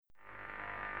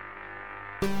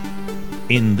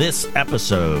In this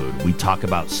episode, we talk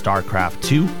about StarCraft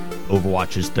 2,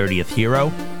 Overwatch's 30th hero,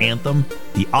 Anthem,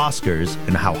 the Oscars,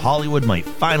 and how Hollywood might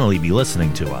finally be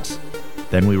listening to us.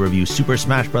 Then we review Super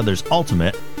Smash Bros.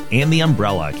 Ultimate and the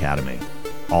Umbrella Academy.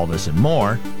 All this and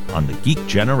more on The Geek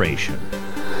Generation.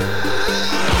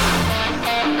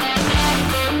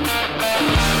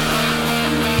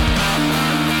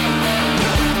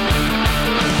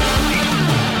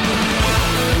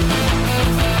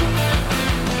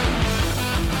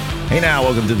 Hey now,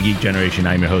 welcome to The Geek Generation.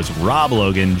 I'm your host, Rob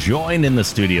Logan, joined in the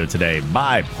studio today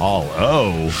by Paul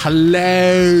O.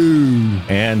 Hello.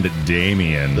 And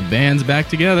Damien. The band's back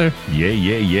together.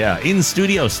 Yeah. In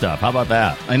studio stuff. How about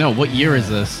that? I know. What year is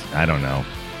this? I don't know.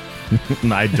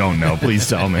 I don't know. Please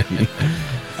tell me.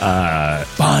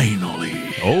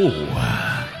 Finally.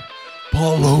 Oh.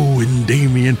 Paulo and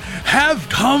Damien have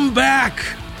come back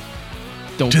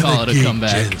Don't to call the it a Geek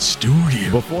comeback. Gen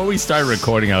studio. Before we started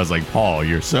recording, I was like, Paul,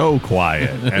 you're so quiet.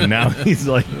 And now he's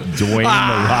like Dwayne The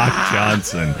Rock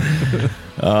Johnson.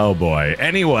 Oh, boy.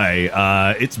 Anyway,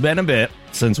 it's been a bit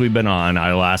since we've been on.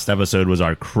 Our last episode was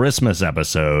our Christmas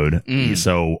episode.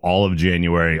 So all of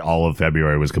January, all of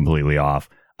February was completely off.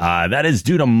 That is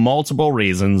due to multiple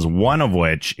reasons, one of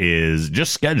which is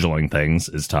just scheduling things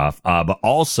is tough, but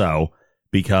also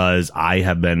because I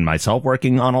have been myself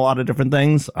working on a lot of different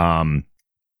things.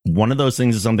 One of those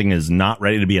things is something is not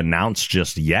ready to be announced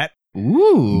just yet.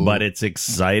 Ooh. But it's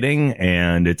exciting,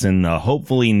 and it's in the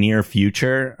hopefully near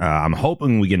future. I'm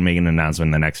hoping we can make an announcement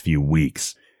in the next few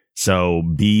weeks. So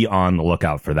be on the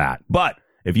lookout for that. But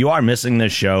if you are missing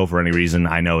this show for any reason,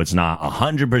 I know it's not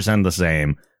 100% the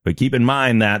same, but keep in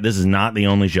mind that this is not the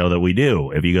only show that we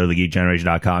do. If you go to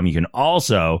thegeekgeneration.com, you can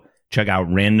also check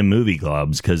out Random Movie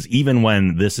Clubs, because even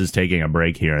when this is taking a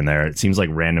break here and there, it seems like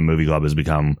Random Movie Club has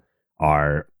become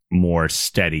our more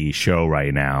steady show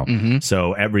right now.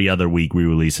 So every other week we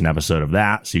release an episode of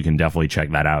that, so you can definitely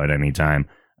check that out at any time.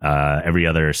 Every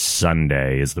other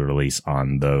Sunday is the release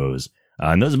on those.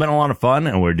 And those have been a lot of fun,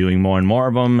 and we're doing more and more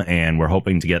of them, and we're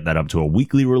hoping to get that up to a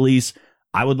weekly release.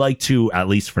 I would like to, at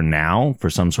least for now, for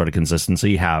some sort of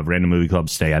consistency, have Random Movie Club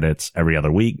stay at its every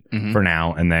other week for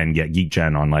now, and then get Geek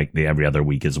Gen on like the every other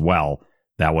week as well.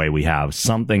 That way we have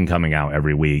something coming out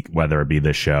every week, whether it be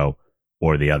this show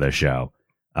or the other show.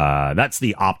 That's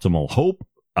the optimal hope.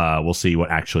 We'll see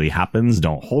what actually happens.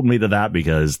 Don't hold me to that,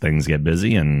 because things get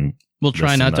busy, and We'll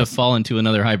try not to fall into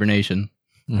another hibernation.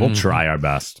 we'll try our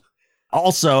best.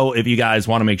 Also, if you guys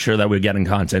want to make sure that we're getting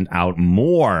content out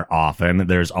more often,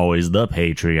 there's always the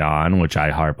Patreon, which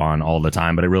I harp on all the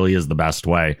time, but it really is the best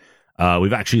way.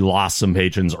 We've actually lost some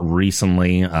patrons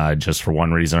recently, just for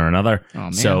one reason or another. Oh,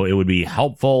 man. So it would be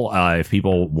helpful if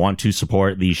people want to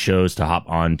support these shows to hop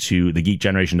on to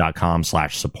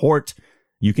thegeekgeneration.com/support.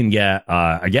 You can get,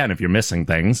 again, if you're missing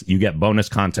things, you get bonus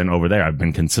content over there. I've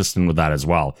been consistent with that as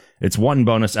well. It's one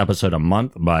bonus episode a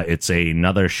month, but it's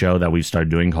another show that we've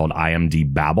started doing called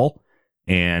IMD Babble.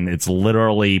 And it's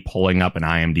literally pulling up an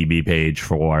IMDb page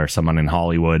for someone in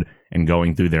Hollywood and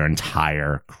going through their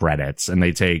entire credits. And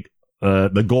they take,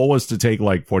 the goal was to take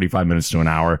like 45 minutes to an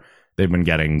hour. They've been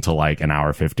getting to like an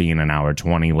hour 15, an hour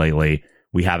 20 lately.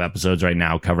 We have episodes right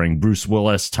now covering Bruce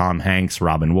Willis, Tom Hanks,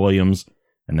 Robin Williams,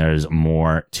 and there's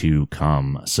more to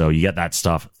come. So you get that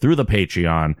stuff through the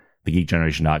Patreon,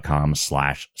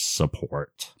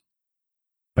 thegeekgeneration.com/support.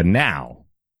 But now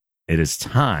it is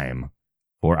time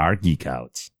for our Geek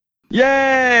Outs.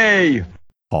 Yay!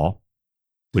 Paul,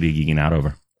 what are you geeking out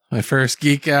over? My first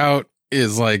geek out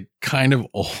is like kind of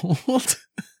old.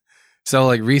 So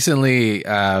like recently,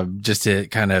 just to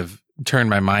kind of turn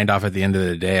my mind off at the end of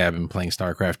the day, I've been playing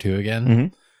StarCraft 2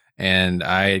 again. And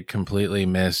I had completely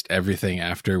missed everything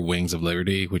after Wings of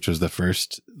Liberty, which was the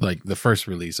first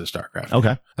release of StarCraft.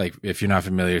 Okay. Like, if you're not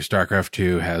familiar, StarCraft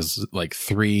 2 has like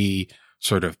 3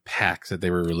 sort of packs that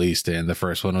they were released in. The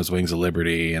first one was Wings of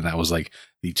Liberty, and that was like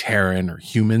the Terran or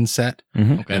human set.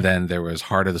 Okay. And then there was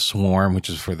Heart of the Swarm, which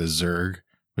is for the Zerg,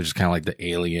 which is kind of like the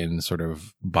alien sort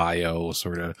of bio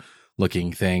sort of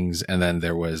looking things. And then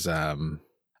there was,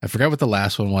 I forgot what the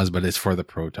last one was, but it's for the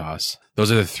Protoss.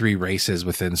 Those are the 3 races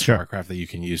within StarCraft that you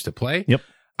can use to play. Yep.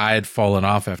 I had fallen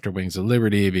off after Wings of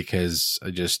Liberty because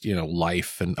I just,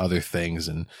 life and other things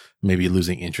and maybe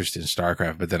losing interest in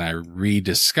StarCraft. But then I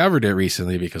rediscovered it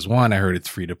recently because 1, I heard it's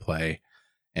free to play.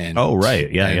 And oh,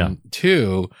 right. Yeah. and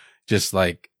 2, just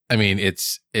like, I mean,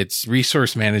 it's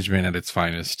resource management at its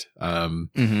finest.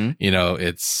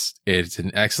 It's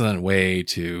an excellent way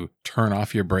to turn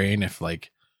off your brain if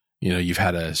like, you've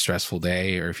had a stressful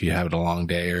day, or if you have a long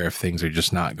day, or if things are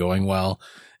just not going well.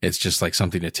 It's just like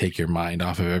something to take your mind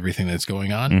off of everything that's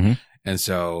going on. And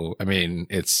so, I mean,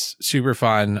 it's super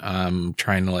fun.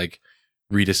 Trying to like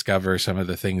rediscover some of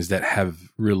the things that have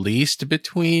released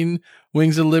between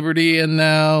Wings of Liberty and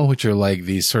now, which are like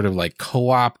these sort of like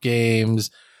co-op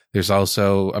games. There's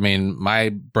also, I mean, my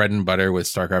bread and butter with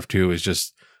StarCraft 2 is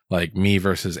just like me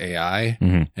versus AI.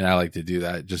 Mm-hmm. And I like to do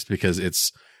that just because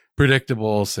it's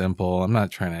predictable, simple. I'm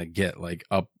not trying to get like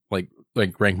up,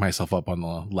 like rank myself up on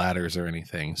the ladders or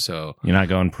anything. So you're not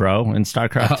going pro in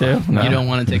StarCraft 2? No. You don't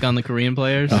want to take on the Korean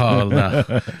players? Oh,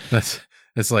 no.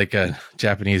 That's like a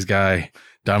Japanese guy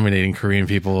dominating Korean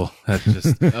people. That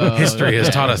just history has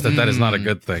taught us that is not a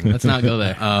good thing. Let's not go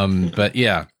there. But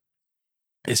yeah,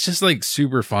 it's just like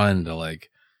super fun to like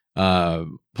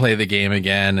play the game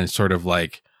again and sort of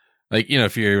like you know,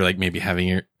 if you're like maybe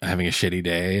having a shitty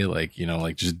day, like, you know,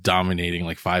 like just dominating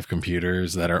like 5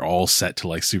 computers that are all set to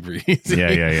like super easy.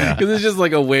 Yeah. Because it's just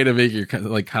like a way to make your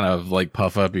like kind of like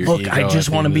puff up your ego. I just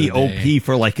want to be OP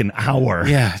for like an hour.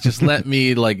 Yeah, just let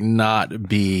me like not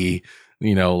be,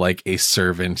 you know, like a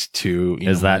servant to.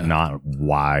 Is that not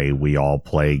why we all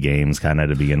play games kind of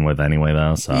to begin with anyway,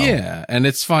 though? So yeah, and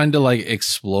it's fun to like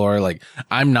explore. Like,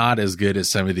 I'm not as good as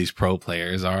some of these pro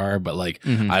players are, but like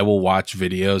I will watch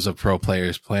videos of pro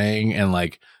players playing, and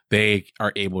like they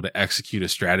are able to execute a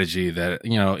strategy that,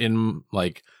 you know, in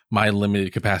like my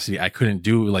limited capacity, I couldn't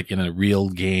do like in a real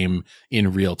game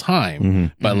in real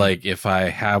time. But like if I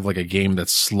have like a game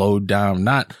that's slowed down,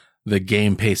 not the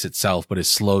game pace itself, but is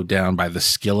slowed down by the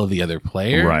skill of the other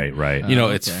player. Right. You know,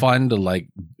 it's fun to like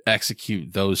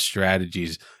execute those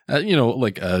strategies, you know,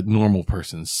 like a normal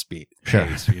person's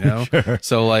pace, you know? Sure.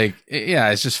 So like, yeah,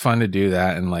 it's just fun to do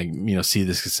that and like, you know, see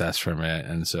the success from it.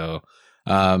 And so,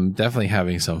 definitely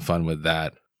having some fun with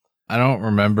that. I don't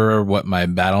remember what my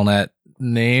BattleNet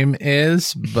name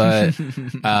is, but,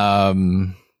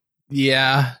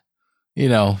 yeah. You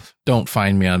know, don't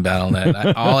find me on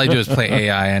BattleNet. All I do is play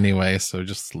AI anyway, so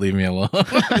just leave me alone.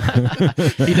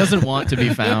 He doesn't want to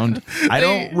be found. I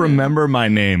don't remember my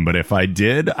name, but if I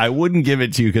did, I wouldn't give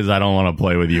it to you because I don't want to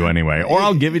play with you anyway. Or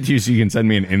I'll give it to you so you can send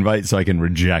me an invite so I can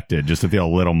reject it just to feel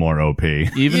a little more OP.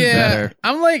 Even better.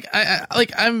 I'm like,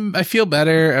 I feel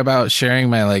better about sharing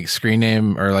my like screen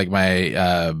name or like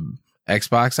my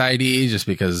Xbox ID, just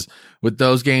because with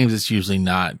those games it's usually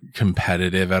not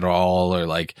competitive at all, or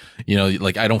like, you know,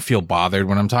 like I don't feel bothered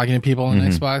when I'm talking to people on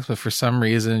Xbox, but for some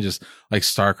reason just like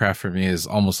StarCraft for me is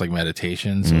almost like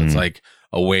meditation, so it's like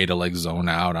a way to like zone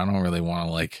out. I don't really want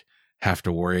to like have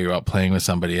to worry about playing with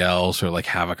somebody else or like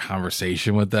have a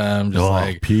conversation with them. Just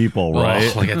like people,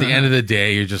 right? Like at the end of the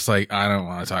day, you're just like, I don't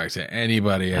want to talk to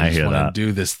anybody. I just want to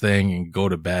do this thing and go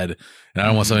to bed. And I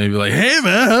don't want somebody to be like, hey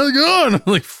man, how's it going? I'm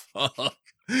like, fuck,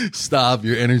 stop.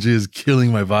 Your energy is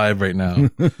killing my vibe right now.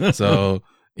 So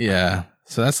yeah.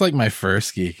 So that's like my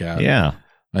first geek out. Yeah.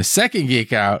 My second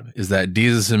geek out is that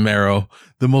Desus and Mero,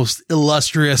 the most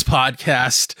illustrious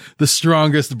podcast, the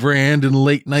strongest brand in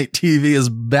late night TV, is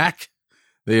back.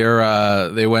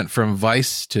 They went from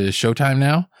Vice to Showtime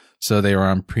now, so they are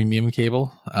on premium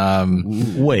cable.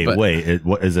 Wait,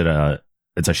 what is it?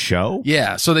 It's a show?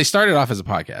 Yeah. So they started off as a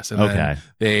podcast, and then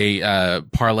they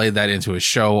parlayed that into a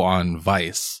show on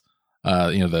Vice.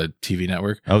 You know, the TV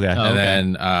network. Okay. And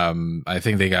then I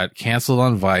think they got canceled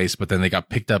on Vice, but then they got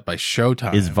picked up by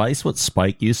Showtime. Is Vice what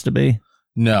Spike used to be?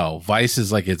 No, Vice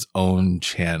is like its own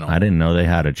channel. I didn't know they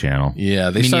had a channel. Yeah,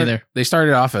 Me neither. They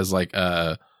started off as like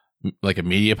a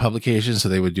media publication, so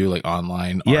they would do like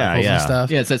online articles and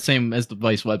stuff. Yeah, it's that same as the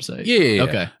Vice website. Yeah.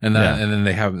 Okay. And then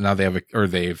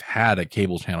they've had a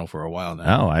cable channel for a while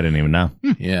now. Oh, I didn't even know.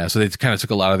 Yeah, so they kind of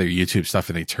took a lot of their YouTube stuff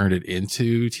and they turned it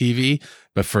into TV.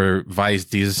 But for Vice,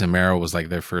 Desus and Mero was like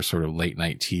their first sort of late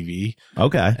night TV.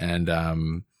 Okay.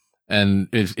 And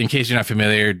in case you're not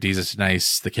familiar, Desus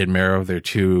Nice, the Kid Mero, they're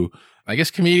two, I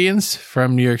guess, comedians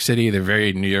from New York City. They're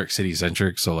very New York City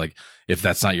centric. So like, if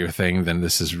that's not your thing, then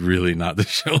this is really not the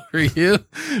show for you.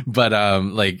 But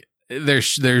like their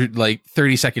like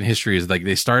 30-second history is like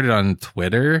they started on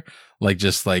Twitter, like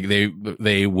just like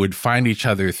they would find each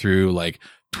other through like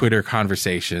Twitter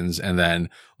conversations, and then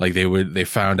like they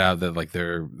found out that like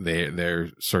their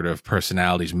sort of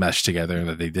personalities meshed together and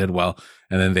that they did well.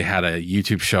 And then they had a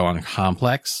YouTube show on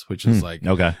Complex, which is like,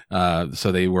 okay.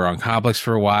 So they were on Complex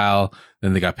for a while.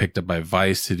 Then they got picked up by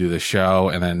Vice to do the show.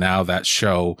 And then now that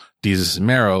show, Desus and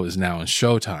Mero, is now on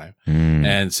Showtime.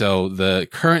 And so the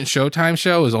current Showtime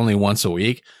show is only once a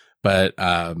week. But,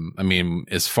 I mean,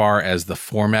 as far as the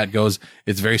format goes,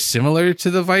 it's very similar to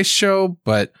the Vice show,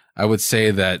 but I would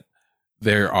say that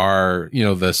there are, you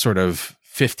know, the sort of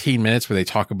 15 minutes where they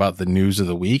talk about the news of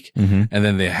the week. And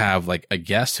then they have like a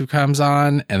guest who comes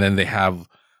on, and then they have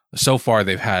so far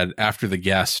they've had after the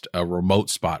guest a remote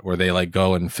spot where they like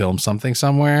go and film something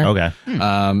somewhere. Okay.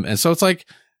 And so it's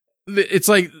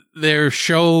like their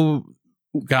show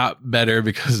got better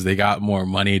because they got more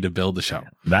money to build the show.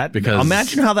 Because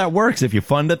imagine how that works if you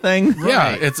fund a thing.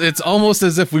 Yeah, it's almost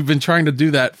as if we've been trying to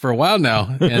do that for a while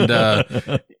now. And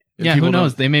yeah, who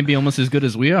knows? They may be almost as good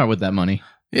as we are with that money.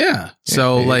 Yeah.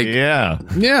 So like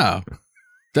yeah.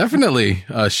 Definitely.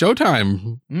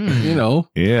 Showtime. You know.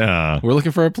 Yeah. We're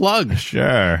looking for a plug.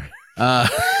 Sure.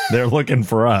 They're looking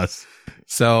for us.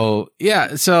 So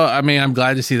yeah. So I mean, I'm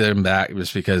glad to see them back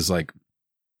just because like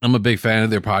I'm a big fan of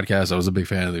their podcast. I was a big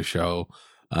fan of their show.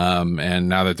 And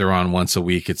now that they're on once a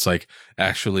week, it's like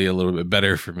actually a little bit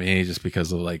better for me just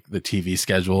because of like the TV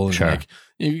schedule. And like,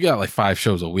 you got like 5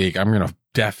 shows a week, I'm going to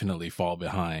definitely fall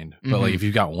behind. But like, if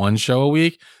you've got 1 show a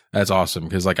week, that's awesome.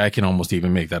 Cause like I can almost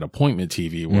even make that appointment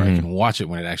TV where I can watch it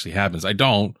when it actually happens. I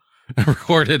don't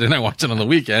record it and I watch it on the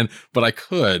weekend, but I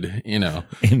could, you know,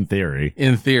 in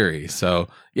theory. So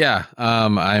yeah,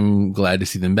 I'm glad to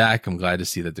see them back. I'm glad to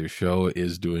see that their show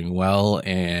is doing well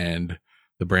and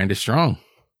the brand is strong.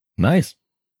 Nice.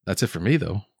 That's it for me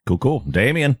though. Cool.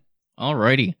 Damien.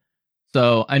 Alrighty.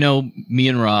 So I know me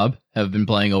and Rob have been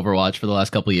playing Overwatch for the last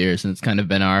couple of years and it's kind of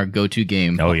been our go-to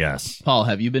game. Oh yes. Paul,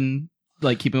 have you been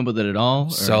like keeping up with it at all?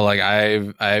 Or? So like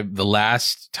I've the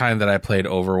last time that I played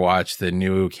Overwatch, the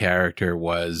new character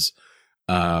was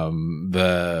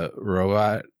the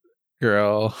robot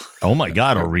girl. Oh my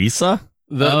god, Orisa?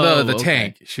 The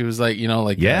tank. She was like, you know,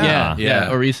 like yeah,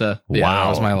 Orisa. Yeah, wow. That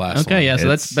was my last one. Okay, yeah, so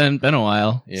that's been a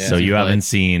while. Yeah. So you haven't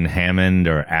seen Hammond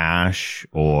or Ashe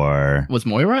or was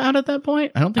Moira out at that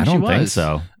point? I don't think she was. think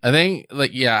so. I think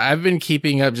like I've been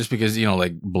keeping up just because, you know,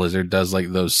 like Blizzard does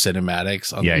like those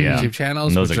cinematics on the YouTube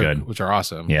channels. And those are good. Which are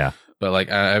awesome. Yeah. But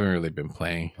like I haven't really been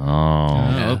playing.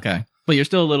 Oh, okay. But you're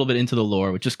still a little bit into the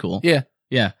lore, which is cool. Yeah.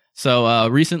 Yeah. So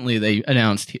recently they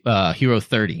announced Hero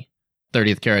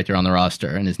 30th character on the roster,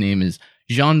 and his name is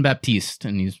Jean Baptiste,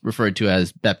 and he's referred to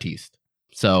as Baptiste.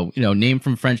 So, you know, name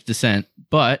from French descent,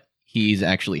 but he's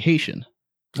actually Haitian,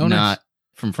 not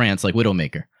from France like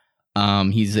Widowmaker.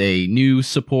 He's a new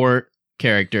support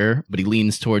character, but he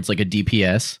leans towards like a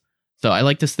DPS. So I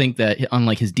like to think that on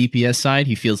like his DPS side,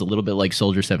 he feels a little bit like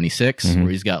Soldier 76, where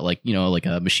he's got like, you know, like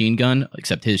a machine gun,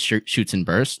 except his shoots in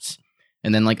bursts.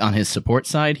 And then like on his support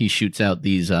side, he shoots out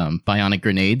these bionic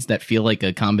grenades that feel like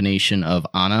a combination of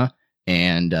Ana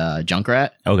and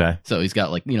Junkrat. Okay. So he's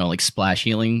got like, you know, like splash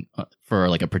healing for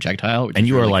like a projectile. Which and is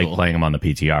you were really like cool. playing him on the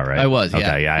PTR, right? I was, yeah.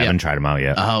 Okay, yeah, I haven't tried him out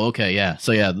yet. Oh, okay, yeah.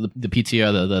 So yeah, the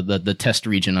PTR, the test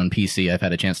region on PC, I've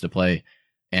had a chance to play,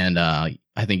 and I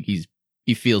think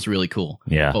he feels really cool.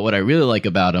 Yeah. But what I really like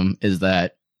about him is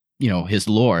that, you know, his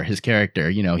lore, his character.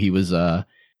 You know, he was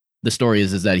the story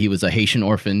is that he was a Haitian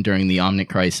orphan during the Omnic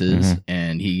Crisis,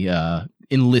 and he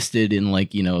enlisted in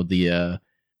like, you know, the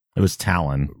it was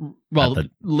Talon. Well,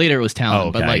 later it was Talon, Oh,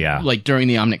 okay, but like yeah. like during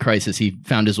the Omnic Crisis, he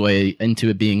found his way into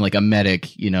it being like a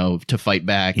medic, you know, to fight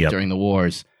back during the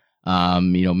wars. You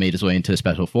know, made his way into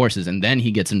special forces, and then he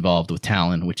gets involved with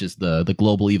Talon, which is the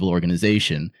global evil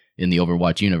organization in the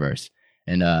Overwatch universe,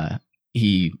 and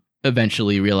he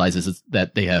eventually realizes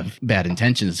that they have bad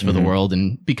intentions for the world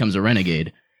and becomes a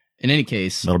renegade. In any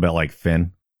case, A little bit like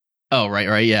Finn. oh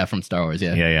right, yeah, from Star Wars,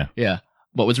 Yeah.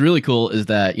 What was really cool is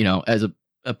that, you know, as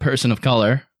a person of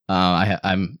color,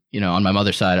 I'm, you know, on my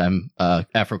mother's side, I'm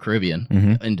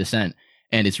Afro-Caribbean in descent,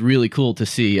 and it's really cool to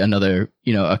see another,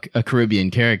 you know, a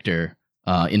Caribbean character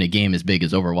in a game as big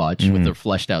as Overwatch with their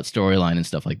fleshed out storyline and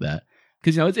stuff like that.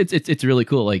 Because, you know, it's really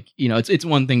cool. Like, you know, it's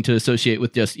one thing to associate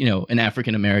with just, you know, an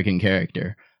African American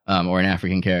character. Or an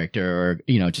African character, or,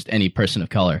 you know, just any person of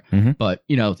color. But,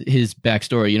 you know, his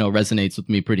backstory, you know, resonates with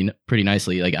me pretty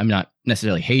nicely. Like, I'm not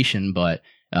necessarily Haitian, but,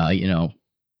 you know,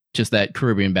 just that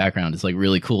Caribbean background is like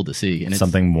really cool to see. And it's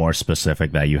something more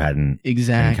specific that you hadn't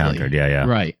encountered. Yeah.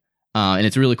 Right. And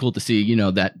it's really cool to see, you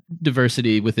know, that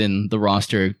diversity within the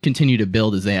roster continue to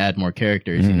build as they add more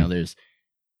characters. You know, there's,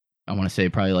 I want to say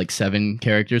probably like 7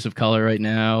 characters of color right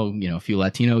now, you know, a few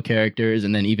Latino characters,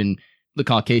 and then even the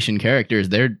Caucasian characters,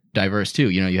 they're diverse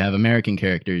too. You know, you have American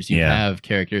characters, you have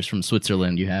characters from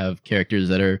Switzerland, you have characters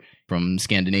that are from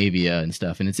Scandinavia and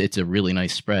stuff, and it's a really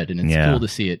nice spread, and it's cool to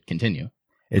see it continue.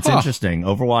 It's interesting.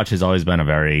 Overwatch has always been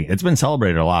it's been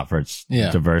celebrated a lot for its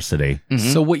diversity.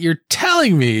 So what you're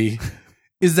telling me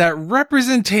is that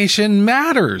representation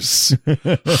matters.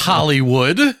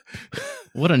 Hollywood.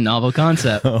 What a novel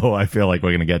concept. Oh, I feel like we're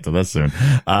going to get to this soon.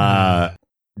 I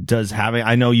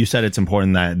know you said it's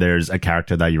important that there's a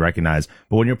character that you recognize,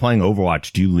 but when you're playing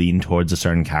Overwatch, do you lean towards a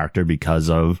certain character because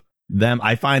of them?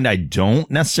 I find I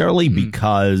don't necessarily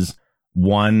because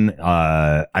one,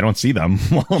 I don't see them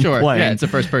while I'm playing. Yeah, it's a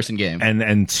first-person game.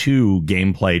 And two,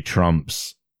 gameplay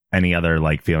trumps any other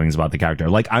like feelings about the character.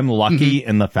 Like, I'm lucky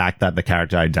in the fact that the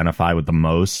character I identify with the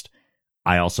most,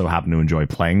 I also happen to enjoy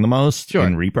playing the most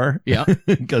in Reaper. Yeah.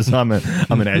 Because I'm an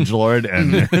edgelord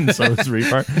and so is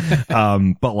Reaper.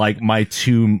 But like my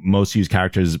two most used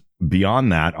characters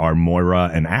beyond that are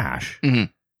Moira and Ash,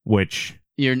 which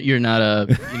you're not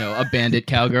a bandit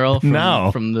cowgirl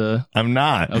from the I'm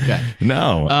not. Okay.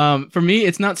 No. For me,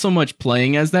 it's not so much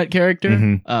playing as that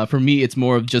character. For me, it's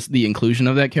more of just the inclusion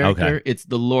of that character. Okay. It's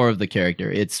the lore of the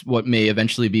character. It's what may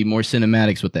eventually be more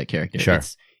cinematics with that character. Sure.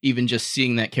 It's even just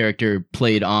seeing that character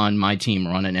played on my team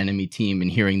or on an enemy team and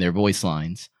hearing their voice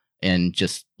lines and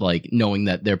just like knowing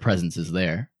that their presence is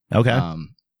there. Okay.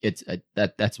 It's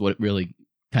that's what really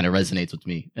kind of resonates with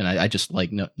me. And I just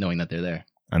like knowing that they're there.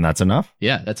 And that's enough?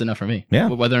 Yeah, that's enough for me. Yeah.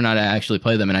 Whether or not I actually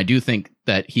play them. And I do think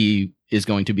that he is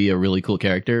going to be a really cool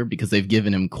character because they've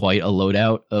given him quite a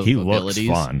loadout of abilities. He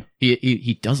looks fun.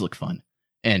 He does look fun.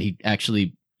 And he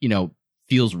actually,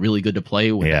 feels really good to play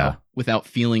without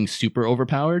feeling super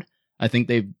overpowered. I think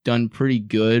they've done pretty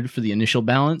good for the initial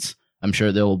balance. I'm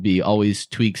sure there will be always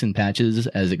tweaks and patches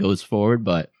as it goes forward,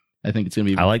 but I think it's going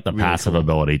to be I like the really passive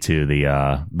ability too,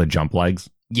 the jump legs.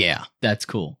 Yeah, that's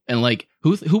cool. And like,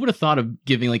 who would have thought of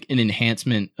giving like an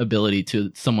enhancement ability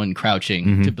to someone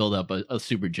crouching to build up a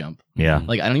super jump? Yeah.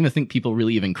 Like, I don't even think people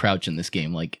really even crouch in this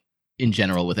game, like in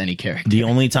general with any character. The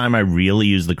only time I really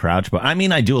use the crouch, but I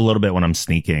mean, I do a little bit when I'm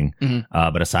sneaking.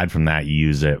 But aside from that, you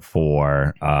use it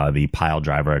for the pile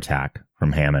driver attack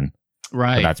from Hammond.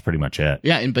 Right. But that's pretty much it.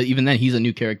 Yeah, but even then, he's a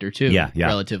new character too. Yeah.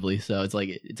 Relatively. So it's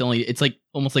like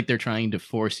almost like they're trying to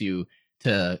force you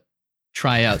to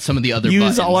try out some of the other use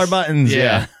buttons. all our buttons.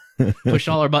 Yeah. Push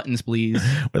all our buttons, please.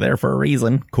 We're there for a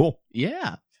reason. Cool.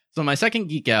 Yeah. So my second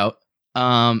geek out,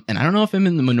 and I don't know if I'm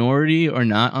in the minority or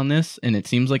not on this, and it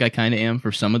seems like I kind of am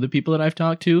for some of the people that I've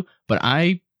talked to, but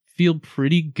I feel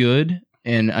pretty good,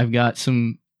 and I've got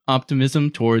some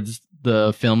optimism towards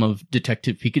the film of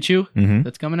Detective Pikachu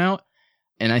that's coming out.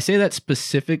 And I say that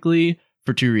specifically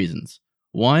for two reasons.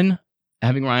 One,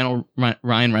 having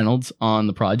Ryan Reynolds on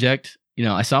the project,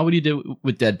 I saw what he did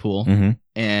with Deadpool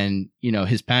and,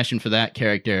 his passion for that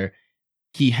character.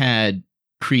 He had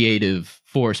creative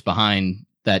force behind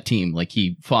that team. Like,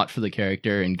 he fought for the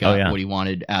character and got what he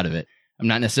wanted out of it. I'm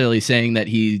not necessarily saying that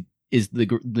he is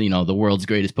the world's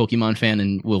greatest Pokemon fan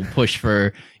and will push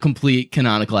for complete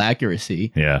canonical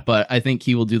accuracy. Yeah. But I think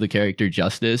he will do the character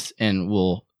justice and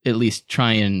will at least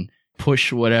try and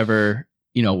push whatever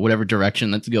direction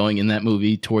that's going in that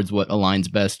movie towards what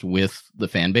aligns best with the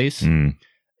fan base. And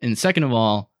second of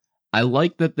all, I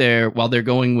like that while they're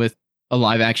going with a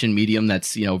live action medium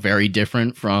that's, very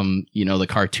different from, the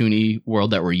cartoony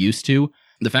world that we're used to.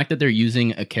 The fact that they're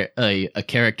using a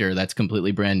character that's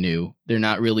completely brand new, they're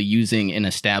not really using an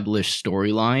established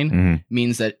storyline,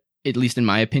 means that, at least in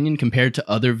my opinion, compared to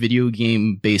other video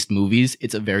game based movies,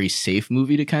 it's a very safe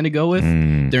movie to kind of go with.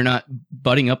 They're not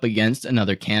butting up against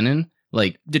another canon.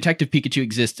 Like, Detective Pikachu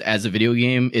exists as a video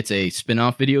game. It's a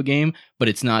spin-off video game, but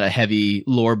it's not a heavy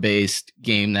lore based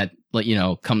game that,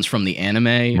 comes from the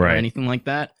anime or anything like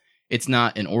that. It's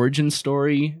not an origin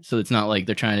story, so it's not like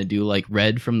they're trying to do like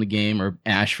Red from the game or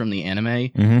Ash from the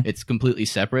anime. It's completely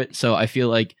separate. So I feel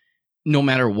like no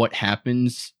matter what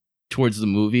happens towards the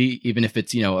movie, even if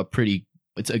it's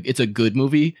it's a good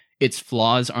movie, its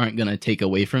flaws aren't going to take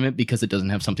away from it because it doesn't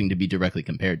have something to be directly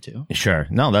compared to. Sure.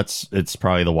 No, it's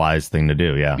probably the wise thing to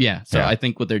do. Yeah. So I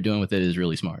think what they're doing with it is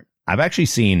really smart. I've actually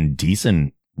seen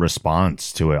decent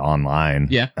response to it online.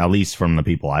 Yeah. At least from the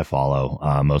people I follow,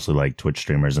 mostly like Twitch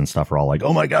streamers and stuff are all like,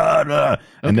 oh my God.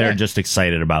 And they're just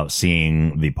excited about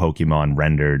seeing the Pokemon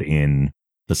rendered in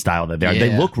the style that they are.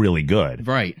 They look really good.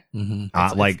 Right.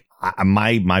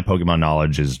 My Pokemon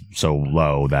knowledge is so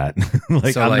low that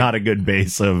I'm not a good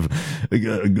base of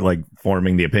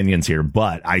forming the opinions here,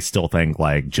 but I still think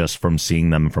just from seeing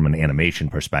them from an animation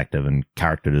perspective and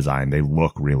character design, they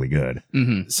look really good.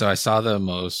 So I saw the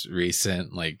most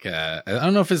recent, I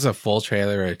don't know if it's a full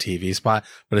trailer or a TV spot,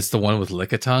 but it's the one with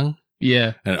Lickitung.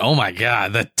 Yeah. And oh my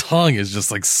God, that tongue is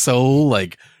just so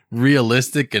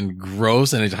realistic and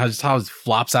gross. And just how it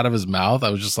flops out of his mouth. I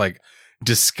was just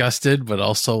disgusted, but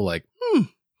also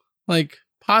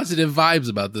positive vibes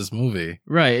about this movie.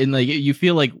 Right. And you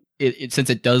feel like it since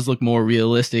it does look more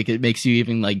realistic, it makes you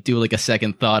even do a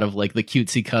second thought of the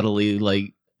cutesy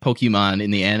cuddly Pokemon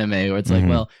in the anime, where it's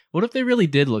well, what if they really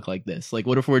did look like this?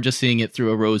 What if we're just seeing it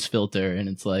through a rose filter and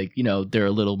it's they're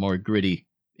a little more gritty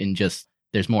and just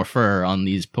there's more fur on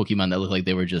these Pokemon that look like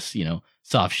they were just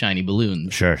soft shiny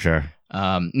balloons. Sure.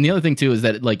 And the other thing too is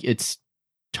that it's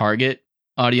target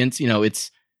audience. You know,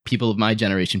 it's people of my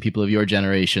generation, people of your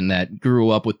generation that grew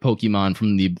up with Pokemon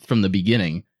from the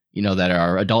beginning, you know, that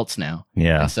are adults now.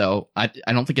 Yeah. And so I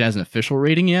don't think it has an official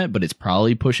rating yet, but it's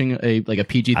probably pushing a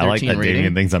PG-13 I like that rating.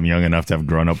 Damien thinks I'm young enough to have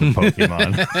grown up with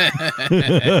Pokemon.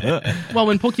 Well,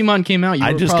 when Pokemon came out,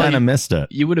 I just kind of missed it.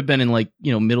 You would have been in like,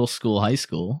 you know, middle school, high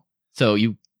school. So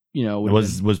you know,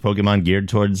 was Pokemon geared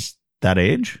towards that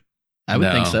age? I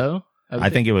would think so. I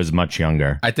think it was much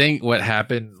younger. I think what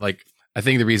happened, like, I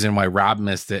think the reason why Rob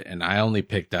missed it and I only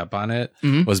picked up on it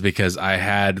was because I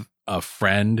had a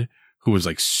friend who was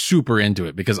like super into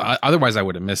it, because otherwise I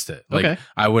would have missed it. Like,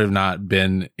 I would have not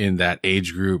been in that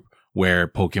age group where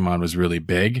Pokemon was really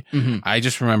big. I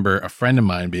just remember a friend of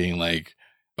mine being like,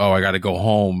 "Oh, I got to go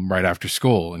home right after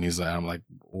school." And I'm like,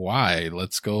 "Why?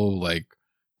 Let's go like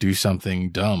do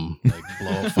something dumb, like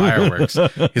blow up fireworks."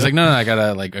 He's like, no, I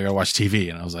gotta watch TV.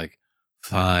 And I was like,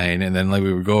 fine. And then like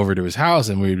we would go over to his house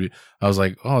and I was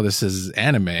like, oh, this is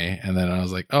anime. And then I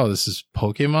was like, oh, this is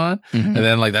Pokemon. And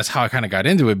then like that's how I kind of got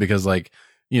into it, because like,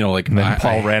 you know, like, and then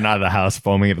Paul ran out of the house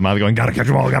foaming at the mouth going, gotta catch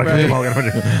them all, gotta catch them all, gotta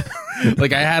catch them all.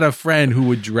 Like I had a friend who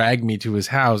would drag me to his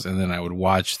house and then I would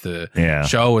watch the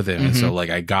show with him. And so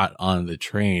like I got on the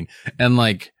train, and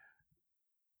like,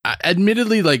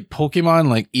 admittedly, like Pokemon,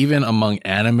 like even among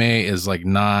anime, is like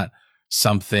not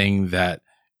something that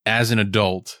as an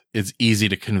adult it's easy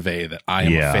to convey that I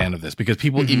am a fan of this, because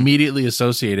people immediately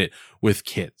associate it with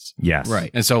kids. Yes.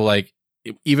 Right. And so like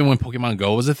even when Pokemon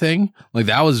Go was a thing, like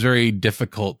that was very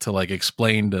difficult to like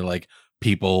explain to like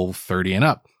people 30 and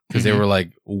up, because they were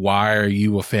like, why are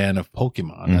you a fan of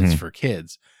Pokemon? That's for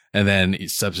kids. And then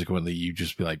subsequently you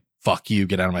just be like, fuck you,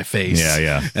 get out of my face.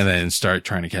 Yeah. And then start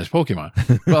trying to catch Pokemon.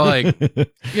 But like,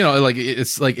 you know, like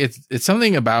it's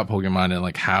something about Pokemon and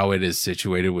like how it is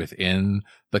situated within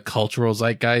the cultural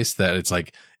zeitgeist that it's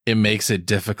like, it makes it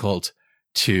difficult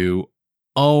to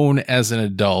own as an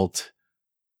adult,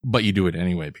 but you do it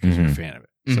anyway because you're a fan of it.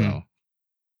 So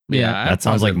yeah, that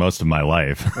sounds like most of my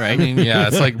life. Right. I mean, yeah,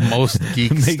 it's like most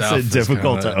geek makes stuff. It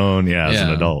difficult to own, as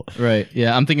an adult. Right.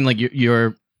 Yeah. I'm thinking like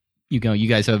you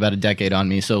guys have about a decade on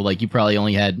me, so like you probably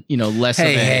only had, you know, less of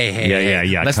a... Hey.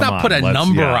 Yeah. Let's not put a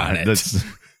number on it.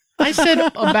 I said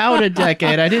about a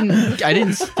decade. I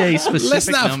didn't stay specific. Let's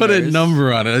not numbers. put a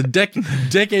number on it. A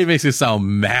decade makes it sound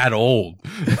mad old.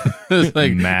 It's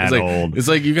like old. It's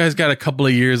like you guys got a couple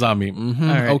of years on me.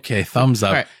 Right. Okay, thumbs up.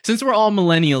 All right. Since we're all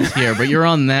millennials here, but you're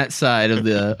on that side of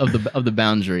the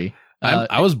boundary.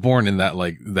 I was born in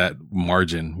that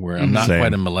margin where I'm not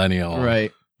quite a millennial,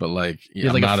 right? But like,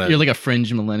 you're like a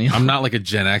fringe millennial. I'm not like a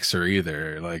Gen Xer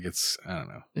either. Like it's, I don't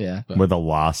know. Yeah, we're the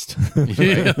lost.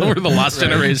 We're the lost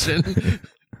generation.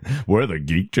 We're the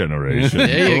geek generation.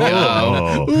 There you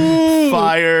go.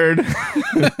 Fired.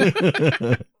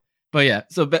 But yeah,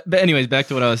 so but anyways, back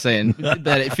to what I was saying,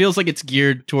 that it feels like it's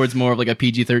geared towards more of like a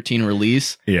PG-13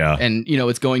 release. Yeah, and you know,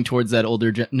 it's going towards that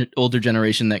older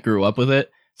generation that grew up with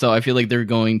it. So I feel like they're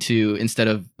going to,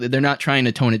 they're not trying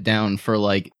to tone it down for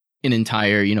like an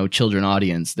entire, you know, children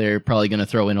audience. They're probably going to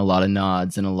throw in a lot of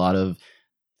nods and a lot of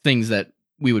things that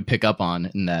we would pick up on,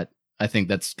 and that I think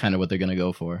that's kind of what they're going to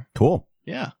go for. Cool.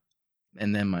 Yeah.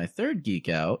 And then my third geek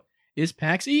out is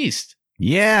PAX East.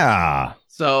 Yeah.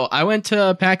 So I went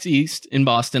to PAX East in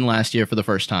Boston last year for the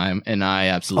first time, and I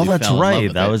absolutely that's fell in love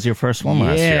with that it. was your first one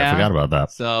last year. I forgot about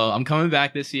that. So I'm coming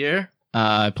back this year.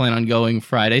 I plan on going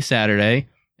Friday, Saturday,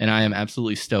 and I am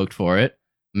absolutely stoked for it.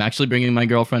 I'm actually bringing my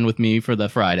girlfriend with me for the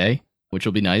Friday, which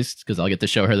will be nice because I'll get to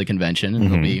show her the convention, and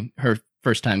it'll be her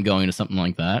first time going to something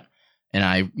like that. And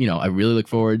I really look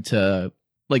forward to,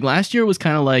 like, last year was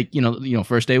kind of like, you know,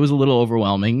 first day was a little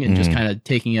overwhelming and just kind of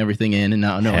taking everything in and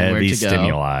not knowing where to go.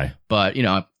 Stimuli. But, you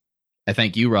know, I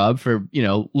thank you, Rob, for, you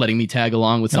know, letting me tag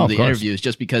along with some of the interviews,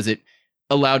 just because it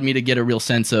allowed me to get a real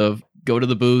sense of go to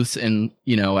the booths and,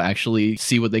 you know, actually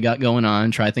see what they got going on,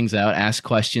 try things out, ask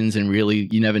questions, and really,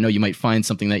 you never know, you might find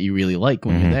something that you really like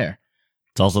when you're there.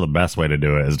 It's also the best way to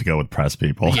do it is to go with press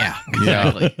people. Yeah,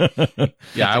 exactly.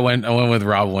 I went with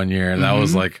Rob one year, and that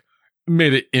was like,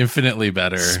 made it infinitely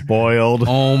better. Spoiled.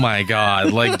 Oh my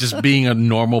God. Like just being a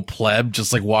normal pleb,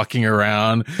 just like walking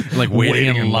around, and, like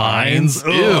waiting in lines.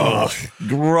 Ew.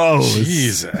 Gross.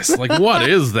 Jesus. Like, what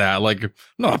is that? Like, I'm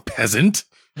not a peasant.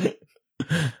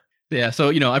 Yeah, so,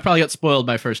 you know, I probably got spoiled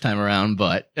my first time around,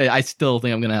 but I still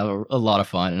think I'm going to have a lot of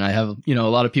fun. And I have, you know, a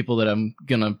lot of people that I'm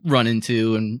going to run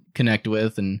into and connect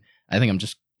with. And I think I'm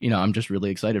just really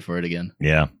excited for it again.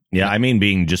 Yeah. Yeah. I mean,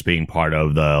 being part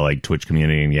of the like Twitch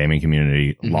community and gaming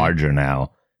community larger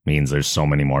now means there's so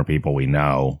many more people we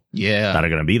know that are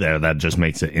going to be there. That just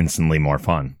makes it instantly more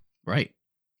fun. Right.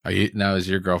 Is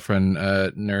your girlfriend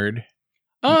nerd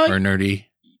or nerdy?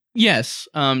 Yes,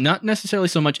 not necessarily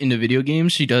so much into video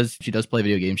games. She does play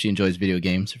video games. She enjoys video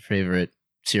games. Her favorite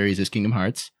series is Kingdom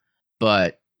Hearts,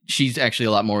 but she's actually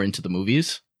a lot more into the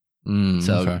movies. She's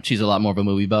a lot more of a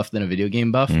movie buff than a video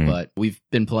game buff. But we've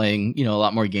been playing, a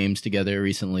lot more games together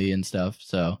recently and stuff.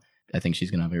 So I think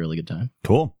she's gonna have a really good time.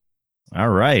 Cool. All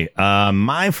right.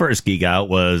 My first geek out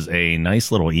was a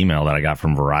nice little email that I got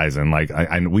from Verizon. Like,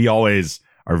 we always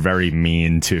are very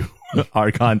mean to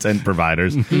our content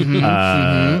providers.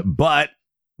 But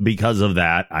because of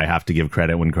that, I have to give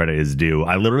credit when credit is due.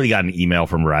 I literally got an email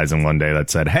from Verizon one day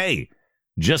that said, hey,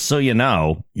 just so you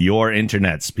know, your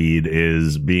internet speed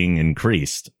is being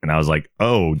increased. And I was like,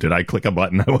 oh, did I click a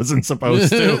button I wasn't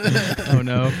supposed to? Oh,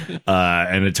 no.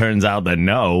 And it turns out that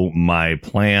no, my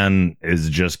plan is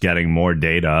just getting more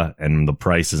data and the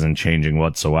price isn't changing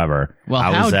whatsoever. Well,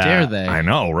 how dare they? I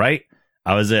know, right?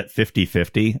 I was at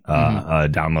 50-50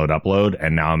 download upload,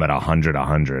 and now I'm at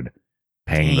 100-100,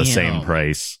 paying the same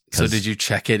price. So did you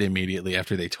check it immediately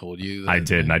after they told you? I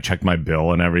did, and I checked my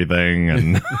bill and everything,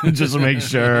 and just to make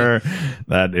sure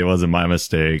that it wasn't my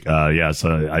mistake.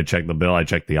 So I checked the bill, I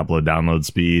checked the upload download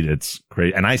speed. It's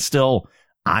crazy, and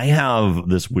I have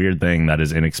this weird thing that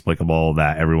is inexplicable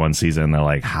that everyone sees it, and they're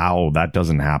like, how that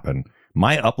doesn't happen?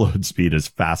 My upload speed is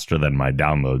faster than my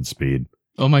download speed.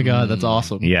 Oh my God, that's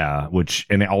awesome. Yeah,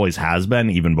 and it always has been,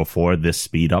 even before this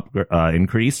speed up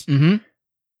increase.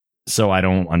 So I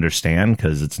don't understand,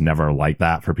 because it's never like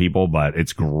that for people, but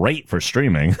it's great for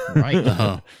streaming.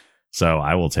 Right. So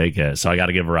I will take it. So I got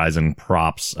to give Verizon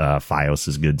props. Fios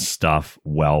is good stuff.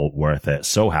 Well worth it.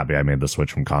 So happy I made the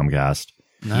switch from Comcast.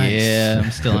 Nice. Yeah,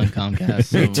 I'm still on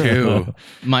Comcast. Me too.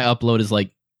 My upload is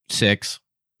like 6.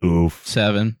 Oof.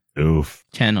 7. Oof.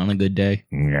 10 on a good day.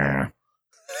 Yeah.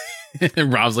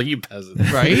 Rob's like, you peasant.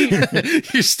 Right?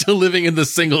 You're still living in the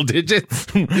single digits.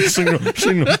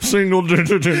 single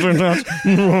digit internet.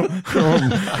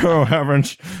 Oh,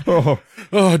 heavens. Oh,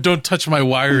 don't touch my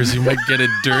wires. You might get it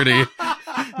dirty. You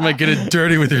might get it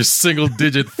dirty with your single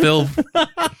digit filth.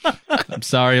 I'm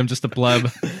sorry, I'm just a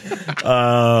pleb.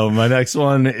 My next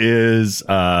one is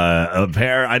a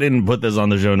pair. I didn't put this on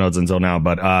the show notes until now,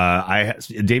 but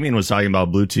Damien was talking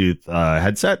about Bluetooth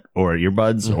headset or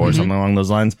earbuds or something along those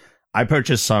lines. I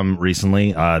purchased some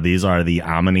recently. These are the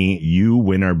Omni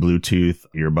U-Winner Bluetooth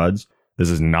earbuds. This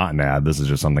is not an ad. This is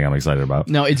just something I'm excited about.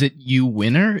 Now, is it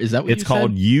U-Winner? Is that what it's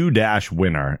called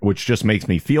U-Winner, which just makes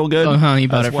me feel good. You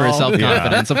bought it for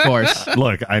self-confidence, of course.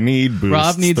 Look, I need boosts.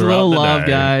 Rob needs a little love,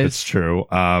 guys. It's true.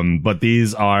 But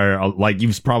these are, like,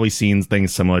 you've probably seen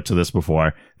things similar to this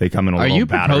before. They come in a little battery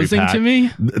pack. Are you proposing to me?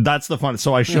 That's the fun.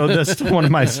 So I showed this to one of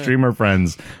my streamer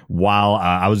friends while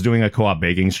I was doing a co-op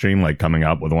baking stream, like coming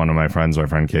up with one of my friends, my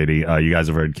friend Katie. You guys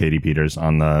have heard Katie Peters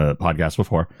on the podcast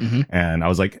before. And I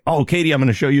was like, oh, Katie, I'm going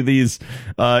to show you these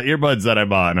earbuds that I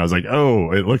bought. And I was like,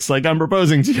 oh, it looks like I'm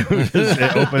proposing to you, because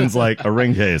it opens like a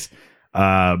ring case.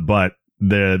 But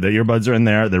the earbuds are in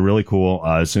there. They're really cool.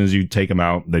 As soon as you take them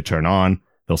out, they turn on.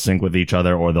 They'll sync with each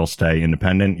other, or they'll stay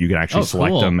independent. You can actually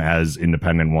select them as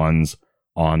independent ones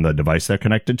on the device they're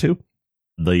connected to.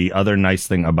 The other nice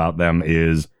thing about them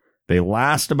is they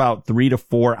last about 3 to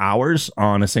 4 hours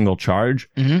on a single charge,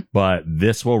 but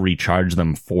this will recharge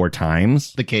them 4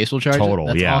 times. The case will charge total.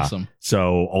 That's yeah. awesome.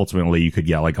 So ultimately, you could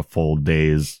get like a full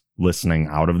day's listening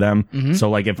out of them. So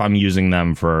like if I'm using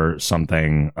them for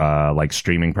something like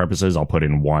streaming purposes, I'll put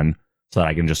in one so that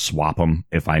I can just swap them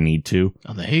if I need to.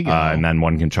 Oh, there you go. And then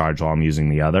one can charge while I'm using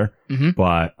the other.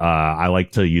 But I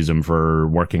like to use them for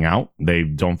working out. They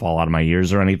don't fall out of my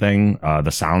ears or anything. The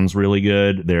sound's really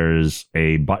good. There's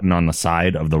a button on the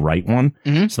side of the right one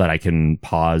so that I can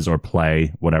pause or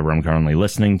play whatever I'm currently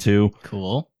listening to.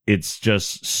 Cool. It's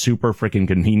just super freaking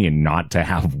convenient not to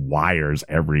have wires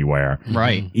everywhere.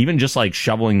 Right. Even just like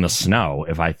shoveling the snow,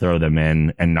 if I throw them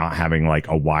in and not having like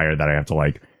a wire that I have to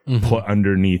like put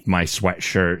underneath my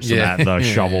sweatshirt so that the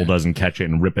shovel doesn't catch it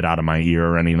and rip it out of my ear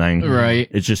or anything. Right.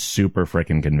 It's just super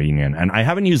freaking convenient. And I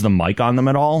haven't used the mic on them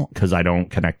at all because I don't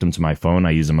connect them to my phone.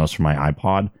 I use them most for my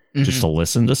iPod just to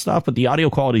listen to stuff. But the audio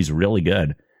quality is really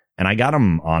good. And I got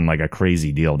them on like a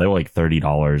crazy deal. They were like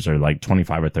 $30 or like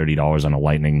 $25 or $30 on a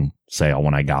lightning sale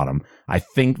when I got them. I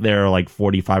think they're like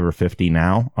 45 or 50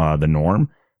 now, the norm.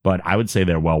 But I would say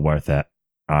they're well worth it.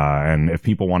 And if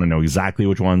people want to know exactly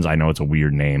which ones, I know it's a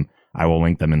weird name. I will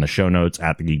link them in the show notes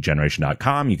at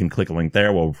thegeekgeneration.com. You can click a link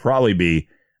there. Will probably be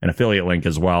an affiliate link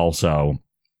as well. So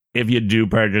if you do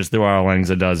purchase through our links,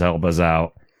 it does help us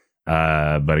out.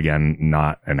 But again,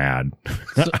 not an ad.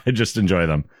 I just enjoy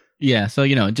them. Yeah. So,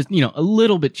 just, a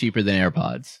little bit cheaper than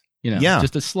AirPods,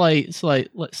 just a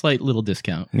slight little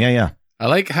discount. Yeah. I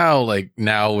like how like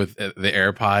now with the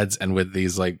AirPods and with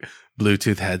these like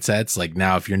Bluetooth headsets, like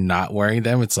now if you're not wearing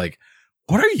them, it's like,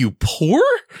 what are you, poor?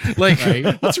 Like,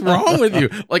 Right. what's wrong with you?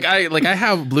 Like I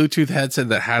have a Bluetooth headset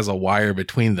that has a wire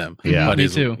between them. Yeah. but Me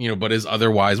is, too. but is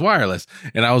otherwise wireless.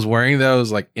 And I was wearing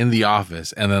those like in the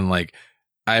office, and then like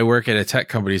I work at a tech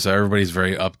company, so everybody's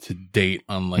very up to date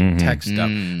on like Mhm. tech stuff,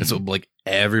 Mm. and so like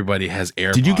everybody has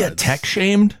AirPods. Did you get tech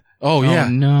shamed? Oh yeah,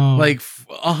 no. like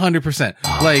 100%.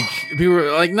 Like people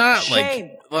were like not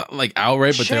Shame. like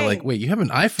outright, but they're Shame. like, wait, you have an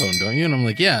iPhone, don't you? And I'm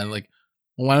like, yeah. And like,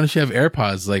 well, why don't you have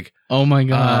AirPods? Like, oh my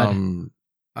god.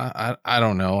 I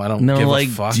don't know. I don't No, give like,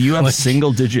 a fuck. do you have Like-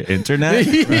 single digit internet?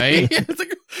 Right? It's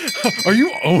like, are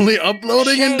you only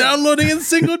uploading and Shame. downloading in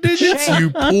single digits? Shame. You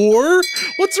poor?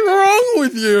 What's wrong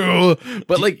with you?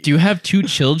 But like, do you have 2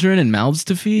 children and mouths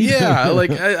to feed? yeah,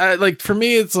 like I like for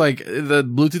me, it's like the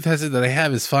Bluetooth headset that I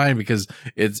have is fine because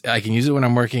I can use it when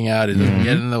I'm working out. It doesn't Mhm.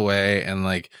 get in the way, and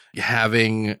like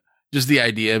having just the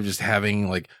idea of just having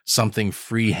like something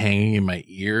free hanging in my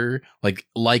ear, like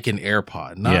an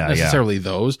AirPod, not Yeah, necessarily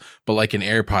those, but like an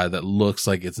AirPod that looks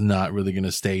like it's not really going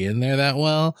to stay in there that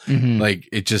well. Mhm. Like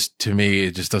it just, to me,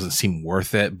 it just doesn't seem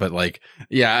worth it. But like,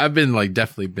 yeah, I've been like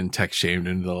definitely been tech shamed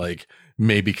into like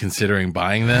maybe considering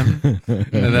buying them. And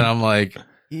then I'm like,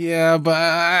 yeah, but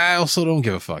I also don't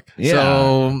give a fuck. Yeah.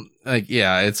 So like,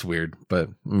 yeah, it's weird, but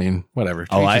I mean, whatever.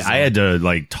 Oh, Teach his I own. had to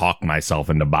like talk myself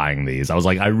into buying these. I was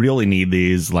like, I really need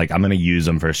these. Like, I'm going to use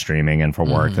them for streaming and for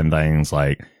work Mhm. and things.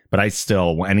 Like, but I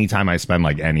still, anytime I spend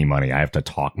like any money, I have to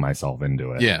talk myself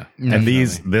into it. Yeah. And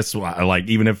these, definitely. like,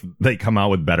 even if they come out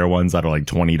with better ones that are like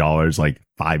 $20, like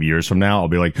 5 years from now, I'll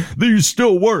be like, these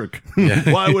still work. Yeah.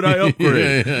 Why would I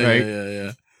upgrade? Yeah, Right?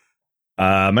 Yeah.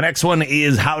 My next one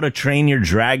is How to Train Your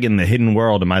Dragon: The Hidden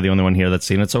World. Am I the only one here that's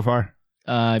seen it so far?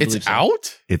 I believe It's so.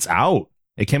 out? It's out.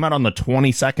 It came out on the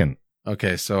 22nd.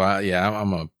 Okay, so yeah,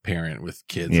 I'm a parent with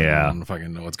kids. Yeah. I don't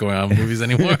fucking know what's going on with movies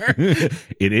anymore.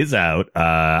 It is out.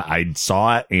 I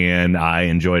saw it and I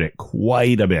enjoyed it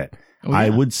quite a bit. Oh, I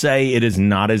yeah. would say it is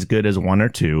not as good as 1 or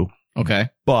 2, Okay.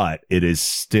 but it's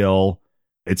still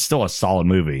a solid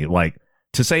movie. Like,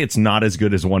 to say it's not as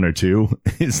good as 1 or 2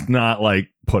 is not like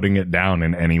putting it down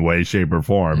in any way, shape, or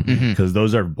form, Mhm. because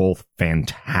those are both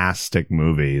fantastic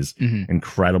movies, Mhm.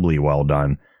 incredibly well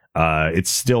done. It's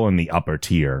still in the upper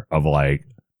tier of like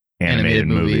animated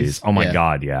movies. Oh my Yeah.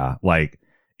 God. Yeah. Like,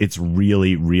 it's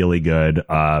really, really good.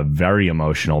 Very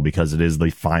emotional because it is the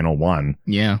final one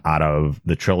Yeah. out of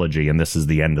the trilogy, and this is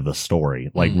the end of the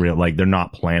story. Like, like they're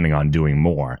not planning on doing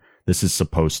more. This is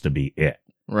supposed to be it.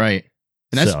 Right.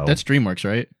 And So- that's DreamWorks,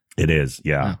 right? It is,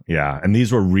 yeah, yeah. And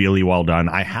these were really well done.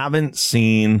 I haven't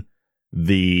seen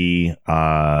the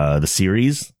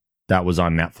series that was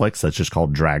on Netflix. That's just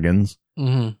called Dragons,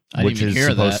 Mm-hmm. I which didn't is even hear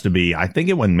supposed that. to be. I think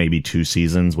it went maybe 2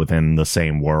 seasons within the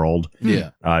same world. Yeah.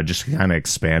 Just to kind of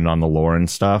expand on the lore and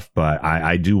stuff. But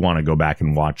I do want to go back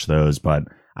and watch those. But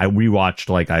I rewatched,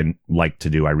 like I like to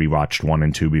do. I rewatched 1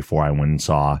 and 2 before I went and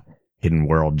saw Hidden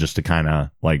World, just to kind of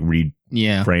like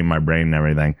Yeah. frame my brain and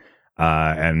everything.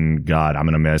 And God,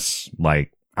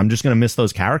 I'm just gonna miss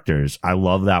those characters. I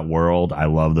love that world. I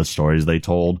love the stories they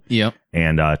told. Yep.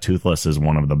 And Toothless is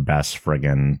one of the best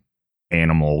friggin'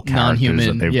 animal characters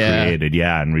Non-human, that they've yeah. created.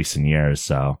 Yeah, in recent years.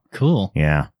 So Cool.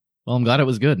 yeah, Well, I'm glad it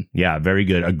was good. yeah, very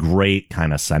good. A great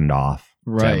kind of send off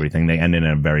to Right. everything. They ended in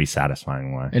a very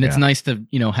satisfying way. And it's Yeah. nice to,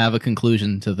 have a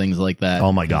conclusion to things like that.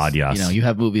 Oh my God, 'Cause, yes. You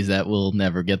have movies that will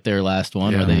never get their last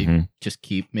one, Yeah. or they Mhm. just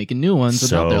keep making new ones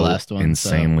So about their last one.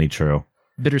 insanely true.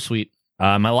 So, bittersweet.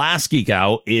 My last geek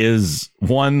out is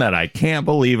one that I can't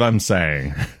believe I'm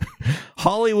saying.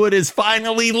 Hollywood is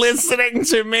finally listening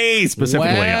to me. Specifically,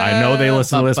 I know they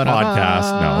listen to this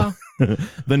podcast. No.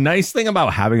 The nice thing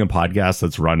about having a podcast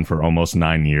that's run for almost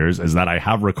 9 years is that I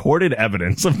have recorded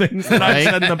evidence of things that I've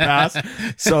said in the past.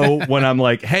 So when I'm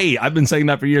like, hey, I've been saying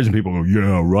that for years, and people go,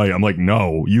 yeah, right. I'm like,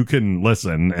 no, you can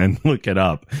listen and look it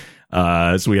up.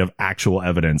 So we have actual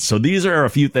evidence. So these are a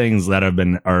few things that have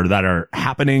been, or that are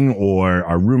happening or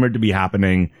are rumored to be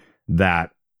happening that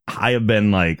I have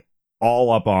been like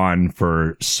all up on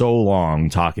for so long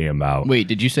talking about. Wait,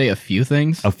 did you say a few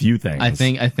things? A few things. I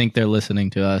think they're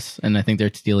listening to us, and I think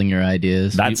they're stealing your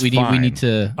ideas. That's we fine. need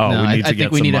to. Oh, no, we need to I get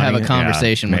think we some need to have money? a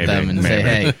conversation Yeah, with them maybe, and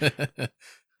say, maybe. hey,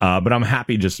 But I'm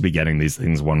happy just to be getting these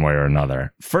things one way or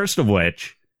another. First of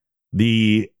which,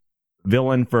 the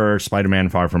villain for Spider-Man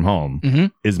Far From Home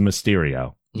Mhm. is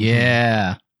Mysterio.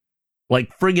 yeah,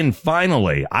 Like, friggin'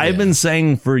 finally. I've Yeah. been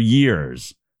saying for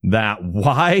years that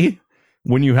why,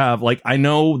 when you have, like, I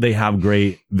know they have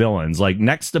great villains. Like,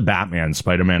 next to Batman,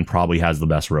 Spider-Man probably has the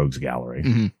best rogues gallery.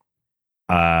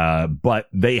 Mhm. But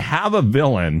they have a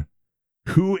villain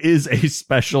who is a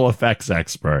special effects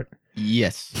expert.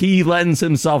 Yes. He lends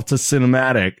himself to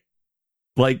cinematic.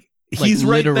 Like he's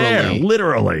right there.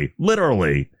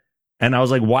 Literally. And I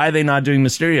was like, why are they not doing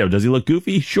Mysterio? Does he look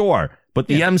goofy? Sure. But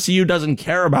the MCU doesn't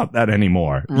care about that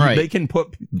anymore. Right. They can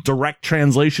put direct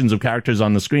translations of characters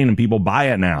on the screen and people buy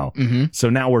it now. Mm-hmm. So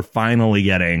now we're finally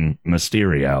getting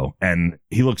Mysterio. And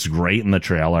he looks great in the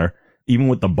trailer. Even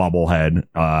with the bubble head.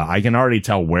 I can already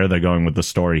tell where they're going with the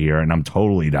story here. And I'm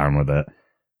totally down with it.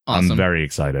 Awesome. I'm very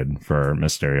excited for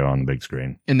Mysterio on the big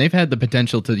screen. And they've had the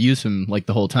potential to use him like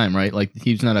the whole time, right? Like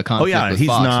he's not a conflict with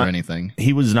Fox or anything.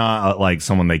 He was not like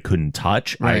someone they couldn't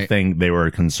touch. Right. I think they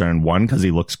were concerned, one, because he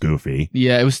looks goofy.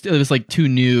 Yeah, it was like too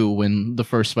new when the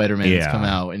first Spider-Man has come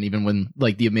out, and even when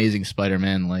like the Amazing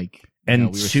Spider-Man, like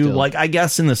and like I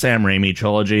guess in the Sam Raimi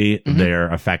trilogy,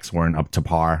 their effects weren't up to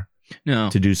par. No,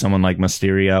 to do someone like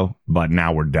Mysterio, but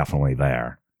now we're definitely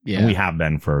there. Yeah, and we have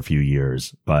been for a few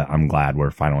years, but I'm glad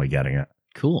we're finally getting it.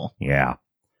 Cool. Yeah.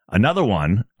 Another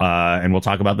one, and we'll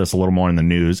talk about this a little more in the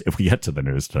news if we get to the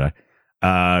news today.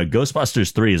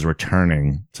 Ghostbusters 3 is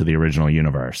returning to the original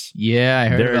universe. Yeah, I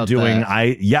heard about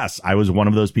that. I was one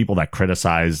of those people that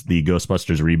criticized the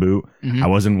Ghostbusters reboot. I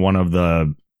wasn't one of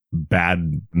the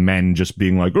bad men just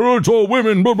being like, oh, it's all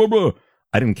women, blah, blah, blah.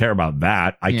 I didn't care about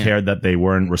that. I cared that they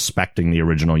weren't respecting the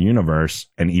original universe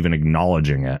and even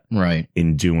acknowledging it, right,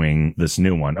 in doing this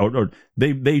new one. Or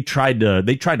they tried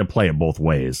to play it both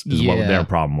ways. Is what their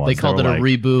problem was. They called it a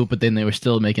reboot, but then they were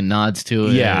still making nods to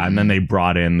it. Yeah, and then they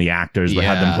brought in the actors, but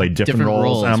had them play different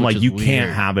roles. And I'm like, you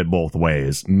can't have it both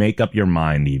ways. Make up your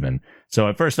mind, even. So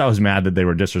at first, I was mad that they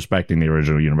were disrespecting the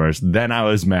original universe. Then I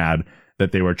was mad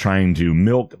that they were trying to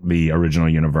milk the original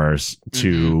universe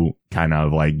to kind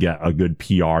of like get a good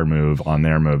PR move on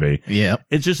their movie. Yeah.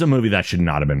 It's just a movie that should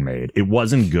not have been made. It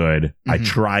wasn't good. I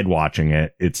tried watching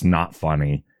it. It's not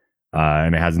funny.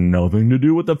 And it has nothing to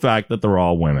do with the fact that they're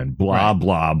all women. Blah,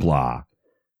 blah, blah.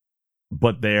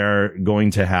 But they're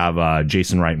going to have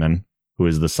Jason Reitman, who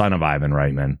is the son of Ivan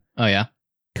Reitman. Oh, yeah.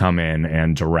 Come in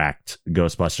and direct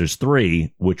Ghostbusters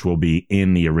 3, which will be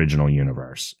in the original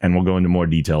universe. And we'll go into more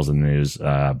details in the news,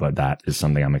 but that is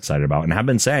something I'm excited about and have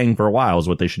been saying for a while is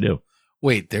what they should do.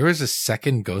 Wait, there was a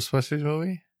second Ghostbusters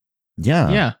movie? Yeah.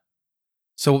 Yeah.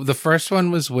 So the first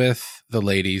one was with the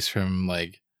ladies from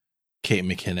like Kate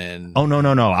McKinnon. Oh, no.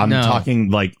 I'm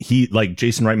talking like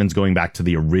Jason Reitman's going back to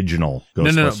the original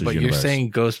Ghostbusters No, but universe. you're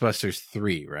saying Ghostbusters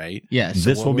 3, right? Yes.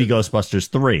 This will be Ghostbusters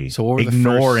 3, so what were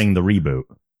ignoring the reboot.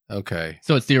 Okay.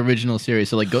 So it's the original series.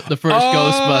 So like the first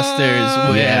Ghostbusters.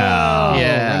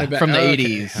 From the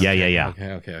 80s. Yeah.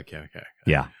 Okay.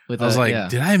 Yeah. I was like,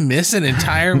 did I miss an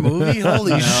entire movie?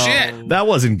 Holy shit. That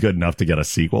wasn't good enough to get a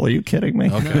sequel. Are you kidding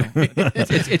me? Okay.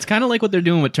 It's kind of like what they're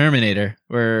doing with Terminator,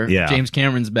 where James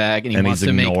Cameron's back and he wants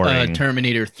to make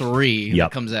Terminator 3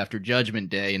 that comes after Judgment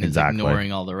Day and is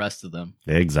ignoring all the rest of them.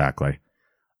 Exactly.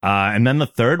 And then the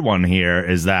third one here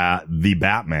is that The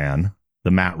Batman, the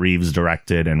Matt Reeves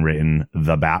directed and written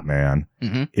The Batman,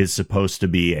 is supposed to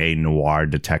be a noir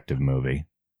detective movie.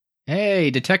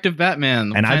 Hey, Detective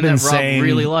Batman, and I've been that saying, Rob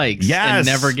really likes and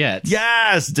never gets.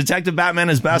 Yes, Detective Batman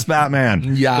is best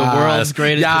Batman. Yes. The world's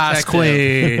greatest detective.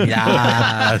 Queen.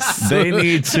 Yes. They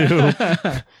need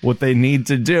to, what they need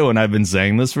to do, and I've been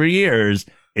saying this for years,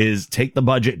 is take the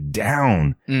budget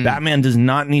down. Batman does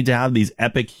not need to have these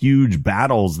epic, huge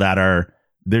battles that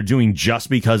they're doing just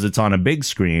because it's on a big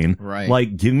screen. Right.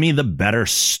 Like, give me the better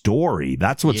story.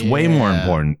 That's what's way more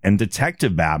important. And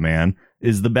Detective Batman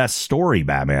is the best story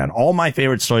Batman. All my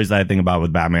favorite stories that I think about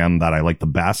with Batman that I like the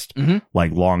best,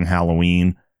 like Long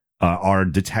Halloween, are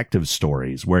detective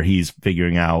stories where he's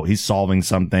solving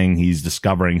something, he's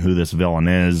discovering who this villain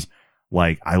is.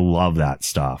 Like, I love that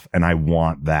stuff and I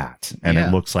want that. And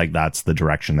it looks like that's the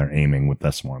direction they're aiming with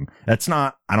this one. That's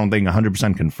not, I don't think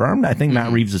 100% confirmed. I think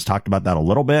Matt Reeves has talked about that a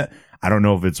little bit. I don't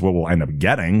know if it's what we'll end up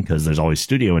getting because there's always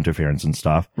studio interference and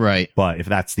stuff. Right. But if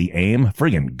that's the aim,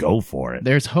 friggin' go for it.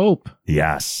 There's hope.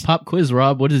 Yes. Pop quiz,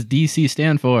 Rob. What does DC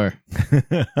stand for?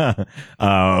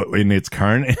 In its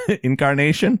current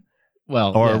incarnation?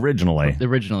 Well, or originally?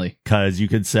 Originally. Because you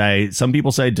could say, some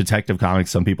people say Detective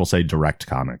Comics, some people say Direct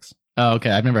Comics. Oh,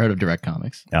 okay. I've never heard of Direct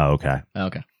Comics. Oh, okay.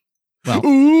 Okay. Well,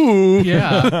 ooh,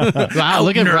 yeah. Wow,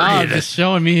 look at Rob just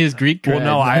showing me his Greek cred. Well,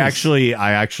 no, nice.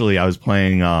 I was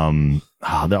playing,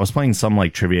 I was playing some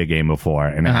like trivia game before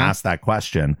and I asked that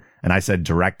question and I said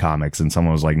Direct Comics and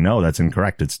someone was like, no, that's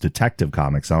incorrect. It's Detective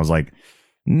Comics. And I was like,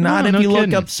 not if you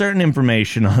look up certain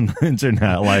information on the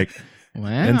internet. Like, wow.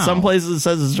 In some places it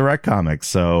says it's Direct Comics.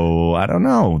 So I don't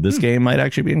know. This game might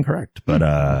actually be incorrect, but,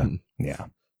 yeah.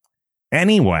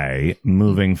 Anyway,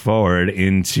 moving forward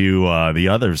into the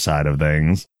other side of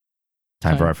things,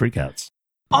 Time for our freakouts.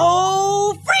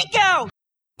 Oh, freak out!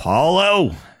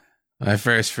 Paulo. My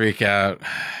first freak out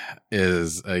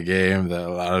is a game that a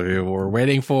lot of people were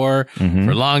waiting for a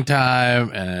long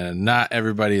time, and not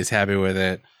everybody is happy with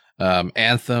it.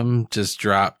 Anthem just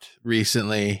dropped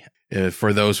recently.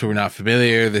 For those who are not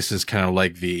familiar, this is kind of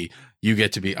like you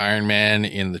get to be Iron Man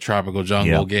in the tropical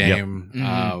jungle game.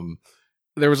 Yep.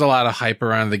 There was a lot of hype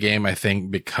around the game, I think,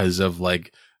 because of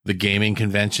like the gaming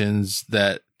conventions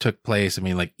that took place. I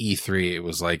mean, like E3, it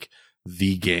was like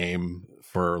the game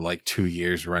for like 2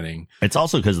 years running. It's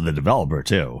also because of the developer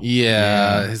too.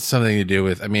 Yeah, it's something to do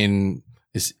with, I mean,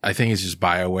 I think it's just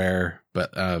BioWare,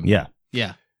 but Yeah.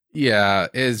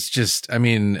 It's just, I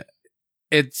mean,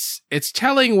 it's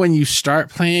telling when you start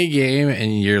playing a game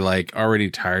and you're like already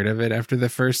tired of it after the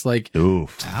first like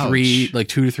Oof. 2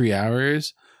 to 3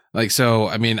 hours. Like, so,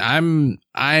 I mean,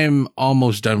 I'm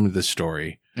almost done with the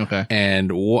story. Okay.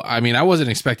 And I mean, I wasn't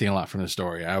expecting a lot from the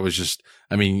story. I was just,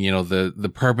 I mean, you know,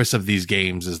 the purpose of these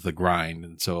games is the grind.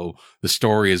 And so the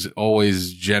story is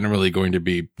always generally going to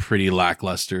be pretty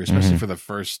lackluster, especially for the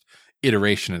first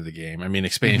iteration of the game. I mean,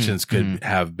 expansions could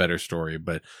have better story,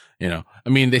 but you know, I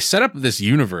mean, they set up this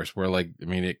universe where like, I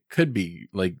mean, it could be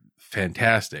like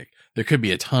fantastic. There could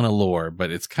be a ton of lore,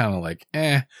 but it's kind of like,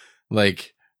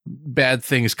 like bad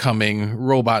things coming,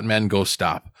 robot men go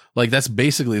stop. Like that's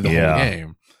basically the whole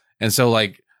game. And so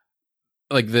like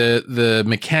the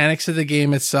mechanics of the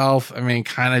game itself, I mean,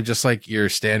 kind of just like your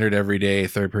standard everyday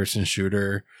third person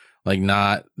shooter, like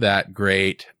not that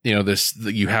great. You know,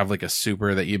 you have like a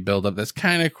super that you build up. That's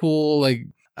kind of cool. Like,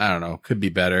 I don't know, could be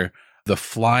better. The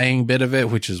flying bit of it,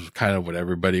 which is kind of what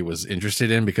everybody was interested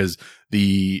in because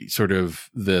the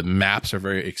maps are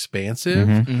very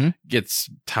expansive, gets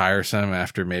tiresome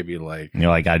after maybe like,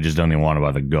 You're like, I just don't even want to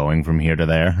bother going from here to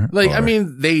there. Like, I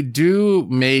mean, they do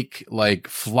make like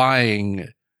flying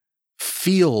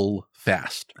feel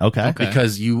fast. Okay.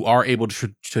 Because you are able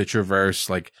to traverse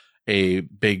like a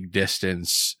big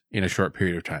distance in a short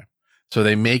period of time. So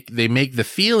they make the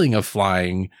feeling of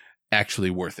flying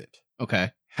actually worth it.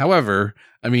 Okay. However,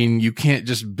 I mean, you can't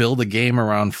just build a game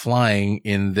around flying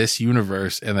in this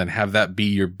universe and then have that be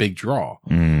your big draw.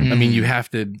 I mean, you have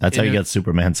to. That's how you get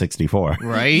Superman 64.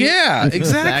 Right? Yeah,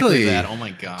 exactly. that. Oh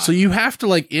my God. So you have to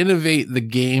like innovate the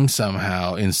game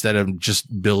somehow instead of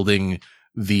just building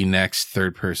the next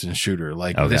third person shooter.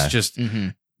 Like this just,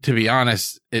 to be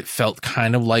honest, it felt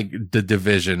kind of like The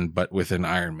Division, but with an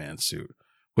Iron Man suit,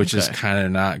 which is kind of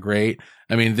not great.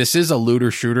 I mean, this is a looter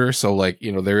shooter. So like,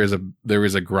 you know, there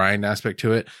is a grind aspect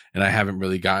to it, and I haven't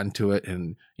really gotten to it.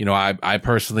 And, you know, I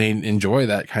personally enjoy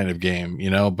that kind of game, you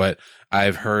know, but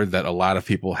I've heard that a lot of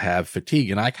people have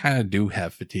fatigue, and I kind of do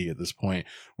have fatigue at this point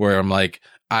where I'm like,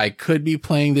 I could be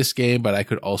playing this game, but I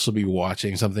could also be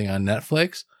watching something on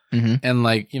Netflix. And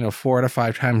like, you know, 4 out of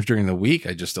 5 times during the week,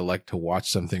 I just elect to watch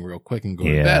something real quick and go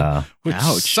to bed, which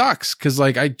sucks because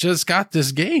like I just got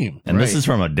this game. And this is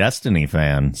from a Destiny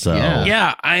fan. So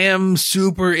yeah, I am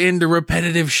super into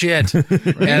repetitive shit.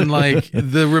 And like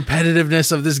the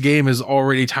repetitiveness of this game is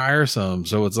already tiresome.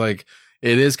 So it's like,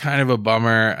 it is kind of a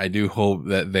bummer. I do hope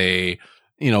that they,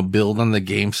 you know, build on the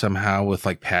game somehow with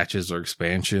like patches or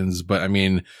expansions. But I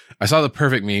mean, I saw the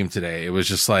perfect meme today. It was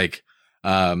just like,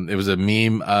 it was a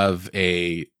meme of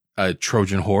a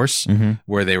Trojan horse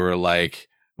where they were like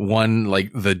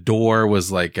like the door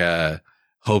was like,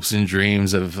 hopes and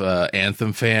dreams of,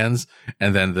 Anthem fans.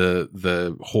 And then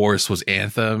the horse was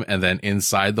Anthem. And then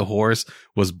inside the horse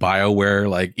was BioWare,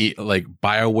 like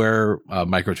BioWare,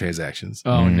 microtransactions.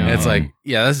 Oh no. And it's like,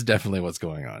 yeah, that's definitely what's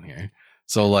going on here.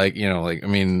 So like, you know, like, I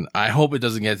mean, I hope it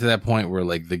doesn't get to that point where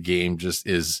like the game just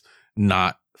is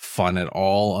not fun at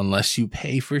all unless you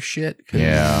pay for shit.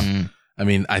 Yeah. I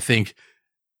mean, I think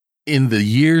in the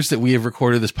years that we have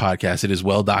recorded this podcast, it is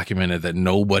well documented that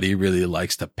nobody really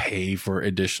likes to pay for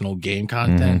additional game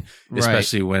content,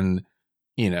 especially when,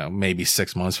 you know, maybe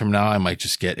 6 months from now, I might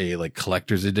just get a like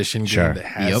collector's edition game that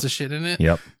has the shit in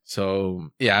it. So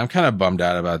yeah, I'm kind of bummed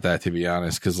out about that, to be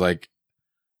honest. Cause like,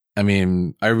 I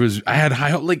mean, I had high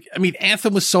hope. Like, I mean,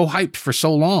 Anthem was so hyped for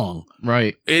so long.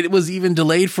 Right. It was even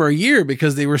delayed for a year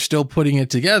because they were still putting it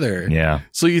together. Yeah.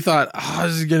 So you thought, oh,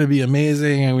 this is going to be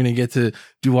amazing. I'm going to get to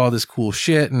do all this cool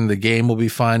shit and the game will be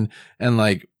fun. And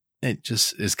like, it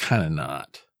just is kind of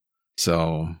not.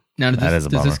 So now, does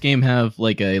this game have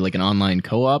like an online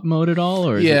co-op mode at all?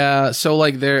 Or so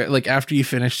like after you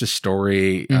finish the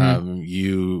story,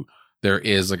 there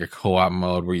is like a co-op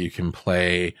mode where you can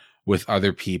play with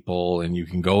other people, and you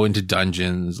can go into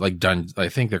dungeons, like I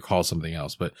think they're called something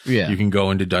else, but Yeah. you can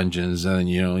go into dungeons and,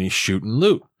 you know, you shoot and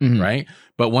loot, Mhm. right?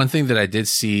 But one thing that I did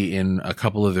see in a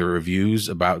couple of the reviews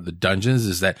about the dungeons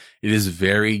is that it is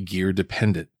very gear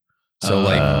dependent. So Oh.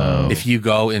 like if you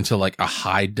go into like a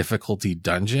high difficulty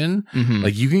dungeon, Mhm.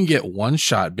 like you can get one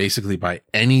shot basically by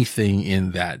anything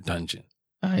in that dungeon,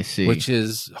 I see. which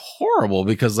is horrible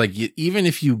because like even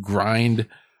if you grind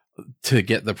to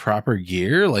get the proper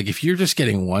gear, like if you're just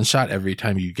getting one shot every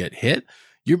time you get hit,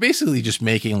 you're basically just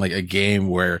making like a game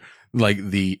where like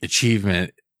the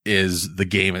achievement is the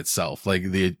game itself. Like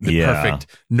the Yeah. perfect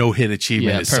no hit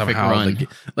achievement Yeah, is perfect somehow run.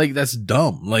 like that's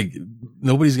dumb. Like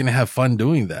nobody's going to have fun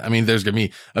doing that. I mean, there's going to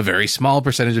be a very small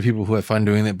percentage of people who have fun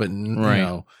doing it, but Right. you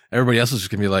know, everybody else is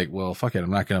just going to be like, well, fuck it. I'm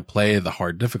not going to play the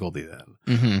hard difficulty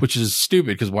then, Mhm. which is stupid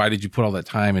because why did you put all that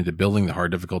time into building the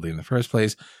hard difficulty in the first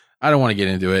place? I don't want to get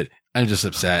into it. I'm just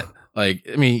upset. Like,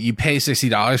 I mean, you pay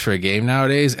 $60 for a game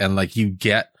nowadays and like you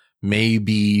get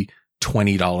maybe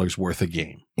 $20 worth of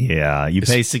game. Yeah, you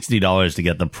pay $60 to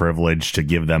get the privilege to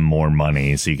give them more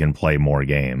money so you can play more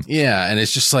games. Yeah. And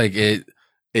it's just like,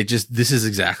 this is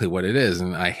exactly what it is.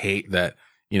 And I hate that,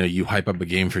 you know, you hype up a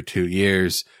game for 2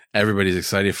 years, everybody's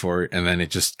excited for it, and then it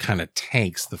just kind of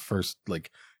tanks the first like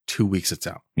 2 weeks it's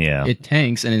out. Yeah. It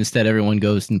tanks, and instead everyone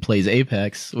goes and plays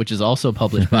Apex, which is also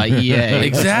published by EA.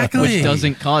 Exactly. Which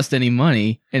doesn't cost any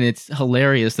money, and it's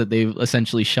hilarious that they've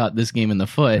essentially shot this game in the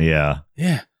foot. Yeah.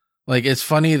 Yeah. Like it's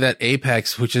funny that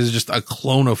Apex, which is just a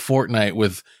clone of Fortnite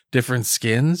with different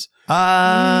skins.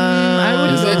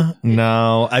 Is it?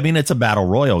 No. I mean, it's a battle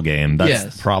royale game. That's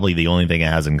Yes. probably the only thing it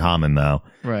has in common, though.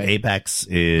 Right. Apex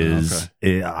is,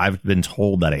 I've been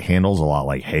told that it handles a lot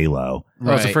like Halo.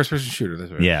 Oh, it's a Right. first person shooter.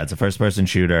 That's right. Yeah, it's a first person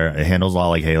shooter. It handles a lot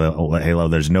like Halo.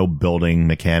 There's no building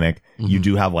mechanic. You Mhm.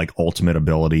 do have like ultimate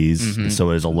abilities. Mhm. So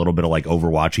there's a little bit of like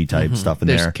Overwatchy type Mhm. stuff in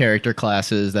There's there. character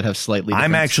classes that have slightly different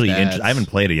I'm actually stats. I haven't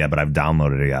played it yet, but I've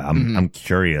downloaded it yet. Mhm. I'm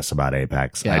curious about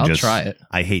Apex. Yeah, I'll try it.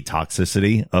 I hate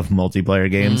toxicity of multiplayer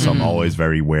games, so I'm Mhm. always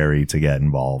very wary to get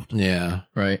involved. Yeah.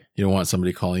 Right. You don't want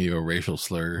somebody calling you a racial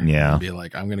slur. Yeah. And be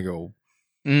like, I'm going to go,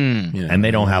 Mm. you know. And they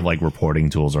don't have like reporting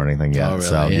tools or anything yet. Oh, really?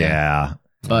 So Yeah. yeah.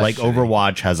 But Like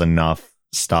Overwatch has enough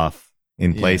stuff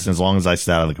in place. Yeah. And as long as I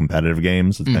stay out of the competitive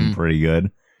games, it's been Mhm. pretty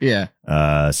good. yeah,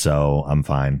 So I'm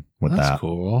fine with That's that.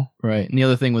 cool. right. And the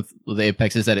other thing with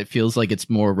Apex is that it feels like it's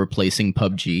more replacing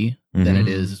PUBG than Mhm. it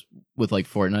is with like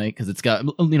Fortnite, because it's got,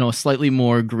 you know, a slightly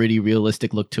more gritty,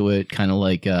 realistic look to it, kind of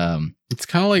like It's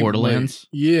kind of like Borderlands?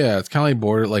 Yeah. It's kind of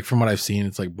like like from what I've seen,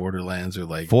 it's like Borderlands or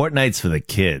like. Fortnite's for the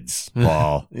kids,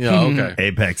 Paul. Yeah. Okay.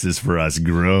 Apex is for us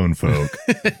grown folk.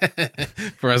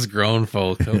 For us grown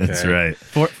folk. Okay. That's right.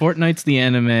 Fortnite's the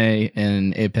anime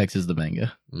and Apex is the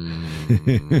manga.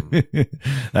 Mm.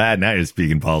 Now you're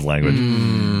speaking Paul's language.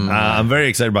 Mm. I'm very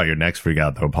excited about your next freak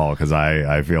out though, Paul, because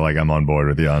I feel like I'm on board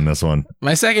with you on this one.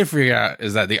 My second freak out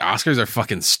is that the Oscars are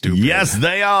fucking stupid. Yes,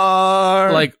 they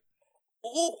are. Like,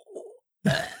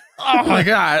 oh my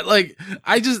God. Like,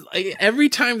 every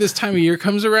time this time of year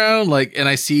comes around, like, and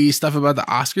I see stuff about the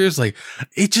Oscars, like,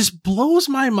 it just blows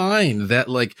my mind that,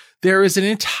 like, there is an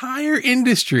entire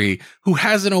industry who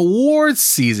has an awards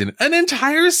season, an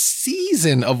entire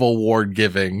season of award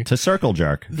giving to circle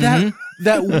jerk.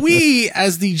 that we,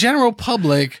 as the general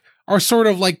public, are sort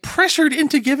of like pressured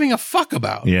into giving a fuck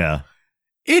about. Yeah.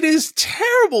 It is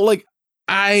terrible. Like,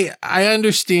 I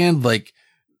understand, like,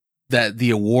 that the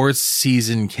awards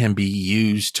season can be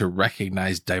used to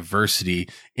recognize diversity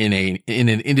in an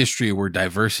industry where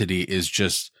diversity is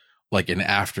just like an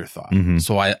afterthought. Mhm.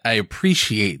 So I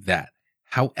appreciate that.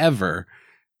 However,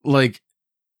 like,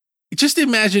 just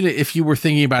imagine if you were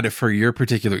thinking about it for your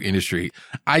particular industry.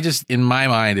 In my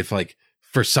mind, if like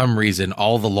for some reason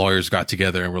all the lawyers got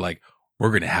together and were like, we're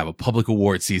going to have a public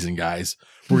award season, guys.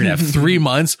 We're going to have 3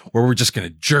 months where we're just going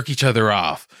to jerk each other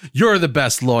off. You're the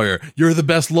best lawyer. You're the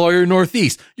best lawyer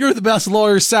Northeast. You're the best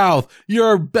lawyer South.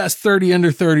 You're best 30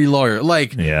 under 30 lawyer.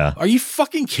 Like, Yeah. are you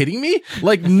fucking kidding me?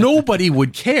 Like, nobody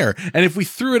would care. And if we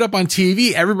threw it up on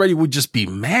TV, everybody would just be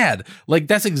mad. Like,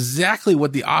 that's exactly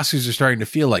what the Oscars are starting to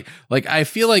feel like. Like, I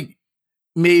feel like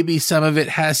maybe some of it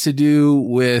has to do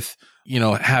with, you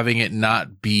know, having it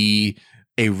not be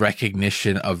a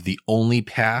recognition of the only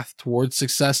path towards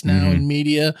success now Mhm. in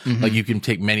media. Mhm. Like, you can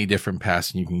take many different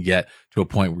paths and you can get to a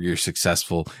point where you're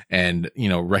successful, and, you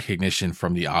know, recognition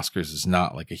from the Oscars is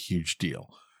not like a huge deal.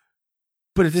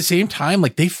 But at the same time,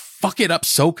 like, they fuck it up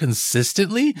so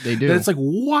consistently They do. that it's like,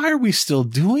 why are we still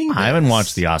doing this? I haven't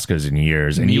watched the Oscars in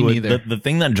years. And Me you would, neither. the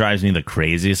thing that drives me the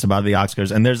craziest about the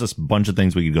Oscars, and there's a bunch of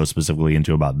things we could go specifically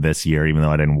into about this year, even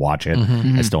though I didn't watch it.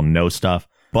 Mhm. I still know stuff.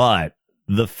 But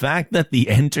the fact that the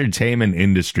entertainment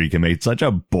industry can make such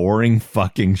a boring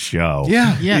fucking show.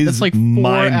 Yeah. Yeah, is that's like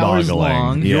 4 hours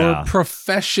long. Yeah. Your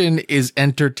profession is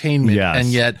entertainment. Yes. And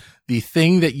yet the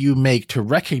thing that you make to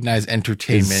recognize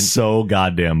entertainment It's so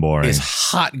goddamn boring. is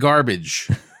hot garbage.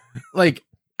 Like,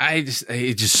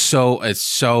 it's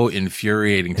so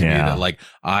infuriating to me Yeah. that like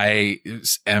I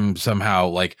am somehow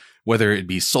like, whether it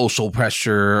be social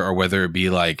pressure or whether it be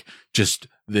like just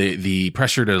the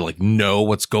pressure to like know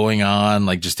what's going on,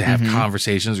 like just to have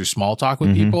conversations or small talk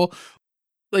with people.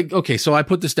 Like, okay, so I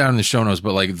put this down in the show notes,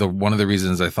 but like one of the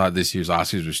reasons I thought this year's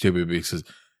Oscars were stupid because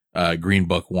Green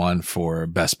Book won for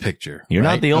Best Picture. You're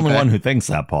right? not the only Okay. one who thinks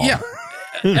that, Paul. Yeah.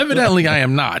 Evidently I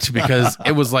am not, because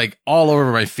it was like all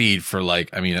over my feed for like,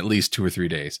 I mean, at least 2 or 3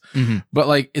 days. But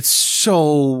like, it's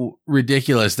so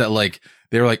ridiculous that like,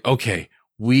 they were like, okay,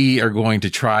 we are going to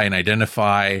try and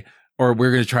identify, or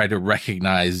we're going to try to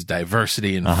recognize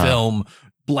diversity in film,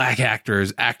 Black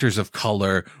actors, actors of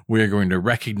color. We're going to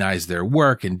recognize their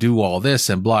work and do all this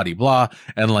and blah, de blah.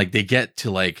 And like, they get to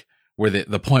like where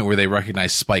the point where they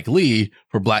recognize Spike Lee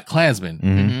for Black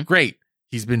Klansman. Great.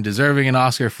 He's been deserving an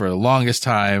Oscar for the longest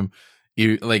time.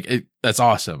 That's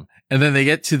awesome. And then they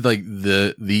get to like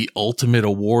the ultimate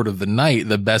award of the night,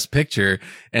 the Best Picture,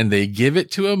 and they give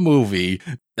it to a movie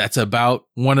that's about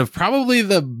one of probably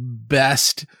the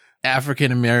best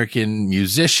African American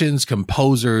musicians,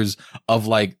 composers of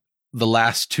like the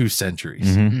last 2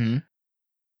 centuries.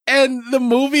 And the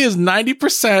movie is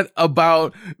 90%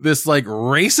 about this like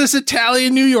racist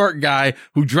Italian New York guy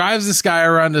who drives this guy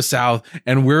around the South.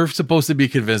 And we're supposed to be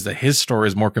convinced that his story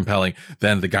is more compelling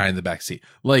than the guy in the backseat.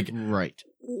 Like, Right.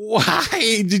 why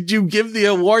did you give the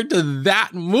award to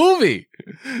that movie?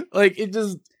 Like, it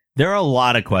just. There are a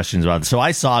lot of questions about this. So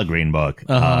I saw Green Book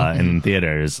in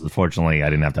theaters. Fortunately, I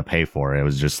didn't have to pay for it. It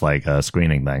was just like a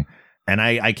screening thing. And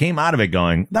I came out of it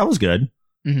going, that was good.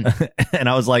 And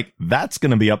I was like, that's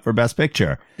going to be up for Best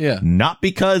Picture. Yeah. Not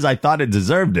because I thought it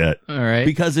deserved it, All right.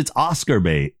 because it's Oscar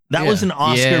bait. That was an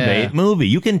Oscar Yeah. bait movie.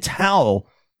 You can tell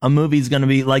a movie's going to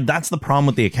be like, that's the problem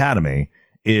with the Academy,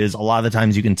 is a lot of the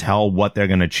times you can tell what they're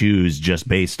going to choose just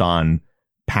based on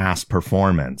past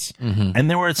performance. And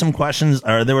there were some questions,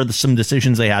 or there were some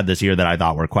decisions they had this year that I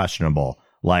thought were questionable.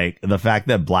 Like the fact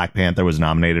that Black Panther was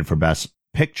nominated for Best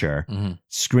Picture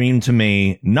screamed to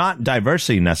me, not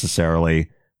diversity necessarily,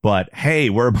 but hey,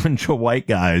 we're a bunch of white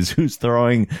guys we're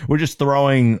just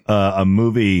throwing a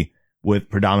movie with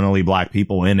predominantly Black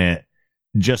people in it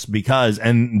just because.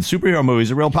 And superhero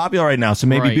movies are real popular right now, so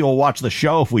maybe Right. people will watch the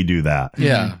show if we do that.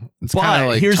 Yeah. It's But kinda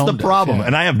like here's the tone deaf, problem, yeah.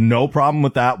 and I have no problem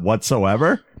with that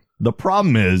whatsoever. The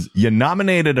problem is you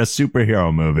nominated a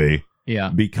superhero movie Yeah.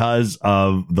 because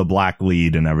of the Black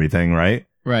lead and everything, right?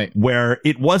 Right. Where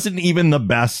it wasn't even the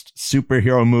best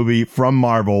superhero movie from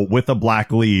Marvel with a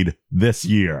Black lead this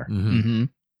year.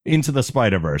 Into the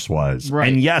Spider-Verse was.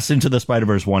 Right. And yes, Into the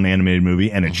Spider-Verse won animated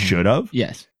movie, and it should have.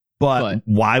 Yes. But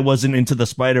why wasn't Into the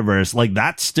Spider-Verse? Like,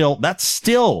 that's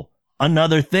still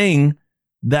another thing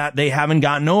that they haven't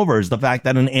gotten over, is the fact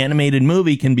that an animated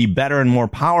movie can be better and more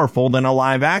powerful than a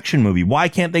live action movie. Why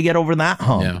can't they get over that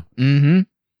hump? Yeah.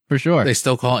 For sure. They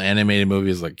still call animated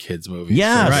movies like kids movies.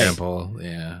 Yeah, for right. example.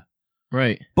 Yeah.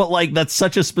 Right. But like, that's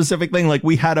such a specific thing. Like,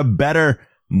 we had a better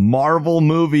Marvel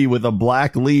movie with a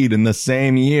Black lead in the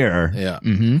same year, Yeah.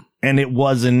 and it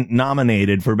wasn't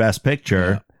nominated for Best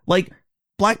Picture. Like,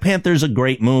 Black Panther's a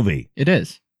great movie. It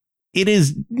is. It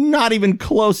is not even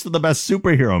close to the best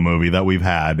superhero movie that we've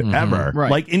had ever. Right.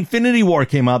 Like, Infinity War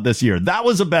came out this year. That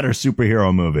was a better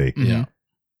superhero movie. Yeah.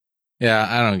 Yeah.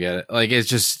 I don't get it. Like, it's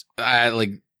just,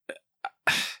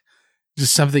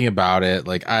 just something about it.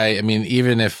 Like, I mean,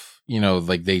 even if,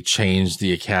 like they changed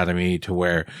the Academy to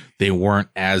where they weren't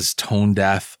as tone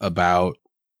deaf about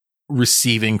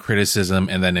receiving criticism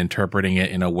and then interpreting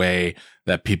it in a way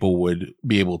that people would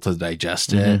be able to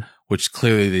digest it, which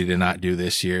clearly they did not do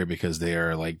this year because they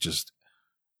are like, just,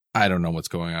 I don't know what's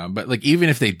going on. But like, even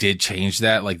if they did change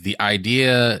that, like the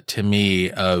idea to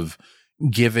me of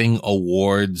giving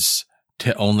awards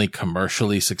to only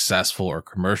commercially successful or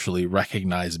commercially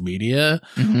recognized media,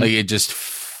 like it just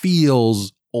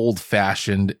feels old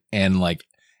fashioned and like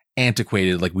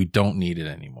antiquated. Like we don't need it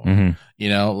anymore.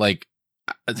 Like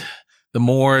the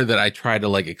more that I try to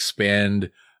like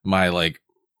expand my like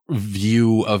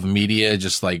view of media,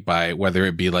 just like by whether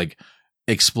it be like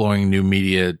exploring new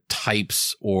media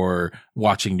types or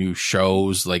watching new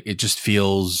shows, like it just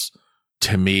feels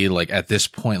to me like at this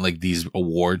point, like these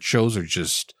award shows are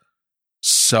just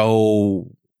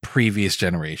so previous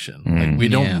generation. Like we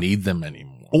don't need them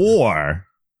anymore. Or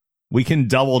we can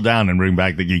double down and bring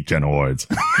back the Geek Gen Awards.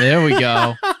 There we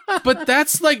go. But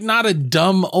that's like not a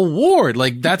dumb award.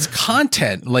 Like that's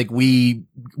content. Like we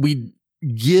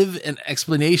give an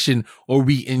explanation or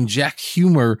we inject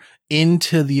humor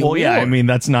into the award. Well, yeah, I mean,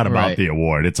 that's not about Right. the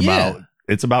award. It's Yeah.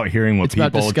 about hearing what It's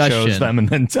about people discussion. chose them and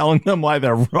then telling them why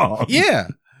they're wrong. Yeah.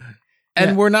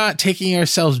 And Yeah. we're not taking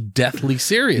ourselves deathly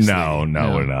seriously. No,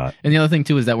 No. we're not. And the other thing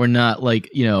too is that we're not like,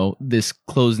 this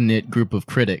close knit group of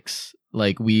critics.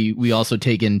 Like we also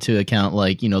take into account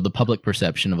like, the public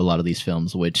perception of a lot of these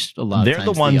films, which a lot They're of the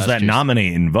times ones that Oscars-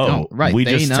 nominate and vote. No, right, We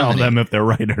they just tell nominate. them if they're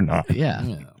right or not. Yeah.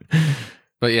 Yeah.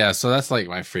 But yeah, so that's like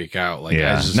my freak out. Like,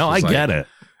 Yeah. I get it.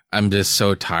 I'm just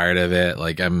so tired of it.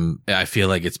 Like I feel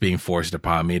like it's being forced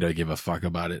upon me to give a fuck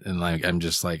about it. And like, I'm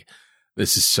just like,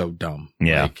 this is so dumb.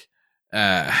 Yeah. Like,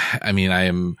 I mean, I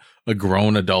am a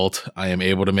grown adult. I am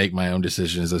able to make my own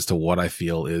decisions as to what I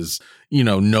feel is,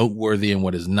 noteworthy and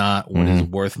what is not, what is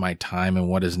worth my time and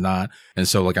what is not. And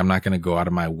so like, I'm not going to go out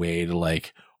of my way to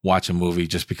like watch a movie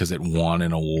just because it won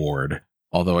an award.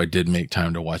 Although I did make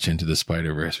time to watch Into the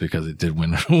Spider-Verse because it did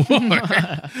win an award.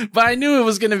 But I knew it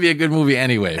was going to be a good movie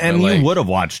anyway. And but, like, you would have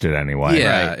watched it anyway.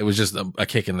 yeah, it was just a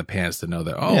kick in the pants to know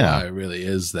that, Yeah. it really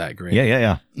is that great.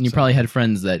 Yeah. And you probably had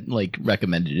friends that like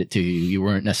recommended it to you. You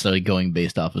weren't necessarily going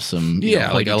based off of some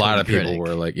Yeah, like a lot of critic. people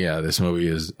were like, yeah, this movie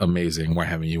is amazing. Why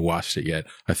haven't you watched it yet?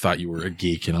 I thought you were a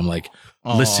geek. And I'm like,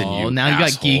 listen, Oh, you now you got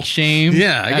asshole. geek shame.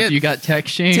 Yeah, I after get- you got tech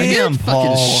shame. Damn, fucking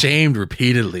Paul. shamed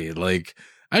repeatedly. Like,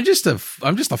 I'm just a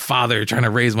father trying to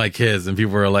raise my kids. And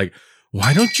people are like,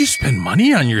 why don't you spend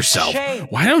money on yourself? Shame.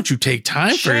 Why don't you take time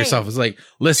for Shame. yourself? It's like,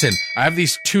 listen, I have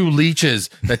these 2 leeches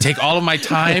that take all of my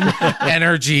time,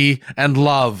 energy, and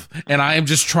love. And I am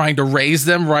just trying to raise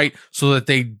them right so that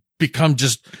they become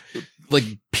just like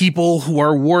people who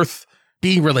are worth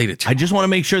being related to. I just want to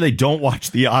make sure they don't watch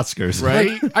the Oscars.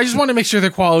 Right? I just want to make sure they're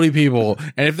quality people.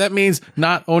 And if that means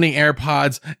not owning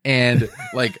AirPods and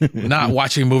like not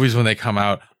watching movies when they come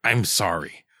out, I'm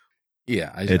sorry.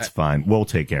 Yeah. It's fine. We'll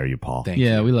take care of you, Paul. Thank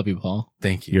Yeah, you. we love you, Paul.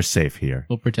 Thank you. You're safe here.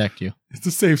 We'll protect you. It's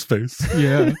a safe space.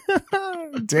 Yeah.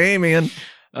 Damien.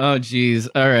 Oh, geez.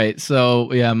 All right.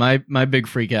 So yeah, my big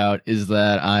freak out is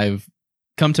that I've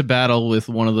come to battle with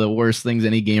one of the worst things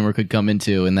any gamer could come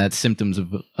into, and that's symptoms of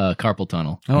carpal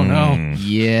tunnel. Oh no. Mm.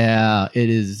 Yeah, it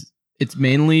is. It's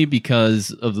mainly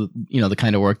because of the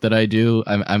kind of work that I do.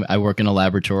 I work in a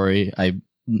laboratory.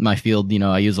 My field,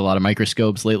 I use a lot of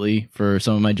microscopes lately for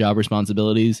some of my job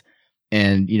responsibilities.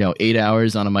 And 8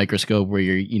 hours on a microscope where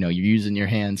you're using your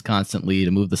hands constantly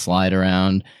to move the slide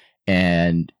around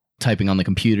and typing on the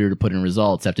computer to put in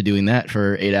results. After doing that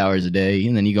for 8 hours a day,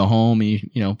 and then you go home and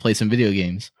you play some video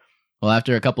games. Well,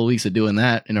 after a couple of weeks of doing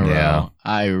that in a Yeah. row,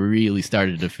 I really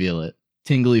started to feel it.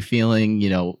 Tingly feeling,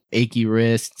 achy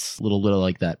wrists, little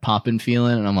like that popping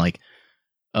feeling, and I'm like,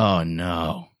 oh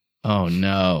no.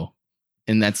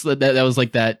 And that was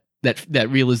like that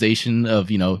realization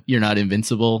of, you're not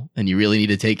invincible and you really need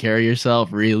to take care of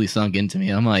yourself really sunk into me.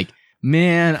 I'm like,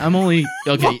 man, I'm only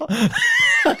okay.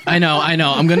 I know.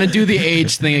 I'm gonna do the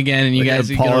age thing again, and you guys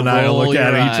are Paul gonna and I roll look your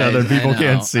at each eyes. other. People I know,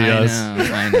 can't see us.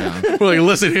 I know. We're like,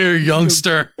 listen here,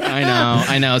 youngster.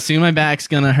 I know. Soon my back's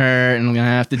gonna hurt, and I'm gonna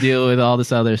have to deal with all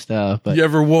this other stuff. But You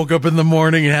ever woke up in the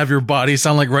morning and have your body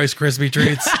sound like Rice Krispie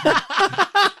treats?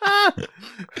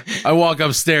 I walk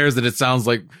upstairs and it sounds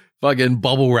like fucking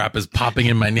bubble wrap is popping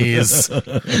in my knees.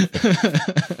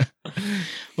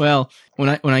 well, when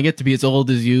I get to be as old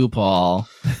as you, Paul,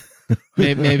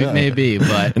 maybe,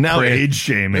 but Now age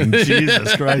shaming.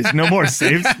 Jesus Christ. No more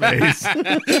safe space.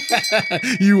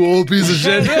 You old piece of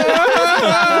shit.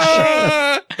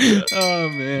 oh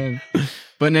man.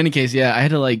 But in any case, yeah, I had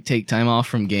to take time off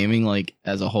from gaming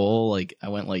as a whole. I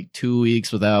went 2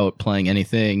 weeks without playing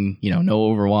anything, no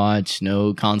Overwatch,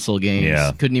 no console games. Yeah.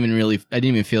 I didn't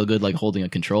even feel good holding a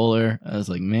controller. I was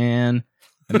like, man,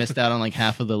 I missed out on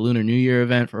half of the Lunar New Year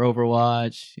event for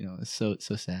Overwatch. It's so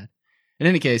sad. In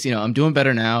any case, I'm doing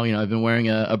better now. I've been wearing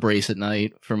a brace at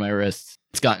night for my wrists.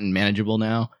 It's gotten manageable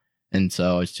now. And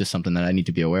so it's just something that I need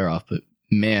to be aware of. But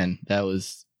man,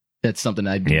 that's something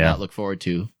I did not look forward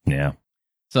to. Yeah.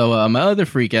 So my other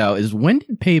freak out is, when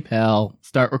did PayPal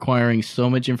start requiring so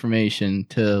much information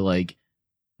to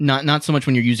not so much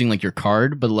when you're using your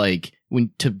card, but when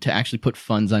to actually put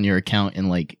funds on your account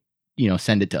and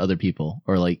send it to other people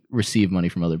or receive money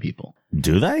from other people.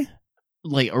 Do they?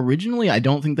 Originally, I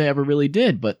don't think they ever really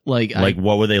did, but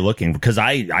What were they looking for? Because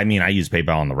I use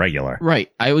PayPal on the regular. right.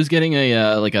 I was getting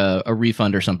a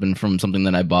refund or something from something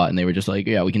that I bought, and they were just like,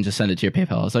 yeah, we can just send it to your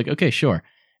PayPal. I was like, okay, sure.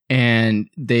 And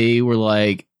they were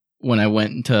like, when I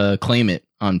went to claim it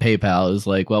on PayPal, it was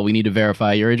like, well, we need to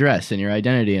verify your address and your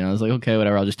identity. And I was like, okay,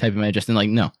 whatever. I'll just type in my address.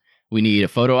 And no, we need a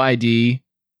photo ID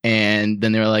And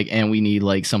then they were like, and we need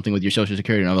like something with your social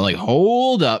security. And I was like,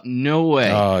 hold up, no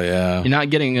way. Oh yeah. You're not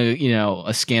getting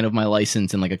a scan of my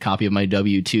license and like a copy of my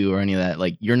W-2 or any of that.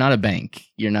 Like, you're not a bank.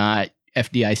 You're not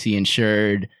FDIC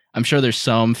insured. I'm sure there's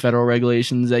some federal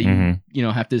regulations that you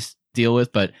have to deal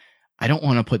with, but I don't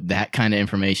want to put that kind of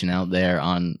information out there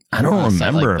on. I don't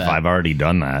remember like if I've already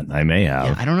done that. I may have.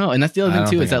 Yeah, I don't know. And that's the other thing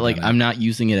too, is that like done it. I'm not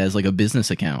using it as like a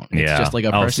business account. It's just like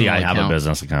a personal I account. have a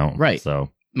business account. Right. So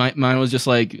mine was just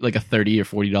like a $30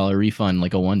 or $40 refund,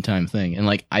 like a one-time thing. And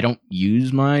like, I don't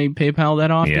use my PayPal that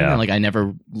often. Yeah. And like, I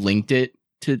never linked it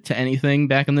to anything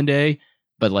back in the day.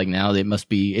 But like now it must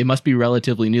be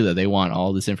relatively new that they want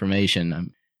all this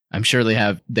information. I'm sure they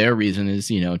have their reason is,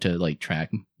 to like track,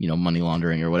 money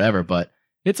laundering or whatever, but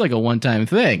it's like a one-time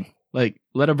thing. Like,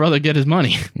 let a brother get his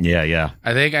money. yeah.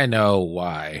 I think I know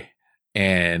why,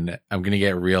 and I'm gonna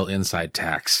get real inside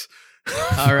tax.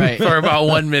 All right. For about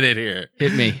 1 minute here.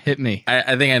 Hit me.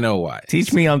 I think I know why.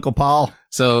 Teach me, Uncle Paul.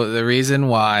 So the reason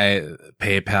why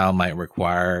PayPal might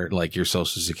require like your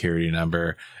social security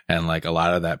number and like a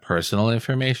lot of that personal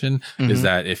information is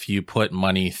that if you put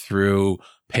money through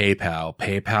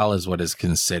PayPal is what is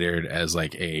considered as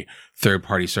like a third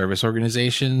party service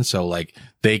organization. So like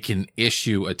they can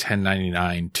issue a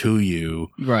 1099 to you,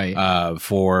 right,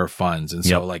 for funds. And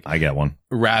so like I get one.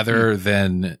 Rather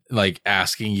than like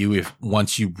asking you if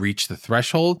once you reach the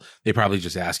threshold, they probably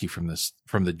just ask you from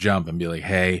the jump and be like,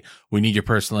 hey, we need your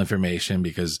personal information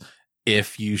because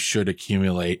if you should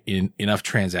accumulate enough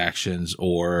transactions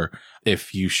or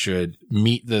if you should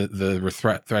meet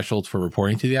the threshold for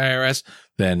reporting to the IRS,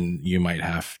 then you might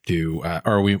have to,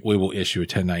 or we will issue a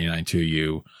 1099 to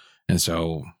you. And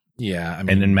so, yeah. I mean,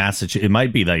 and in Massachusetts, it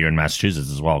might be that you're in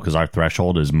Massachusetts as well, because our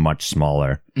threshold is much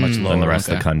smaller, much than lower the rest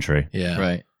of the country. Yeah.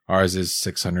 right. Ours is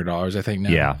 $600, I think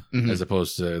now. Yeah. As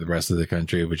opposed to the rest of the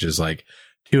country, which is like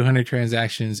 200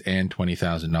 transactions and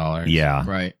 $20,000. Yeah.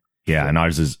 Right. Yeah. And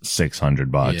ours is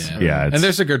 $600. Yeah. And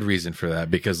there's a good reason for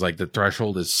that because like the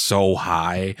threshold is so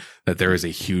high that there is a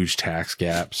huge tax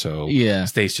gap. So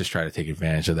states just try to take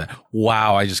advantage of that.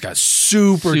 Wow. I just got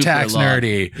super tax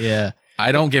nerdy. Yeah.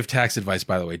 I don't give tax advice,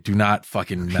 by the way. Do not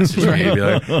fucking message me and be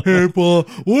like, hey, Paul,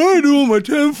 what do I do on my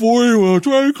 1040 when I'm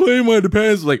trying to claim my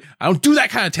dependents? Like, I don't do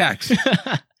that kind of tax.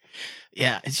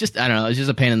 Yeah, it's just, I don't know, it's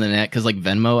just a pain in the neck because like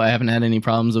Venmo, I haven't had any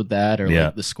problems with that, or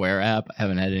like the Square app, I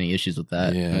haven't had any issues with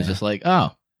that. Yeah. And it's just like,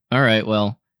 oh, all right,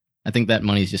 well, I think that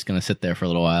money's just going to sit there for a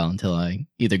little while until I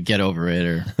either get over it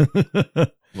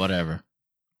or whatever.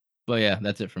 But yeah,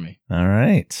 that's it for me. All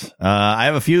right. I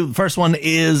have a few. First one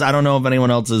is, I don't know if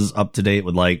anyone else is up to date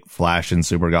with like Flash and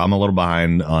Supergirl. I'm a little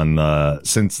behind on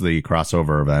since the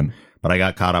crossover event. But I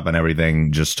got caught up on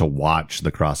everything just to watch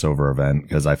the crossover event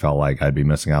because I felt like I'd be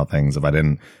missing out things if I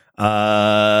didn't.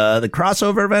 The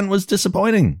crossover event was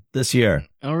disappointing this year.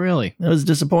 Oh, really? It was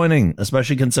disappointing,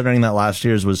 especially considering that last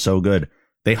year's was so good.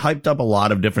 They hyped up a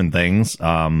lot of different things.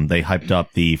 They hyped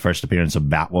up the first appearance of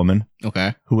Batwoman.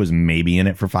 Okay. Who was maybe in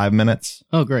it for 5 minutes.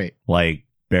 Oh, great. Like,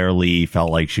 barely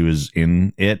felt like she was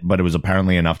in it, but it was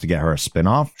apparently enough to get her a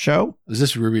spin-off show. Is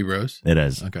this Ruby Rose? It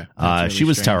is. Okay. Really she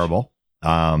was strange. terrible.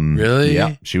 Really?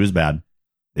 Yeah, she was bad.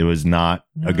 It was not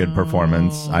a good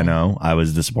performance. I know. I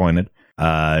was disappointed.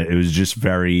 It was just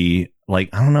very, like,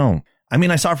 I don't know. I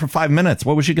mean, I saw her for 5 minutes.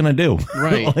 What was she going to do?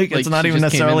 Right. Like, it's not she even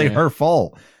just came in necessarily there. her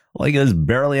fault. Like, there's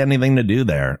barely anything to do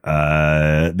there.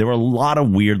 There were a lot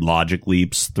of weird logic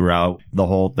leaps throughout the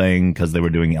whole thing because they were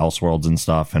doing Elseworlds and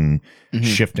stuff and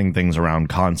shifting things around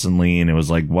constantly. And it was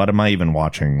like, what am I even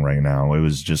watching right now? It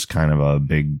was just kind of a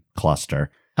big cluster.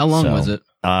 How long was it?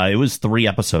 It was 3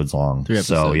 episodes long. 3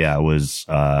 So episodes. yeah,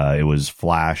 it was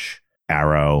Flash,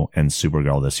 Arrow, and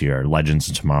Supergirl this year. Legends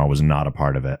of Tomorrow was not a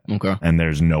part of it. Okay. And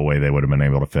there's no way they would have been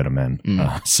able to fit them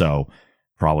in. So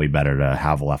probably better to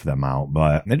have left them out.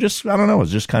 But it just, I don't know, it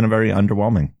was just kind of very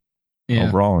underwhelming. Yeah.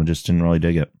 Overall, I just didn't really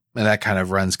dig it. And that kind of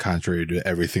runs contrary to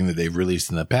everything that they've released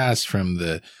in the past from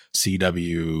the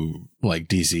CW, like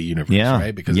DC universe,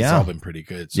 right? Because it's all been pretty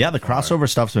good. So the crossover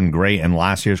stuff's been great. And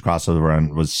last year's crossover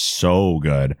run was so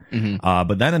good.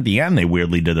 But then at the end, they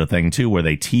weirdly did a thing too, where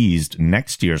they teased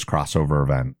next year's crossover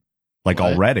event. Like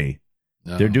What? already.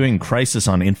 No. They're doing Crisis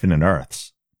on Infinite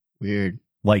Earths. Weird.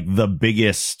 Like the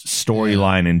biggest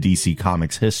storyline in DC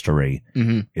Comics history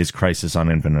is Crisis on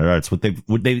Infinite Earths.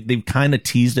 They've kind of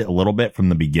teased it a little bit from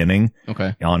the beginning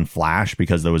Okay. on Flash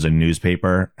because there was a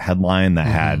newspaper headline that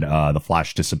had the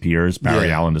Flash disappears,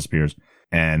 Barry Allen disappears,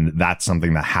 and that's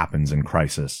something that happens in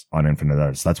Crisis on Infinite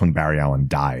Earths. That's when Barry Allen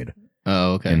died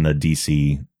Oh, okay. in the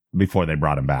DC before they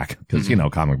brought him back because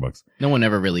comic books. No one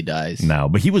ever really dies. No,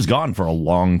 but he was gone for a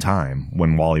long time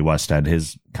when Wally West had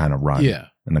his kind of run. Yeah.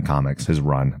 in the comics. His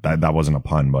run. That wasn't a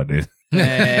pun, but it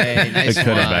Hey, nice it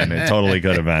could have one. been. It totally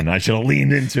could have been. I should have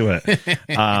leaned into it.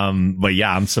 But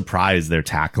yeah, I'm surprised they're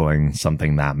tackling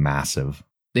something that massive.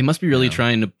 They must be really Yeah.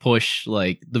 trying to push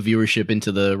like the viewership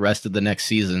into the rest of the next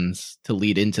seasons to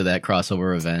lead into that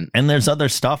crossover event. And there's other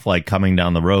stuff like coming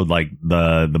down the road, like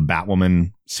the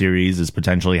Batwoman series is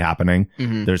potentially happening.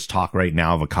 Mhm. There's talk right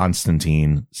now of a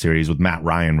Constantine series with Matt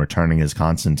Ryan returning as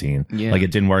Constantine. Yeah. Like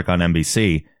it didn't work on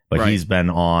NBC, but Right. he's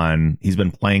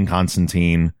been playing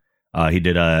Constantine. He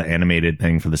did a animated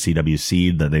thing for the CW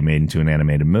Seed that they made into an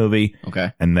animated movie.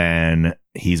 Okay. And then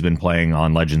he's been playing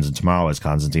on Legends of Tomorrow as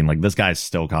Constantine. Like this guy's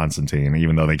still Constantine,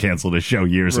 even though they canceled his show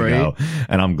years Right. ago.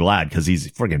 And I'm glad because he's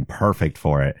friggin' perfect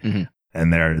for it. Mhm.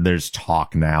 And there's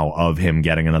talk now of him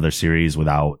getting another series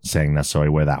without saying necessarily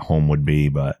where that home would be,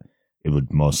 but it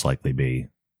would most likely be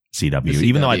CW. The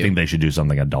Even though I CW. think they should do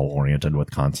something adult oriented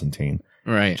with Constantine,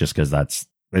 Right. just because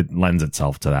it lends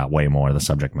itself to that way more, the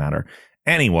subject matter.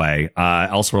 Anyway,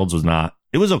 Elseworlds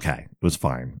it was okay. It was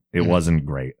fine. It Mhm. wasn't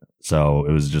great. So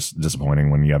it was just disappointing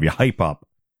when you have your hype up.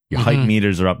 Your hype Mhm.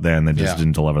 meters are up there and they just Yeah.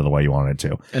 didn't deliver the way you wanted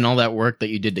to. And all that work that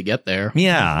you did to get there.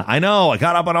 Yeah, I know. I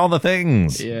got up on all the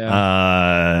things.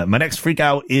 Yeah. My next freak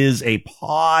out is a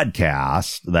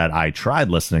podcast that I tried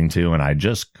listening to and I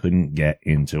just couldn't get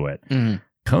into it. Mhm.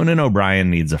 Conan O'Brien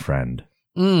Needs a Friend.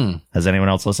 Has anyone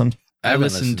else listened? I haven't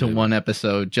listened to one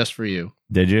episode just for you.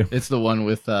 Did you? It's the one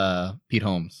with Pete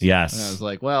Holmes. Yes. And I was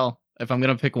like, well, if I'm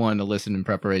going to pick one to listen in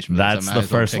preparation for That's this, I might the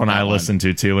as well first pick one that I listened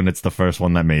to too, and it's the first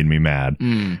one that made me mad.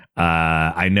 Mm.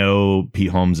 I know Pete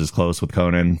Holmes is close with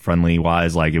Conan, friendly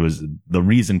wise. Like it was the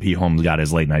reason Pete Holmes got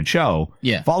his late night show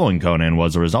Yeah. following Conan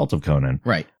was a result of Conan.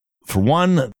 Right. For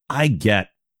one, I get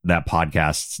that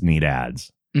podcasts need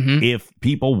ads. hmm If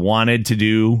people wanted to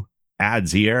do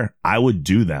ads here, I would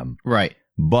do them. Right.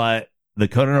 But the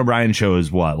Conan O'Brien show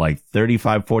is what, like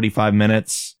 35, 45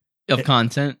 minutes? Of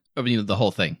content. I mean, the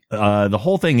whole thing. The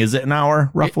whole thing, is it an hour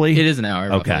roughly? It is an hour.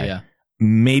 Roughly, Okay. Yeah.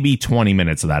 Maybe 20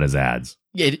 minutes of that is ads.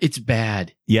 Yeah, it's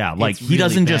bad. Yeah, like It's he really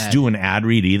doesn't just bad. do an ad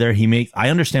read either. I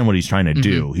understand what he's trying to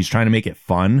do. He's trying to make it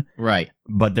fun, Right.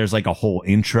 but there's like a whole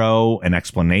intro, an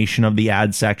explanation of the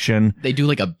ad section. They do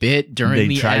like a bit during They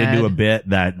the try ad. to do a bit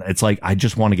that it's like, I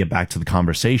just want to get back to the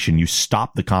conversation. You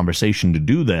stop the conversation to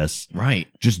do this. Right.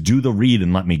 Just do the read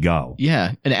and let me go.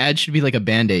 Yeah. An ad should be like a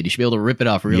Band-Aid. You should be able to rip it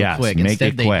off real Yes, quick. make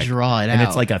Instead, it they quick. draw it out. And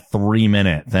it's like a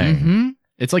 3-minute thing. hmm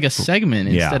It's like a segment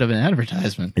Yeah. instead of an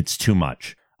advertisement. It's too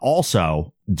much.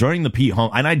 Also, during the Pete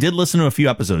Holmes, and I did listen to a few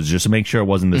episodes just to make sure it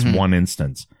wasn't this Mhm. one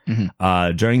instance.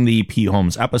 Mhm. During the Pete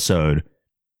Holmes episode,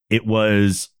 it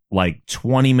was like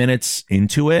 20 minutes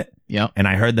into it. Yep. And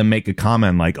I heard them make a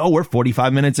comment like, oh, we're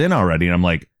 45 minutes in already. And I'm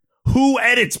like, who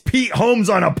edits Pete Holmes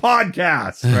on a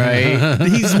podcast? Right.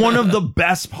 He's one of the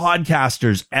best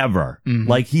podcasters ever. Mhm.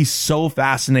 Like, he's so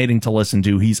fascinating to listen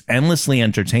to. He's endlessly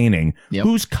entertaining. Yep.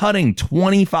 Who's cutting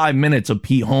 25 minutes of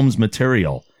Pete Holmes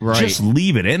material? Right. Just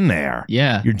leave it in there.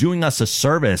 Yeah. You're doing us a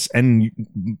service and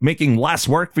making less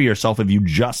work for yourself if you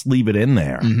just leave it in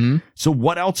there. hmm So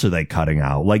what else are they cutting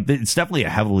out? Like, it's definitely a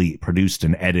heavily produced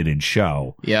and edited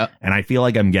show. Yeah. And I feel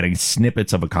like I'm getting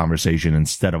snippets of a conversation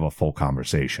instead of a full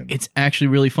conversation. It's actually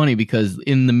really funny because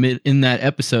in that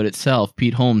episode itself,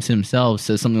 Pete Holmes himself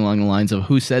says something along the lines of,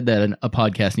 "Who said that a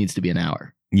podcast needs to be an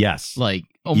hour?" Yes. Like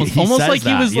He almost says like he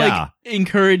that, was yeah. like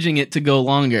encouraging it to go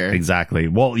longer. Exactly.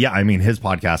 Well, yeah, I mean, his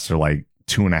podcasts are like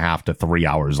 2.5 to 3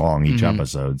 hours long each Mhm.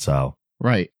 episode. So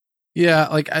Right. Yeah,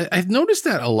 like I've noticed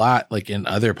that a lot, like in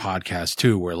other podcasts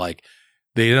too, where like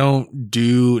they don't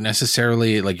do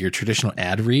necessarily like your traditional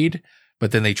ad read,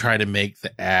 but then they try to make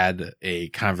the ad a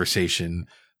conversation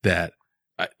that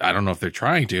I don't know if they're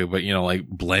trying to, but like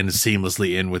blend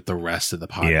seamlessly in with the rest of the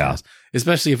podcast, Yeah.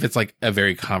 especially if it's like a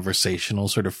very conversational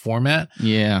sort of format.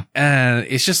 Yeah. And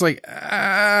it's just like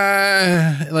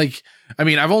I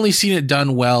mean, I've only seen it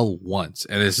done well once,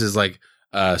 and this is like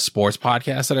a sports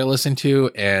podcast that I listen to,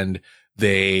 and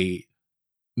they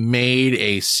made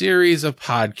a series of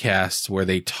podcasts where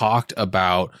they talked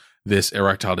about this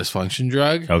erectile dysfunction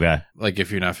drug. okay. Like,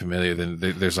 if you're not familiar, then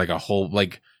there's like a whole,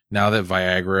 like, now that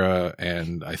Viagra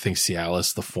and I think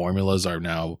Cialis, the formulas are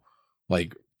now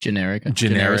like Generic.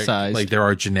 genericized. Like, there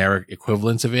are generic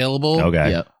equivalents available.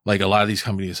 Okay. Yep. Like, a lot of these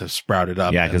companies have sprouted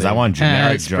up. Yeah, and because they- I want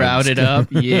generic Sprouted drugs.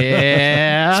 up.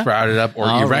 Yeah. sprouted up or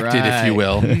All erected, if you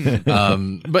will.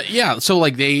 right. But yeah, so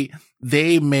like they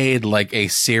made like a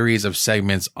series of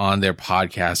segments on their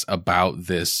podcast about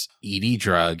this ED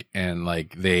drug, and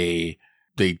like they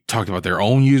talked about their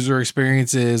own user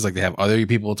experiences. Like, they have other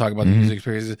people talk about the Mhm. user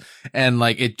experiences, and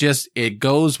like it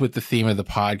goes with the theme of the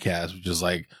podcast, which is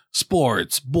like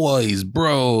sports, boys,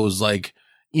 bros, like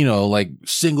you know, like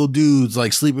single dudes,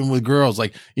 like sleeping with girls,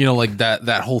 like, you know, like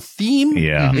that whole theme.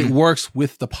 Yeah. It works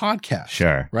with the podcast.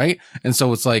 Sure. Right. And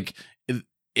so it's like,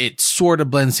 it sort of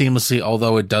blends seamlessly,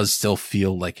 although it does still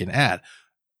feel like an ad.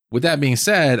 With that being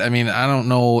said, I mean, I don't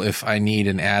know if I need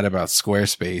an ad about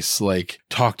Squarespace, like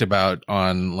talked about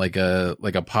on like a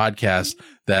podcast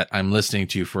that I'm listening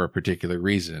to for a particular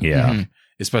reason. Yeah.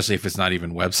 Especially if it's not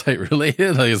even website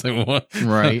related. Like, it's like, what?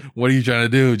 Right. What are you trying to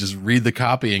do? Just read the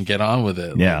copy and get on with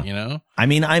it. Yeah. Like, you know? I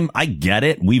mean, I get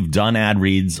it. We've done ad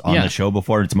reads on Yeah. the show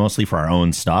before. It's mostly for our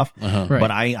own stuff. Uh-huh. Right.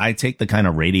 But I take the kind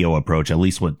of radio approach, at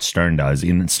least what Stern does.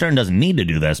 And Stern doesn't need to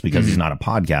do this because he's not a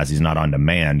podcast. He's not on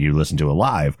demand. You listen to it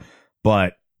live.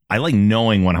 But I like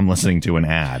knowing when I'm listening to an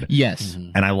ad. Yes.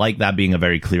 And I like that being a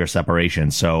very clear separation.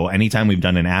 So anytime we've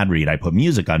done an ad read, I put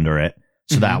music under it.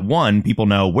 So that one, people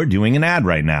know we're doing an ad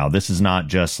right now. This is not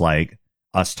just like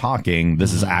us talking.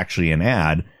 This is actually an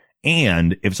ad.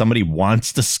 And if somebody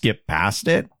wants to skip past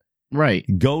it, Right.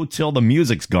 go till the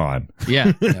music's gone.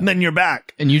 Yeah. And then you're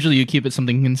back. And usually you keep it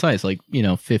something concise, like,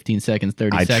 15 seconds,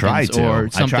 30 I try seconds, to. or I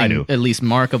try something to. at least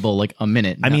markable, like a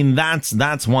minute. I mean, that's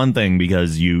one thing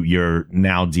because you're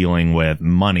now dealing with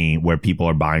money where people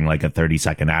are buying like a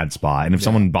 30-second ad spot. And if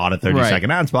someone bought a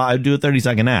 30-second ad spot, I'd do a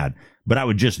 30-second ad. But I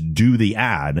would just do the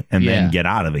ad and then get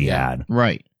out of the ad.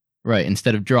 Right. Right.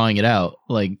 Instead of drawing it out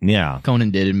like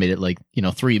Conan did and made it like,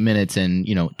 3 minutes and,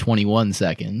 21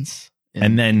 seconds.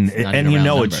 And then, it's not and a you round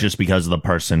know, number. it's just because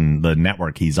the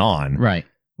network he's on, Right.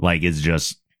 like, is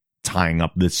just tying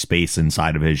up this space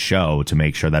inside of his show to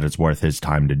make sure that it's worth his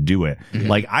time to do it.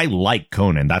 Like, I like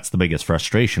Conan. That's the biggest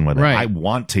frustration with it. Right. I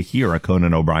want to hear a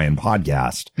Conan O'Brien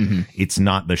podcast. It's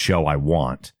not the show I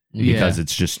want because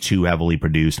it's just too heavily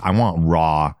produced. I want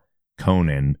raw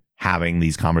Conan having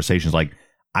these conversations. Like,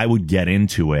 I would get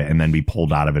into it and then be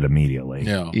pulled out of it immediately.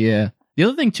 Yeah. Yeah. The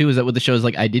other thing too is that with the show is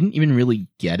like I didn't even really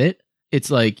get it. It's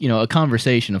like, a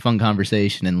conversation, a fun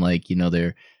conversation, and like,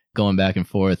 they're going back and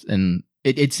forth. And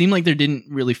it seemed like there didn't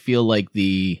really feel like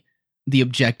the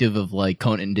objective of like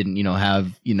Conan didn't,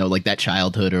 have, like that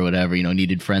childhood or whatever,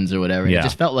 needed friends or whatever. Yeah. It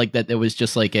just felt like that there was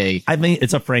just like I think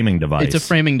it's a framing device. it's a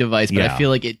framing device, but Yeah. I feel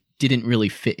like it didn't really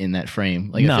fit in that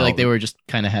frame. Like I No. feel like they were just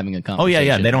kind of having a Oh, conversation.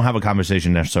 yeah. They don't have a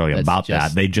conversation necessarily That's about just-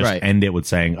 that. They just right. end it with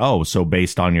saying, oh, so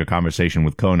based on your conversation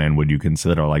with Conan, would you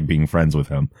consider like being friends with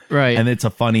him? Right. And it's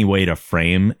a funny way to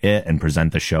frame it and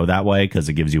present the show that way because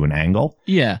it gives you an angle,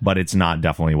 Yeah. but it's not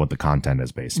definitely what the content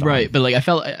is based on. Right, but like I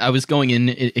felt I was going in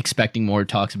expecting more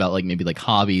talks about like maybe like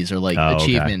hobbies or like Oh, okay.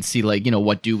 achievements, see like,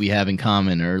 what do we have in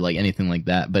common or like anything like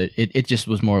that. But it just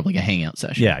was more of like a hangout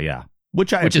session. Yeah, yeah.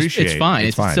 Which I Which is appreciate. it's fine.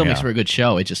 It still makes yeah. for a good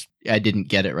show. It just I didn't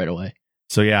get it right away.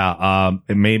 So yeah,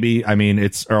 maybe, I mean,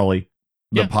 it's early.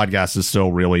 The Yeah. podcast is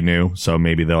still really new, so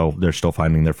maybe they're still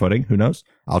finding their footing. Who knows?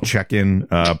 I'll check in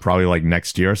probably like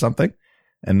next year or something,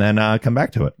 and then come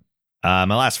back to it. My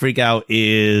last freak out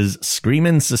is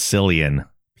Screamin' Sicilian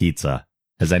pizza.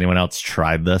 Has anyone else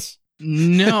tried this?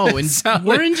 No, and Sound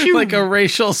weren't you like a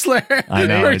racial slur? I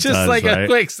know, For it just does, like right? a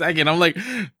quick second. I'm like,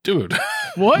 dude.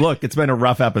 what? Look, it's been a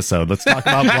rough episode. Let's talk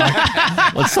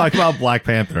about let's talk about Black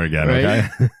Panther again,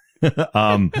 okay?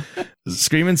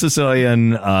 Screamin'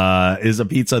 Sicilian is a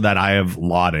pizza that I have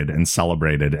lauded and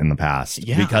celebrated in the past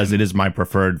because it is my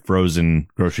preferred frozen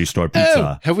grocery store pizza.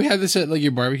 Oh, have we had this at like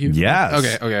your barbecue?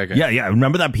 Yes. Okay. Yeah.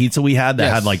 Remember that pizza we had that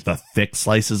Yes. had like the thick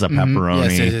slices of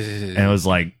pepperoni Yes. and it was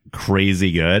like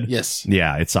crazy good? Yes.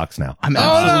 Yeah, it sucks now. I'm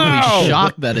absolutely no!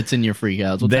 shocked that it's in your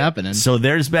freakouts. What's happening? So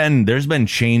there's been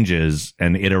changes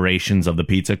and iterations of the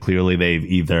pizza. Clearly, they've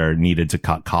either needed to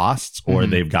cut costs or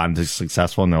they've gotten to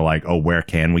successful and they're like, oh, where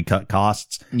can we cut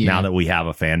costs now that we have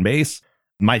a fan base?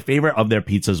 My favorite of their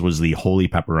pizzas was the Holy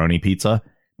Pepperoni Pizza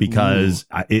because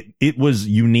it was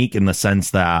unique in the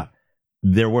sense that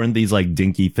there weren't these like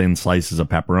dinky thin slices of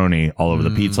pepperoni all over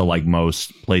the pizza like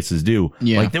most places do.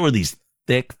 Yeah. Like there were these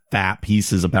thick, fat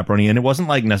pieces of pepperoni, and it wasn't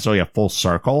like necessarily a full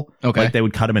circle. Okay. Like they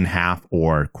would cut them in half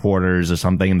or quarters or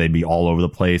something, and they'd be all over the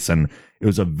place. And it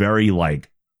was a very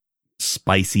like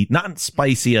spicy, not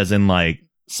spicy as in like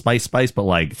spice, but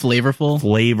like Flavorful.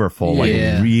 flavorful, like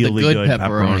Yeah. really The good good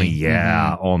pepperoni. pepperoni.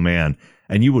 Yeah. Oh man.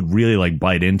 And you would really like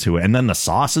bite into it. And then the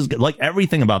sauce is good. Like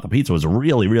everything about the pizza was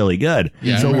really, really good.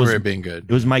 Yeah, So I it remember was, it being good.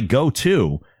 it was my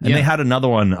go-to. And Yeah. they had another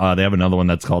one. They have another one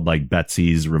that's called like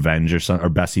Betsy's Revenge or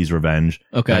Bessie's Revenge.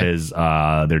 Okay. That is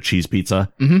their cheese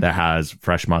pizza that has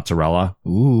fresh mozzarella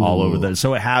Ooh. all over the.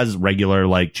 So it has regular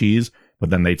like cheese,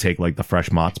 but then they take like the fresh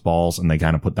mozz balls and they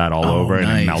kind of put that all over it and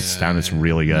nice. it melts down. It's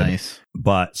really good. Nice.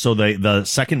 But so the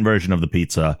second version of the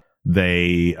pizza,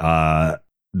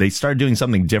 they started doing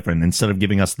something different. Instead of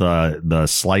giving us the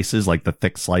slices, like the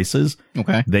thick slices,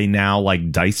 Okay. they now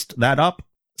like diced that up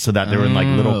so that they were in like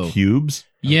little cubes.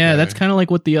 Yeah, Okay. that's kind of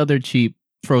like what the other cheap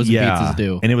frozen pizzas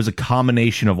do. And it was a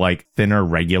combination of like thinner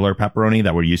regular pepperoni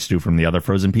that we're used to from the other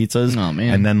frozen pizzas. Oh,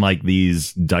 man. And then like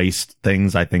these diced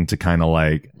things, I think, to kind of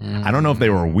like, I don't know if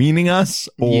they were weaning us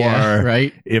or Yeah,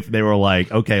 right? if they were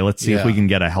like, okay, let's see if we can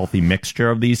get a healthy mixture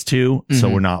of these two. So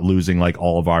we're not losing like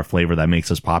all of our flavor that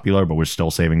makes us popular, but we're still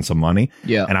saving some money.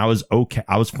 Yeah. And I was okay.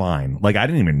 I was fine. Like I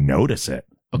didn't even notice it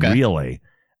really.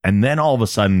 And then all of a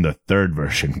sudden the third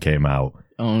version came out,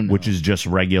 which is just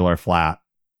regular flat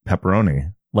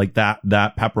pepperoni. Like that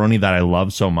pepperoni that I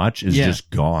love so much is just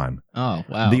gone. Oh,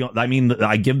 wow. I mean,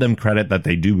 I give them credit that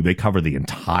they cover the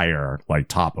entire like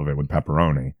top of it with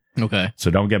pepperoni. Okay. So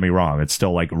don't get me wrong. It's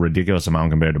still like a ridiculous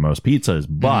amount compared to most pizzas,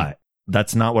 but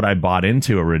that's not what I bought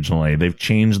into originally. They've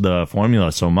changed the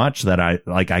formula so much that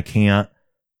I can't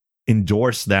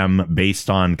endorse them based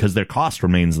on, because their cost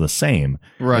remains the same.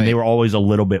 Right. And they were always a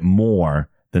little bit more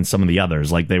than some of the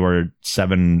others. Like they were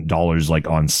 $7 like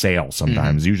on sale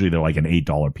sometimes. Usually they're like an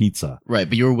 $8 pizza. Right,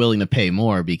 but you were willing to pay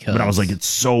more because... But I was like, it's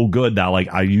so good that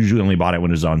like I usually only bought it when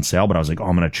it was on sale, but I was like, oh,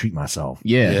 I'm going to treat myself.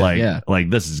 Yeah. Like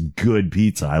this is good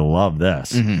pizza. I love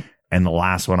this. And the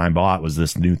last one I bought was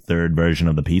this new third version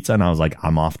of the pizza. And I was like,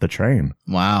 I'm off the train.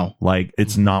 Wow. Like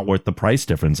it's not worth the price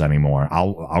difference anymore.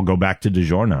 I'll go back to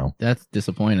DiGiorno. That's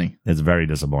disappointing. It's very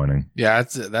disappointing. Yeah,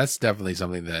 that's definitely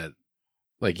something that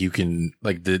like you can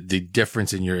like the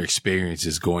difference in your experience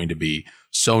is going to be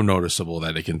so noticeable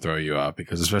that it can throw you off,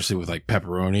 because especially with like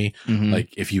pepperoni,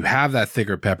 like if you have that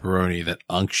thicker pepperoni, that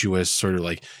unctuous sort of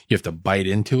like you have to bite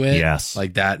into it. Yes.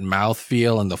 Like that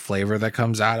mouthfeel and the flavor that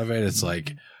comes out of it. It's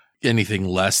like anything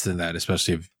less than that,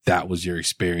 especially if that was your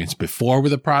experience before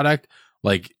with a product,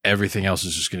 like everything else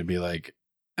is just going to be like,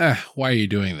 why are you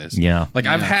doing this? Yeah. Like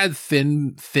I've had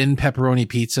thin pepperoni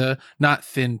pizza, not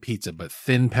thin pizza, but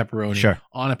thin pepperoni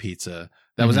on a pizza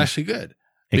that was actually good.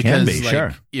 It can be, like,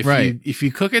 sure. If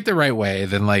you cook it the right way,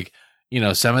 then like, you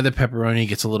know, some of the pepperoni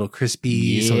gets a little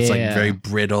crispy, so it's like very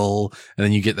brittle, and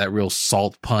then you get that real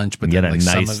salt punch, but you then get a like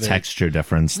nice some of it, texture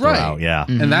difference throughout. Yeah.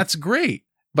 and that's great.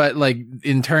 But like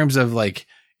in terms of like,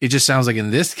 it just sounds like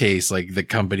in this case, like the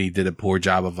company did a poor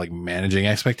job of like managing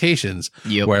expectations,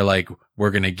 where like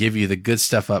we're going to give you the good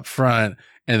stuff up front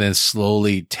and then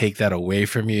slowly take that away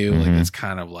from you. Like it's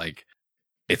kind of like,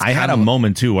 I had a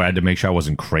moment too where I had to make sure I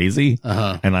wasn't crazy.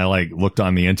 And I like looked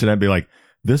on the internet and be like,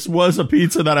 this was a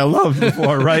pizza that I loved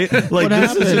before, right? Like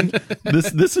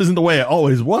this isn't the way it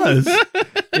always was.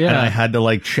 And I had to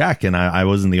like check, and I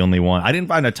wasn't the only one. I didn't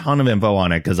find a ton of info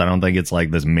on it because I don't think it's like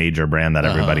this major brand that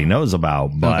everybody knows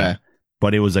about, but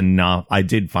it was enough. I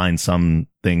did find some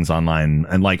things online,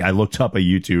 and like I looked up a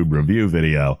YouTube review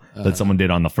video that someone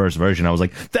did on the first version. I was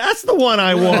like, that's the one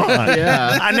I want.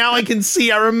 And now I can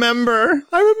see. I remember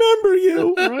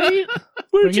you. Right?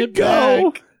 Where'd you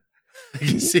go? I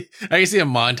can see a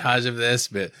montage of this,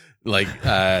 but like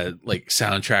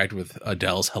soundtracked with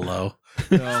Adele's "Hello."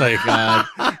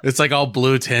 It's like all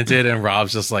blue tinted, and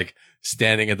Rob's just like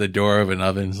standing at the door of an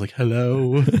oven. It's like,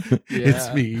 "Hello,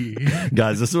 it's me."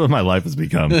 Guys, this is what my life has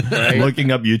become.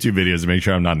 Looking up YouTube videos to make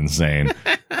sure I'm not insane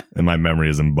and my memory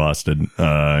isn't busted.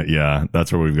 Yeah,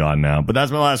 that's where we've gone now. But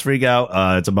that's my last freak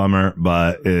out. It's a bummer,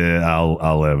 but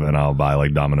I'll live, and I'll buy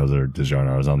like Domino's or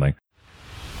DiGiorno or something.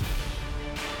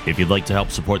 If you'd like to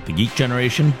help support the Geek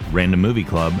Generation, Random Movie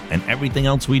Club, and everything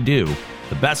else we do,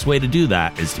 the best way to do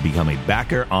that is to become a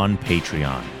backer on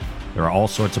Patreon. There are all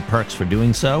sorts of perks for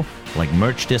doing so, like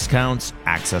merch discounts,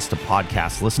 access to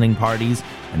podcast listening parties,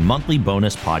 and monthly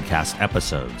bonus podcast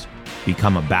episodes.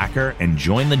 Become a backer and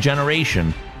join the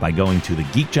generation by going to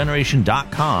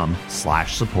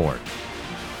thegeekgeneration.com/support.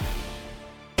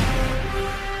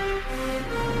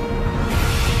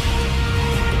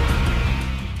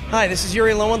 Hi, this is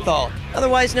Yuri Lowenthal,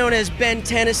 otherwise known as Ben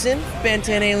Tennyson, Ben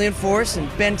 10 Alien Force, and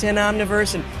Ben 10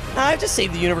 Omniverse, and I've just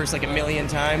saved the universe like a million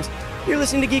times. You're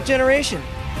listening to Geek Generation.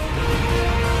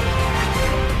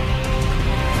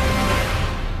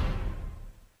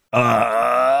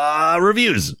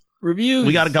 Reviews. Reviews.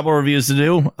 We got a couple reviews to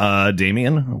do.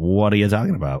 Damien, what are you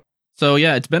talking about? So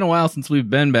yeah, it's been a while since we've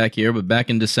been back here, but back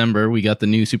in December, we got the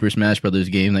new Super Smash Bros.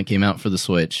 Game that came out for the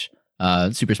Switch,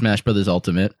 Super Smash Bros.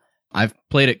 Ultimate. I've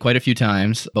played it quite a few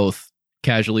times, both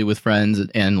casually with friends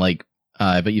and like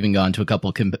I've even gone to a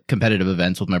couple competitive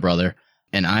events with my brother,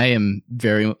 and I am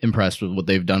very impressed with what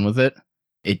they've done with it.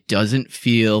 It doesn't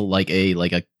feel like a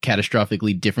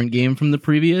catastrophically different game from the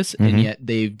previous, and yet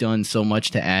they've done so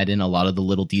much to add in a lot of the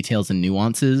little details and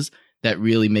nuances that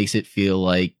really makes it feel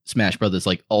like Smash Brothers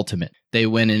like Ultimate. They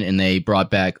went in and they brought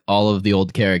back all of the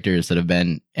old characters that have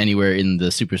been anywhere in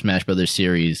the Super Smash Brothers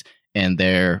series, and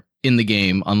they're in the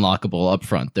game unlockable up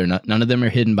front. None of them are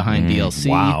hidden behind DLC.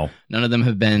 Wow. None of them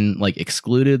have been like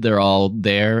excluded. They're all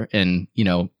there and, you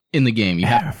know, in the game. You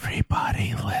have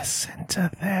Everybody listen to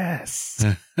this.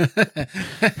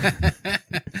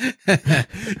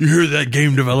 You hear that,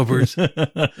 game developers? You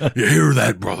hear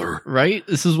that, brother? right?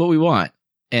 This is what we want.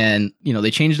 And, you know,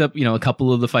 they changed up, you know, a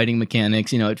couple of the fighting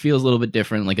mechanics. You know, it feels a little bit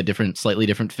different, like slightly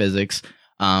different physics,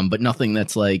 but nothing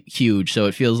that's like huge. So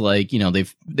it feels like, you know,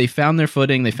 they found their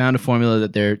footing. They found a formula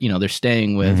that they're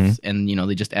staying with, and, you know,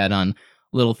 they just add on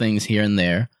little things here and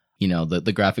there. You know, the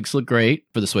graphics look great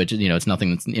for the Switch. You know, it's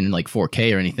nothing that's in like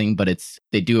 4K or anything, but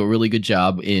they do a really good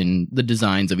job in the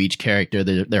designs of each character.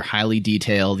 They're highly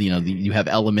detailed. You know, you have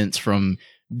elements from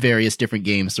various different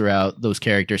games throughout those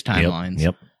characters' timelines.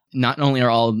 Yep. Not only are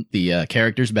all the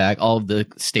characters back, all of the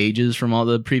stages from all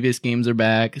the previous games are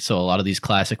back. So a lot of these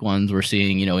classic ones we're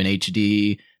seeing, you know, in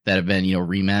HD that have been, you know,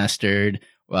 remastered.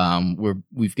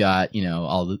 We've got, you know,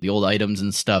 all the old items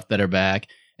and stuff that are back.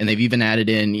 And they've even added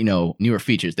in, you know, newer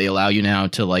features. They allow you now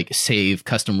to like save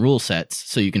custom rule sets.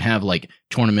 So you can have like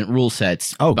tournament rule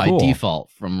sets by cool. default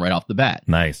from right off the bat.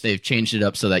 Nice. They've changed it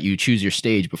up so that you choose your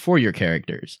stage before your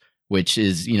characters, which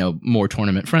is, you know, more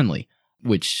tournament friendly,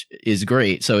 which is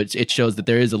great. So it shows that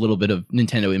there is a little bit of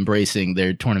Nintendo embracing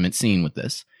their tournament scene with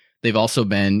this. They've also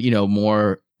been, you know,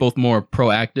 both more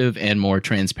proactive and more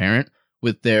transparent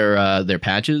with their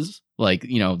patches. Like,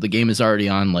 you know, the game is already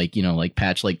on like, you know, like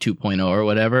patch like 2.0 or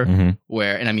whatever, and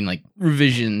I mean, like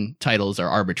revision titles are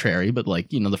arbitrary, but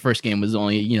like, you know, the first game was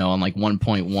only, you know, on like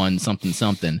 1.1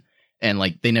 something. And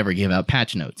like, they never gave out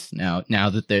patch notes. Now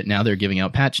they're giving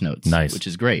out patch notes, nice, which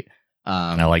is great.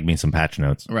 I like me some patch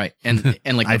notes. Right. And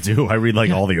like, I do. I read like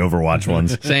all the Overwatch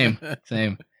ones.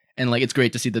 Same. And like, it's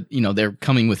great to see that, you know, they're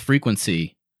coming with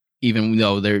frequency, even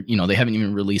though they're, you know, they haven't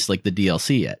even released like the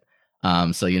DLC yet.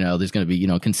 So, you know, there's going to be, you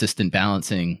know, consistent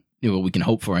balancing, you know, what we can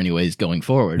hope for anyways going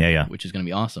forward, which is going to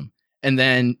be awesome. And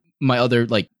then my other,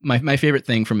 like, my favorite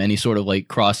thing from any sort of like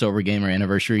crossover game or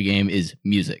anniversary game is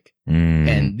music.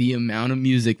 And the amount of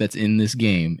music that's in this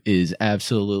game is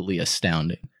absolutely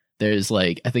astounding. There's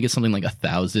like, I think it's something like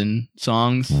 1,000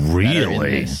 songs.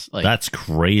 Really? Like, that's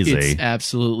crazy. It's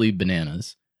absolutely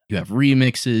bananas. You have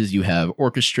remixes, you have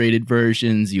orchestrated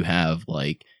versions, you have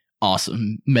like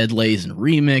awesome medleys and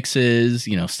remixes,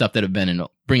 you know, stuff that have been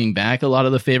bringing back a lot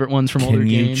of the favorite ones from older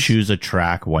games. Can you choose a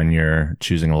track when you're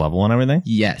choosing a level and everything?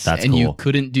 Yes. That's and cool. You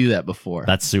couldn't do that before.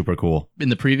 That's super cool. In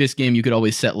the previous game, you could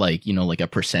always set like, you know, like a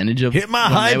percentage of hit my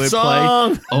hype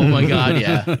song. Oh my God.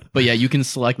 Yeah. But yeah, you can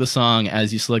select the song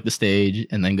as you select the stage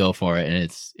and then go for it. And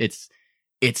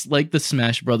it's like the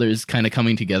Smash Brothers kind of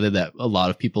coming together that a lot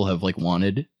of people have like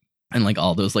wanted. And like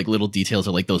all those like little details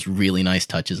are like those really nice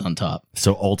touches on top.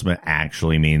 So Ultimate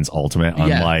actually means ultimate,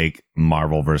 unlike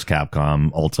Marvel vs. Capcom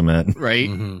Ultimate. Right?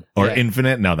 Or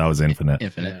Infinite? No, that was Infinite.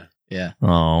 Infinite. Yeah.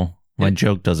 Oh, my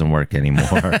joke doesn't work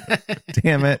anymore.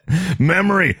 Damn it.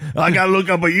 Memory. I got to look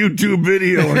up a YouTube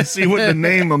video and see what the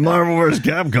name of Marvel vs.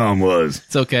 Capcom was.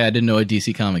 It's okay. I didn't know what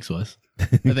DC Comics was.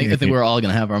 I think we're all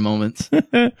going to have our moments.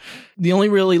 The only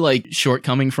really like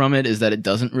shortcoming from it is that it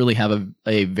doesn't really have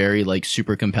a very like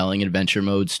super compelling adventure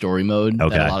mode, story mode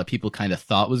that a lot of people kind of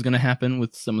thought was going to happen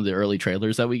with some of the early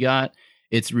trailers that we got.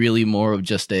 It's really more of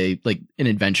just an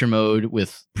adventure mode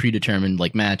with predetermined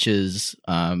like matches,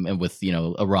 and with, you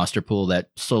know, a roster pool that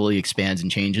slowly expands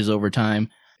and changes over time.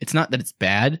 It's not that it's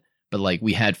bad, but like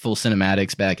we had full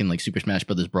cinematics back in like Super Smash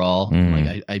Brothers Brawl.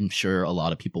 Like I'm sure a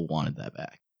lot of people wanted that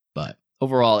back, but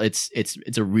overall, it's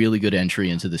a really good entry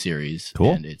into the series.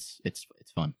 Cool. And it's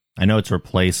fun. I know it's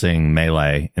replacing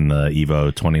Melee in the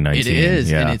EVO 2019. It is.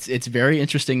 Yeah. And it's very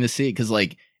interesting to see because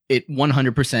like it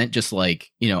 100% just like,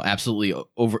 you know, absolutely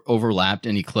overlapped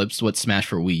and eclipsed what Smash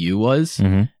for Wii U was.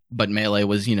 But Melee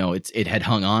was, you know, it had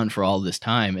hung on for all this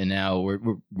time. And now we're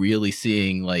really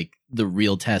seeing like the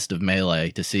real test of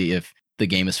Melee to see if the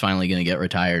game is finally going to get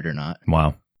retired or not.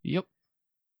 Wow. Yep.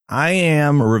 I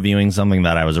am reviewing something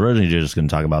that I was originally just going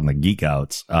to talk about in the Geek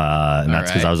Outs. And that's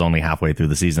because I was only halfway through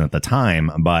the season at the time,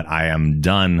 but I am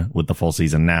done with the full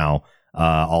season now.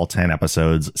 All 10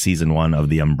 episodes, season 1 of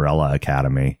The Umbrella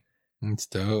Academy. That's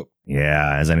dope.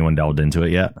 Yeah. Has anyone delved into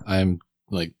it yet? I'm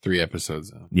like 3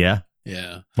 episodes in. Yeah.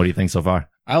 Yeah. What do you think so far?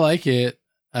 I like it.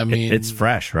 I mean, it's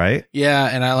fresh, right? Yeah,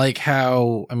 and I like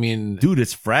how, I mean, dude,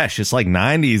 it's fresh. It's like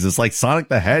 90s. It's like Sonic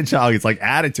the Hedgehog. It's like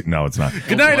attitude. No, it's not.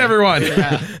 Good night, everyone.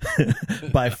 Yeah.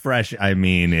 By fresh, I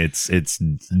mean it's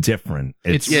different.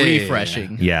 It's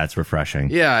refreshing. Yeah, it's refreshing.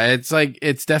 Yeah, it's like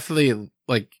it's definitely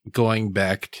like going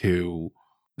back to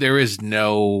there is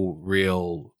no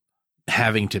real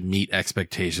having to meet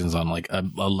expectations on like a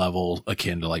level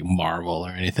akin to like Marvel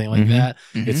or anything like that.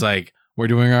 It's like we're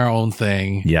doing our own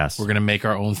thing. Yes. We're going to make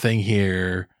our own thing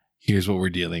here. Here's what we're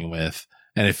dealing with.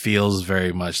 And it feels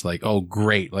very much like, oh,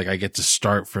 great. Like I get to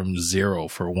start from zero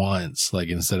for once. Like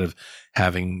instead of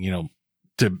having,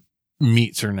 to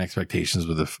meet certain expectations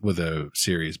with a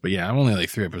series. But yeah, I'm only like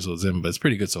 3 episodes in, but it's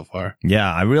pretty good so far.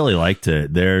 Yeah, I really liked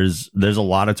it. There's a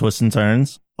lot of twists and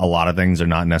turns. A lot of things are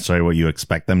not necessarily what you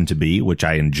expect them to be, which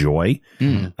I enjoy.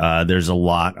 There's a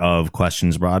lot of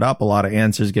questions brought up, a lot of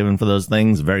answers given for those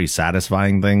things, very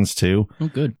satisfying things too. Oh,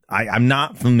 good. I'm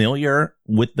not familiar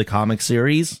with the comic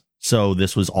series, so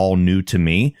this was all new to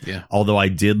me. Yeah. Although I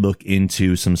did look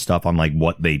into some stuff on like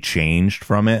what they changed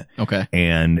from it. Okay.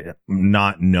 And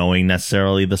not knowing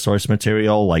necessarily the source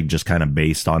material, like just kind of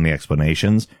based on the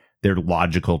explanations, they're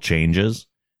logical changes.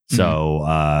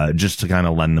 So, just to kind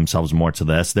of lend themselves more to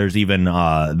this, there's even,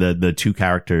 the 2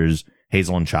 characters,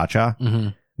 Hazel and Cha-Cha,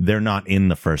 they're not in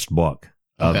the first book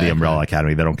of the Umbrella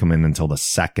Academy. They don't come in until the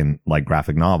second, like,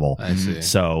 graphic novel. I see.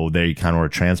 So they kind of were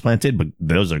transplanted, but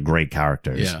those are great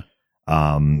characters. Yeah.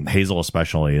 Hazel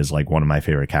especially is like one of my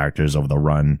favorite characters over the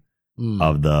run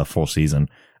of the full season.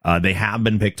 They have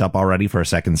been picked up already for a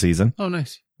second season. Oh,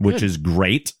 nice. Which is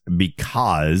great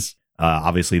because,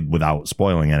 obviously without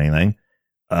spoiling anything,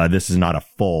 this is not a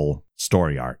full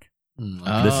story arc.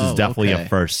 This is definitely a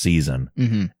first season.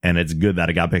 And it's good that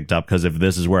it got picked up, because if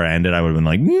this is where it ended, I would have been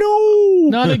like, no,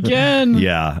 not again.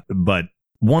 Yeah. But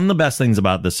one of the best things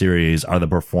about the series are the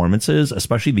performances,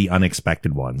 especially the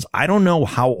unexpected ones. I don't know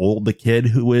how old the kid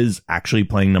who is actually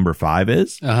playing number 5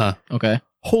 is. Okay.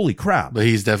 Holy crap. But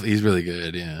he's really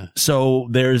good. Yeah. So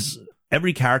there's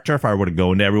every character, if I were to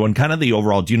go into everyone, kind of the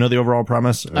overall, do you know the overall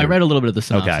premise? I read a little bit of the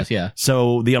synopsis, yeah.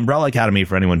 So the Umbrella Academy,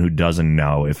 for anyone who doesn't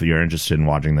know, if you're interested in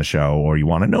watching the show or you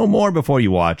want to know more before you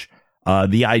watch,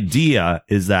 the idea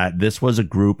is that this was a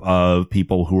group of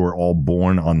people who were all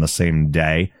born on the same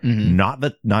day, not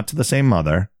to the same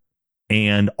mother,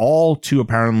 and all to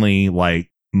apparently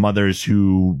like mothers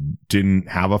who didn't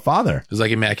have a father. It was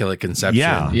like Immaculate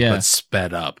Conception, but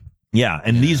sped up. Yeah,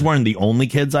 and these weren't the only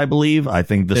kids, I believe. I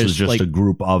think this was just like a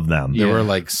group of them. There were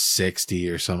like 60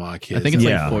 or some odd kids. I think it's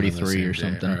like 43 or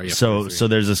something. So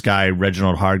there's this guy,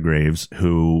 Reginald Hargraves,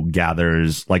 who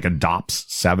adopts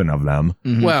 7 of them.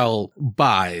 Well,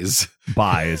 buys.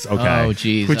 Okay. Oh,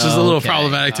 geez. Which is a little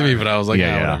problematic to me, but I was like,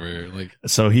 whatever. Like,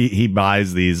 so he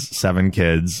buys these 7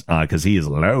 kids, because he is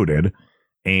loaded,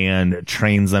 and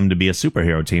trains them to be a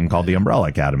superhero team called the Umbrella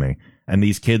Academy. And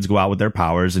these kids go out with their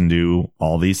powers and do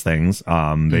all these things.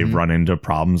 They've run into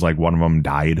problems, like one of them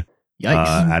died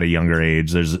at a younger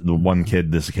age. There's the one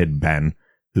kid, this kid, Ben,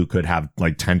 who could have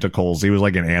like tentacles. He was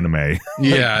like an anime.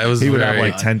 Yeah, it was. He would have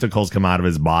like tentacles come out of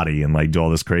his body and like do all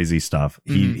this crazy stuff.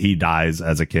 He dies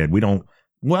as a kid. We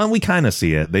kind of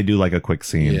see it. They do like a quick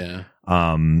scene. Yeah.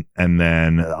 And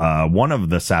then one of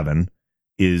the 7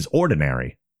 is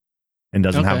ordinary and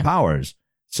doesn't have powers.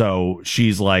 So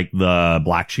she's like the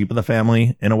black sheep of the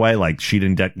family in a way. Like she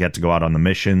didn't get to go out on the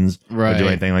missions or do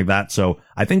anything like that. So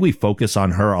I think we focus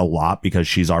on her a lot because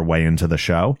she's our way into the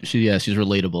show. She's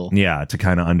relatable. Yeah, to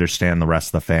kind of understand the rest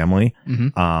of the family.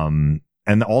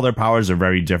 And all their powers are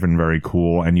very different, very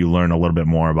cool. And you learn a little bit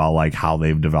more about like how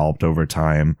they've developed over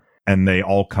time. And they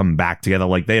all come back together.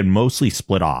 Like they had mostly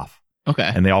split off. Okay.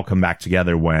 And they all come back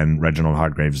together when Reginald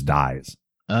Hargraves dies.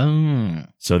 Oh.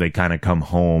 So they kind of come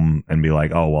home and be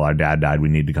like, oh, well, our dad died. We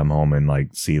need to come home and like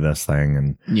see this thing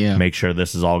and make sure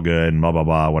this is all good and blah, blah,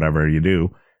 blah, whatever you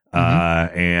do.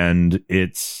 And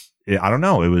I don't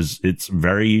know. It's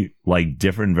very like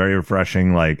different, very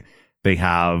refreshing. Like they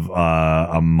have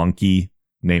a monkey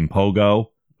named Pogo,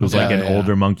 who's like an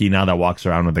older monkey now that walks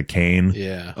around with a cane.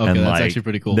 Yeah. Okay, and that's like, actually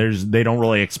pretty cool. They don't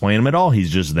really explain him at all.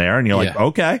 He's just there and you're like,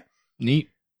 okay. Neat.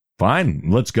 Fine,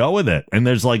 let's go with it. And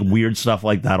there's like weird stuff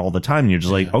like that all the time. You're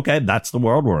just like, okay, that's the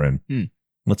world we're in.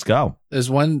 Let's go. There's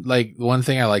one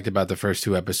thing I liked about the first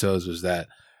 2 episodes was that,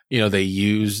 they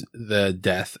use the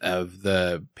death of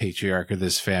the patriarch of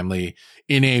this family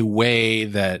in a way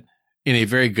that, in a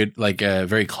very good, like a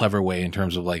very clever way in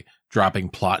terms of like dropping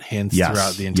plot hints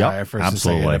throughout the entire first and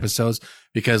second episodes.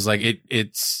 Because like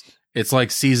it's like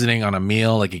seasoning on a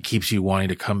meal. Like it keeps you wanting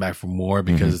to come back for more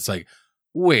because it's like,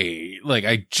 wait, like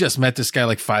I just met this guy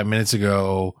like 5 minutes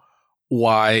ago.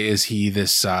 Why is he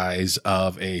this size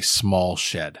of a small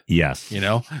shed? Yes.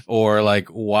 Or like,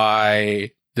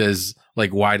 why does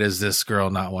this girl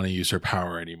not want to use her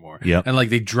power anymore? Yep. And like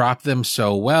they drop them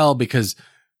so well because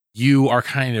you are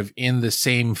kind of in the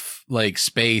same like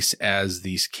space as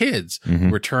these kids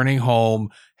returning home,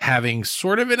 having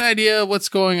sort of an idea of what's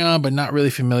going on, but not really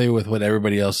familiar with what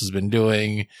everybody else has been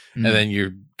doing. And then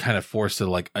you're kind of forced to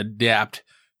like adapt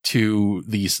to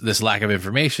this lack of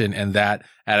information, and that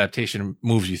adaptation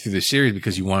moves you through the series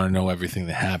because you want to know everything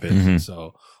that happens. Mhm.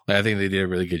 So like, I think they did a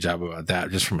really good job about that,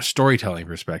 just from a storytelling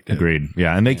perspective. Agreed.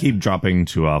 Yeah, and they keep dropping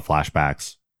to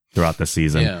flashbacks throughout the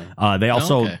season. Yeah. They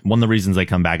also, Okay. one of the reasons they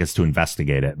come back is to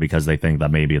investigate it because they think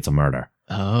that maybe it's a murder.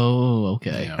 Oh,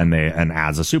 okay. Yeah. And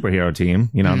as a superhero team,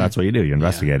 you know, Mhm. that's what you do. You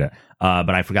investigate it. But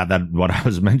I forgot that what I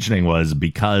was mentioning was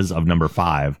because of number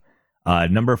 5.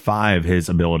 Number 5, his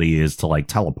ability is to like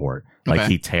teleport. Like Okay.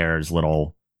 he tears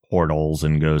little portals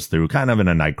and goes through kind of in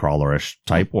a Nightcrawler-ish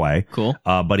type way. Cool.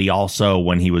 But he also,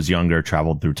 when he was younger,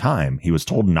 traveled through time. He was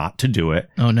told not to do it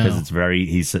Oh no. because it's very,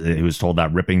 he was told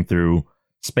that ripping through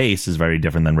space is very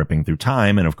different than ripping through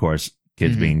time. And of course,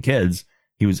 kids Mhm. being kids,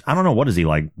 he was, I don't know, what is he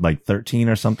like 13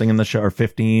 or something in the show, or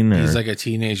 15? Or, He's like a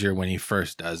teenager when he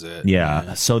first does it.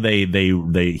 yeah. So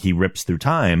he rips through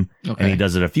time Okay. and he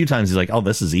does it a few times. He's like, oh,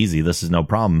 this is easy. This is no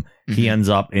problem. He Mhm. ends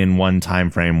up in one time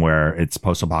frame where it's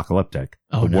post-apocalyptic.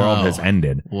 Oh, the world no. has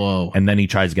ended. Whoa. And then he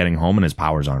tries getting home and his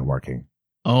powers aren't working.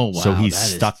 Oh wow. so he's that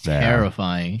is stuck there.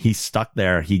 Terrifying. He's stuck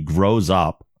there. He grows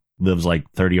up, lives like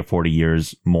 30 or 40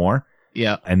 years more.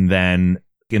 Yeah. And then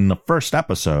in the first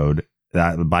episode,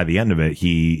 by the end of it,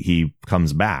 he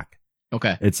comes back.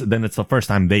 Okay. It's the first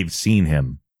time they've seen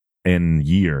him in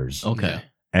years. Okay.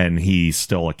 And he's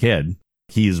still a kid.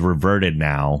 He's reverted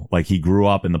now. Like he grew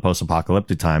up in the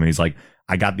post-apocalyptic time and he's like,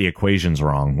 I got the equations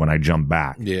wrong when I jumped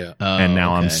back. Yeah. Oh, And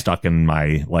now I'm okay. stuck in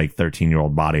my like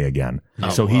 13-year-old body again. Oh,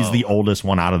 So he's whoa. the oldest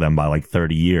one out of them by like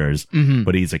 30 years, Mhm.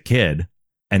 but he's a kid.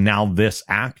 And now this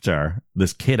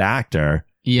kid actor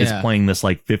is Yeah. playing this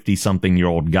like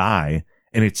 50-something-year-old guy.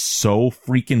 And it's so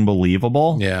freaking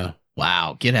believable. Yeah.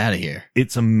 Wow. Get out of here.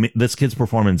 This kid's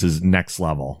performance is next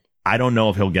level. I don't know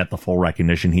if he'll get the full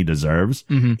recognition he deserves.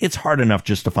 Mhm. It's hard enough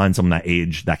just to find someone that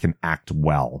age that can act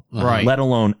well, Right. let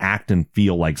alone act and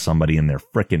feel like somebody in their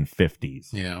frickin' 50s.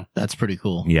 Yeah. That's pretty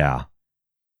cool. Yeah.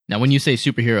 Now, when you say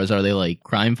superheroes, are they like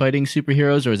crime fighting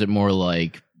superheroes, or is it more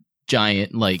like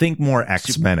giant, like? Think more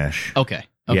X-Men-ish. Okay.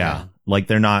 Yeah. Like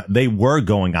they were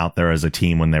going out there as a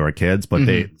team when they were kids, but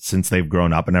since they've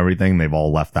grown up and everything, they've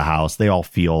all left the house. They all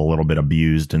feel a little bit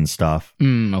abused and stuff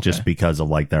Okay. just because of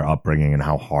like their upbringing and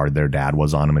how hard their dad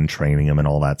was on them and training them and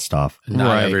all that stuff. Not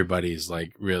Right. everybody's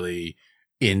like really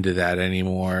into that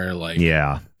anymore. Like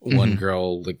Yeah. one Mhm.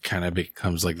 girl like kind of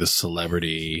becomes like the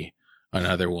celebrity.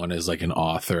 Another one is like an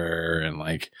author, and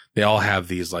like they all have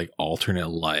these like alternate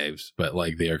lives, but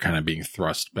like they are kind of being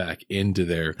thrust back into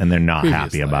their And they're not previous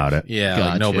happy life. about it. Yeah, Gotcha,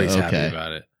 like nobody's okay. happy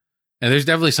about it. And there's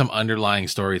definitely some underlying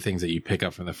story things that you pick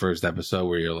up from the first episode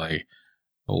where you're like,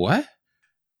 what?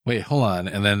 Wait, hold on.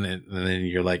 And then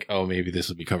you're like, oh, maybe this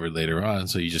will be covered later on.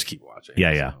 So you just keep watching.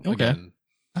 Yeah, yeah. So, Okay. again,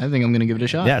 I think I'm gonna give it a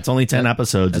shot. Yeah, it's only 10 That-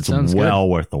 episodes. that It's sounds well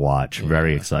worth the watch. Yeah.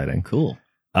 Very exciting. Cool.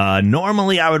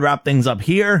 Normally I would wrap things up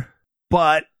here,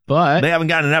 but But they haven't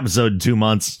gotten an episode in 2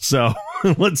 months, so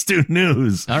let's do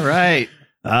news. all right.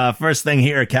 First thing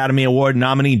here, Academy Award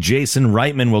nominee Jason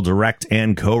Reitman will direct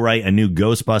and co-write a new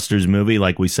Ghostbusters movie,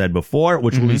 like we said before,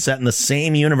 which will be set in the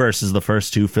same universe as the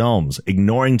first two films,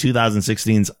 ignoring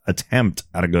 2016's attempt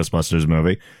at a Ghostbusters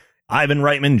movie. Ivan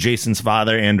Reitman, Jason's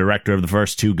father and director of the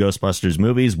first two Ghostbusters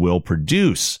movies, will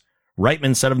produce.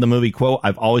 Reitman said of the movie, quote,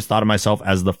 I've always thought of myself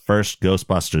as the first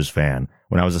Ghostbusters fan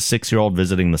when I was a 6-year-old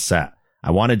visiting the set. I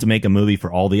wanted to make a movie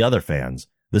for all the other fans.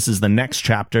 This is the next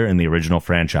chapter in the original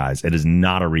franchise. It is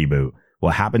not a reboot.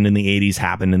 What happened in the 80s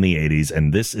happened in the 80s,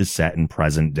 and this is set in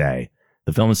present day.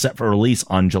 The film is set for release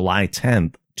on July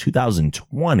 10th,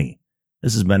 2020.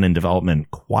 This has been in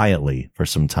development quietly for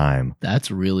some time.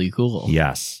 That's really cool.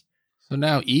 Yes, So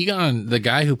now Egon, the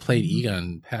guy who played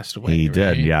Egon, passed away. he did.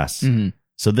 right? Yes. Mhm.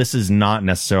 So this is not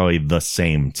necessarily the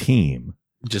same team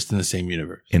Just in the same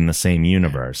universe. in the same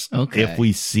universe. Okay. If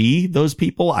we see those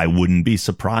people, I wouldn't be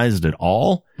surprised at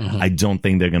all. Mhm. I don't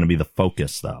think they're going to be the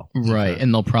focus, though. Right,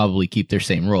 and they'll probably keep their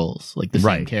same roles, like the same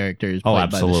Right. characters. Oh, played by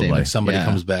the absolutely. same- Like somebody yeah.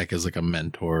 comes back as like a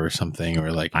mentor or something,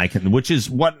 or like Which is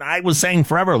what I was saying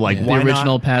forever. Like, Yeah. why the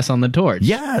original not? pass on the torch.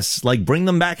 Yes, like bring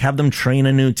them back, have them train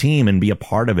a new team and be a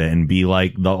part of it and be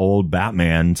like the old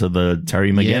Batman to the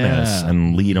Terry McGinnis Yeah.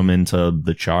 and lead them into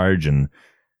the charge. And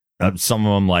some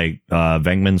of them, like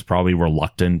Venkman's probably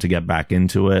reluctant to get back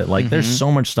into it. Like, there's Mhm.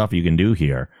 so much stuff you can do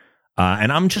here.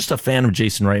 And I'm just a fan of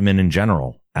Jason Reitman in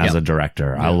general as Yep. a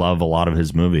director. I Yeah. love a lot of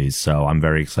his movies, so I'm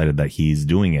very excited that he's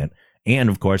doing it. And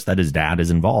of course, that his dad is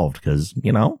involved because,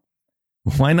 you know,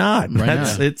 why not? Why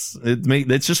That's not?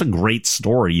 it's just a great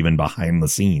story even behind the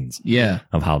scenes Yeah.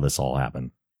 of how this all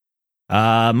happened.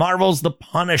 Marvel's The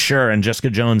Punisher and Jessica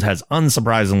Jones has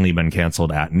unsurprisingly been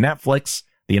canceled at Netflix.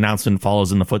 The announcement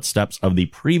follows in the footsteps of the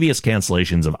previous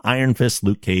cancellations of Iron Fist,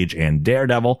 Luke Cage, and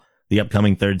Daredevil. The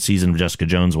upcoming third season of Jessica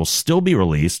Jones will still be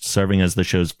released, serving as the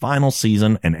show's final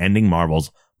season and ending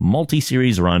Marvel's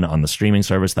multi-series run on the streaming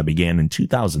service that began in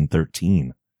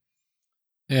 2013.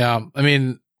 Yeah, I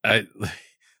mean, like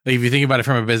if you think about it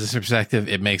from a business perspective,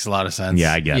 it makes a lot of sense.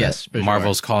 Yeah, I get Yes, it. for sure.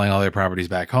 Marvel's calling all their properties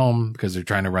back home because they're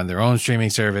trying to run their own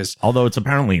streaming service, Although it's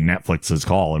apparently Netflix's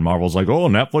call, and Marvel's like, oh,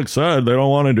 Netflix said they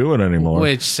don't want to do it anymore.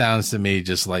 which sounds to me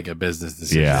just like a business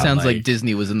decision. Yeah. Sounds like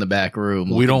Disney was in the back room.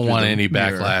 we don't looking want through any the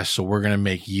mirror. backlash, so we're going to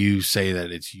make you say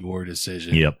that it's your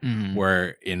decision. Yep. Mhm.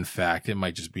 Where in fact it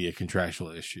might just be a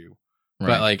contractual issue. Right.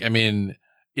 But like, I mean,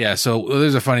 yeah. So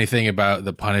there's a funny thing about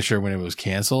The Punisher when it was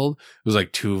canceled. It was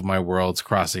like two of my worlds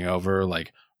crossing over,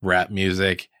 like rap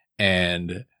music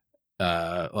and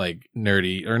like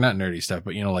nerdy or not nerdy stuff,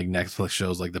 but like Netflix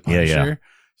shows like The Yeah, Punisher. yeah.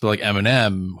 So like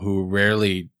Eminem, who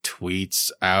rarely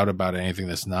tweets out about anything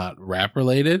that's not rap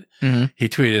related, Mhm. he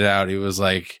tweeted out, he was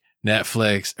like,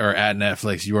 Netflix or at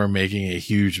Netflix, you are making a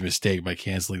huge mistake by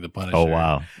canceling The Punisher. Oh,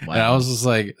 wow. Wow. And I was just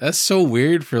like, that's so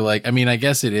weird for like, I mean, I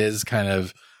guess it is kind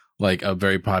of like a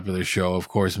very popular show. Of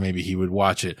course, maybe he would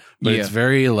watch it, but Yeah. it's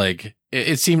very like,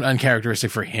 it seemed uncharacteristic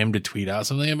for him to tweet out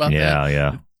something about that. Yeah,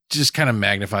 yeah. Just kind of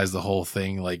magnifies the whole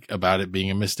thing, like about it being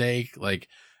a mistake. Like,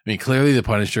 I mean, clearly The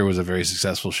Punisher was a very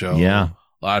successful show. Yeah.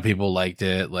 A lot of people liked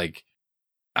it. Like,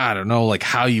 I don't know, like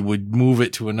how you would move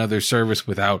it to another service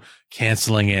without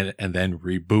canceling it and then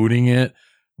rebooting it.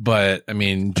 But I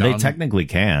mean, They technically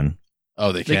can.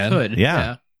 oh, they they can. could.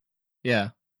 Yeah. Yeah.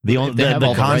 The If they have the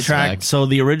all the rights contract. back. So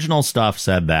the original stuff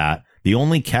said that the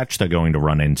only catch they're going to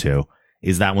run into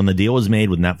is that when the deal was made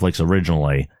with Netflix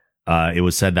originally, it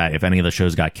was said that if any of the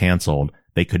shows got canceled,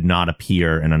 they could not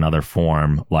appear in another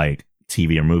form, like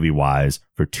TV or movie wise,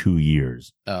 for 2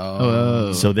 years.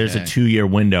 Oh. So there's a okay. 2-year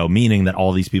window, meaning that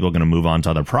all these people are going to move on to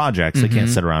other projects. They can't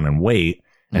Mhm. sit around and wait,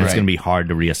 and it's Right. going to be hard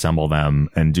to reassemble them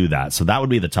and do that. So that would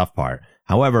be the tough part.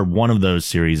 However, one of those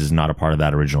series is not a part of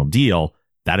that original deal.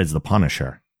 That is The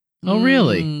Punisher. Oh,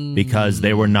 really? Because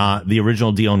they were not, the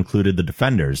original deal included the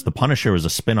Defenders. The Punisher was a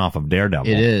spin-off of Daredevil.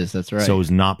 It is. That's right. So it was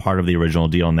not part of the original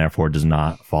deal and therefore does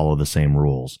not follow the same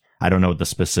rules. I don't know what the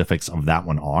specifics of that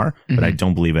one are, but I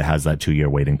don't believe it has that 2-year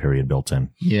waiting period built in.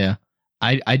 yeah.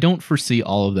 I don't foresee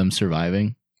all of them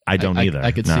surviving. I don't either.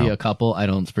 I could No. see a couple. I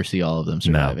don't foresee all of them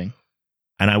surviving.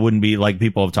 And I wouldn't be like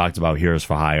people have talked about Heroes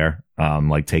for Hire,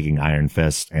 like taking Iron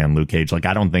Fist and Luke Cage. Like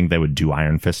I don't think they would do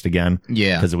Iron Fist again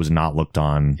Yeah. because it was not looked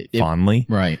on It- fondly.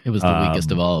 Right. It was the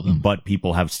weakest of all of them. But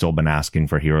people have still been asking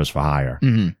for Heroes for Hire.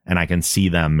 hmm And I can see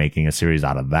them making a series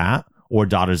out of that or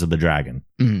Daughters of the Dragon,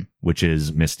 Mhm. which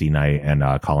is Misty Knight and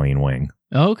Colleen Wing,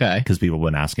 Okay. because people have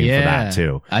been asking for Yeah. that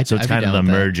too. So it's I'd be kind of down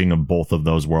the with that. merging of both of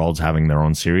those worlds having their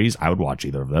own series. I would watch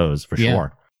either of those for Yeah.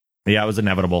 sure. Yeah, it was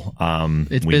inevitable.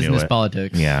 It's We knew business it.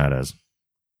 politics. Yeah, it is.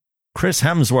 Chris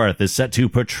Hemsworth is set to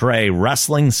portray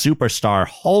wrestling superstar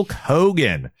Hulk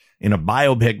Hogan in a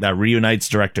biopic that reunites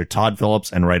director Todd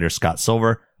Phillips and writer Scott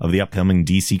Silver of the upcoming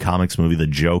DC Comics movie The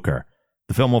Joker.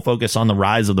 The film will focus on the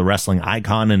rise of the wrestling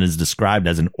icon and is described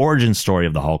as an origin story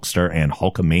of the Hulkster and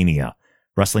Hulkamania.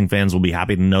 Wrestling fans will be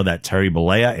happy to know that Terry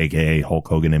Bollea, aka Hulk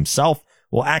Hogan himself,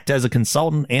 will act as a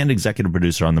consultant and executive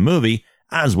producer on the movie,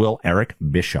 as will Eric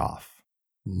Bischoff.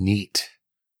 Neat.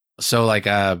 So like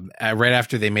right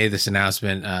after they made this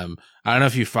announcement, I don't know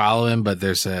if you follow him, but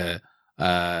there's a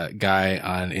guy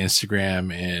on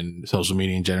Instagram and social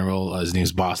media in general. His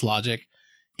name's Boss Logic.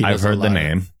 He I've does a heard the lot of-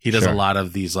 name. He does Sure. a lot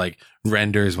of these like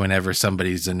renders whenever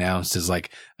somebody's announced as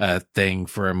like a thing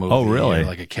for a movie. Oh, really? Or,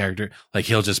 like a character. Like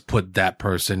he'll just put that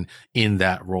person in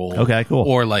that role. Okay, cool.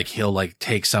 Or like he'll like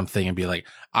take something and be like,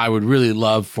 I would really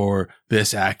love for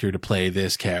this actor to play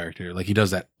this character. Like he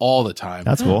does that all the time.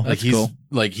 That's cool. Like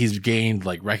That's he's gained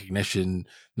like recognition,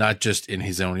 not just in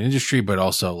his own industry, but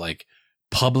also like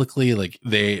publicly. Like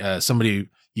they, somebody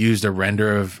used a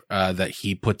render of, that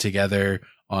he put together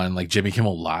on like Jimmy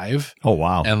Kimmel Live. Oh,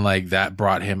 wow. And like that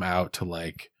brought him out to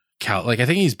like I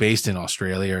think he's based in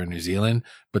Australia or New Zealand,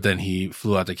 but then he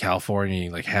flew out to California and he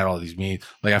like had all these meetings.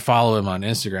 Like I follow him on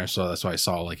Instagram, so that's why I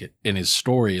saw like it in his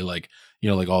story, like, you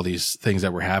know, like all these things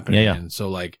that were happening. Yeah. And so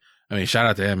like, I mean, shout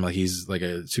out to him. Like he's like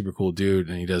a super cool dude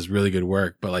and he does really good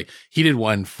work, but like he did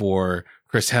one for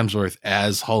Chris Hemsworth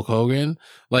as Hulk Hogan.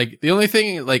 Like the only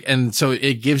thing like, and so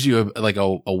it gives you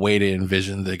a way to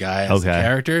envision the guy as the Okay.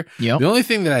 character. Yep. The only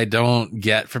thing that I don't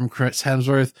get from Chris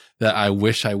Hemsworth that I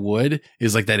wish I would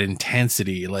is like that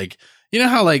intensity. Like, you know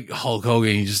how like Hulk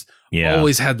Hogan, he just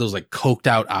always had those like coked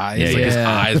out eyes. Yeah, like his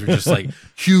eyes were just like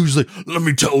huge. Like, let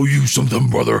me tell you something,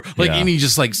 brother. Like, and he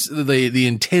just like the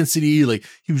intensity. Like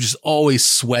he was just always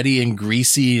sweaty and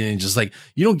greasy, and just like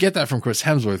you don't get that from Chris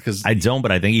Hemsworth because I don't,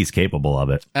 but I think he's capable of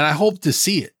it. And I hope to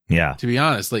see it. Yeah, to be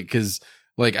honest, like because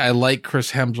like I like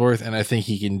Chris Hemsworth, and I think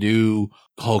he can do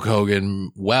Hulk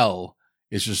Hogan well.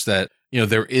 It's just that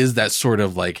there is that sort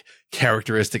of like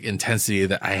characteristic intensity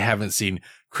that I haven't seen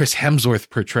Chris Hemsworth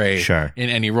portray in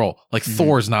any role. Like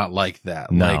Thor's not like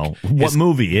that. No. Like, what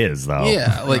movie is though?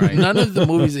 Yeah. Like none of the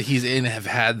movies that he's in have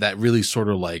had that really sort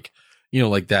of like,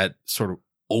 like that sort of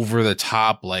over the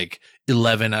top, like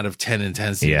 11 out of 10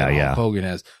 intensity that Hulk Hogan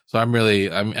has. So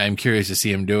I'm curious to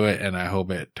see him do it, and I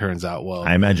hope it turns out well.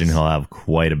 I imagine he'll have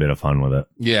quite a bit of fun with it.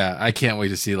 Yeah. I can't wait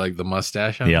to see like the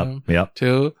mustache on him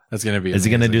too. That's going to be Is he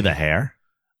going to do the hair?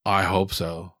 I hope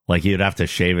so. Like he'd have to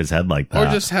shave his head like that.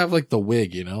 Or just have like the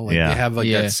wig, Like they have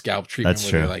like that scalp treatment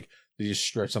That's where true. like they just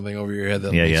stretch something over your head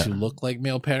that makes you look like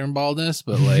male pattern baldness.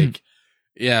 But like,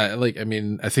 like, I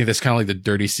mean, I think that's kind of like the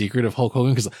dirty secret of Hulk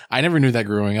Hogan because I never knew that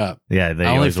growing up. Yeah, they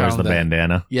always wears the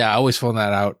bandana. Yeah, I always found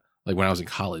that out like when I was in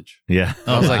college. Yeah.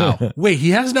 I was like, wait,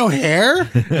 he has no hair?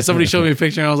 And somebody showed me a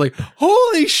picture and I was like,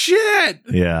 holy shit.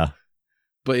 Yeah.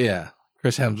 But yeah,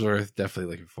 Chris Hemsworth,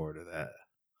 definitely looking forward to that.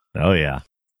 Oh, yeah.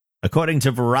 According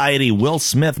to Variety, Will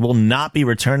Smith will not be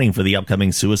returning for the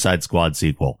upcoming Suicide Squad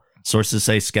sequel. Sources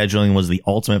say scheduling was the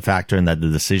ultimate factor and that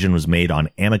the decision was made on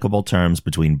amicable terms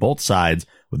between both sides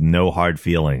with no hard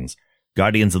feelings.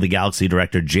 Guardians of the Galaxy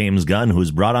director James Gunn, who was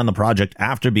brought on the project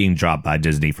after being dropped by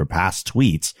Disney for past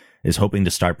tweets, is hoping to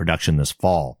start production this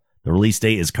fall. The release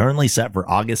date is currently set for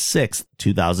August 6th,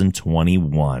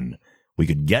 2021. We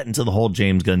could get into the whole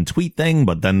James Gunn tweet thing,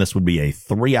 but then this would be a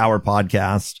 3-hour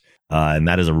podcast. And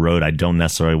that is a road I don't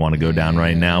necessarily want to go down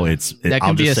right now. That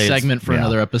can be a segment for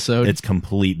another episode. It's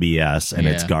complete BS and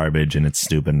it's garbage and it's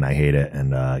stupid and I hate it.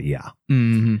 And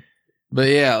Mm-hmm. But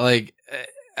yeah, like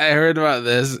I heard about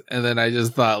this and then I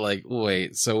just thought like,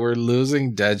 wait, so we're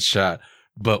losing Deadshot,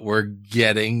 but we're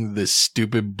getting the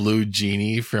stupid blue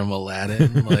genie from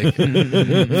Aladdin. Like,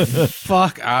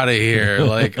 fuck out of here.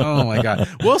 Like, oh my God.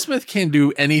 Will Smith can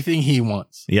do anything he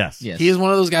wants. Yes. He is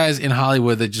one of those guys in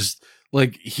Hollywood that just,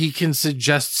 like, he can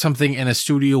suggest something and a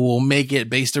studio will make it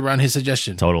based around his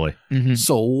suggestion. Totally. Mm-hmm.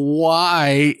 So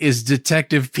why is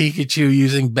Detective Pikachu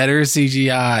using better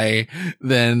CGI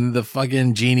than the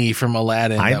fucking genie from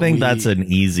Aladdin? I think that's an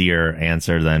easier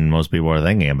answer than most people are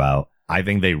thinking about. I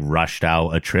think they rushed out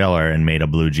a trailer and made a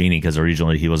blue genie because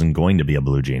originally he wasn't going to be a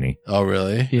blue genie. Oh,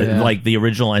 really? Yeah. Like the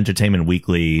original Entertainment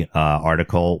Weekly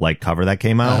article, like cover that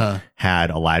came out had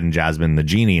Aladdin, Jasmine, the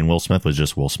genie, and Will Smith was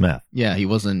just Will Smith. Yeah, he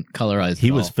wasn't colorized.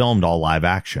 He was filmed all live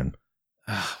action.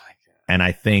 Oh, my God. And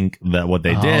I think that what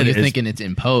they did you're is thinking it's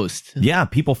in post. Yeah,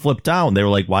 people flipped out. They were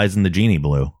like, why isn't the genie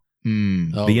blue?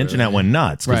 The internet went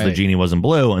nuts because the genie wasn't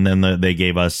blue. And then they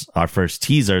gave us our first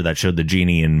teaser that showed the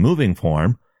genie in moving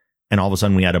form. And all of a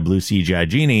sudden we had a blue CGI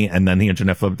genie, and then the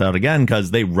internet flipped out again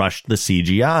because they rushed the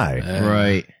CGI.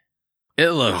 Right. It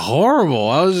looked horrible.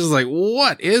 I was just like,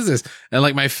 what is this? And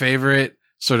like my favorite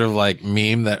sort of like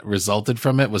meme that resulted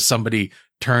from it was somebody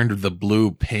turned the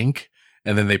blue pink,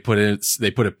 and then they put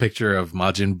a picture of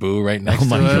Majin Buu right next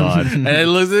to him. God. And it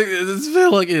looks like it's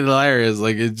fucking hilarious.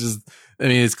 Like it just, I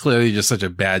mean, it's clearly just such a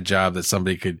bad job that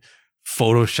somebody could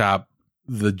Photoshop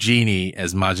the genie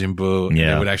as Majin Buu, and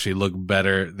it would actually look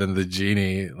better than the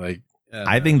genie. Like,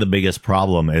 I think the biggest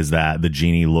problem is that the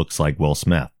genie looks like Will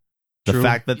Smith. The True.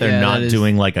 fact that they're not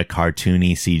doing like a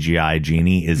cartoony CGI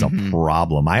genie is a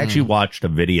problem. I actually watched a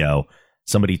video,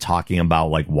 somebody talking about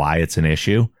like why it's an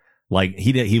issue. Like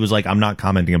he was like, I'm not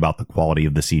commenting about the quality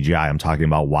of the CGI. I'm talking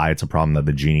about why it's a problem that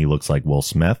the genie looks like Will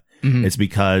Smith. It's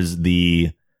because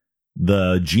the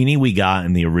genie we got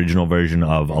in the original version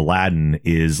of Aladdin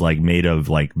is like made of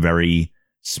like very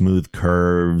smooth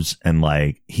curves and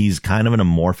like he's kind of an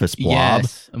amorphous blob,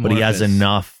 but he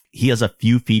has a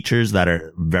few features that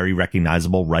are very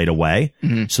recognizable right away.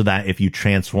 So that if you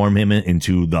transform him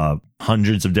into the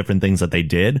hundreds of different things that they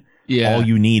did, all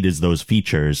you need is those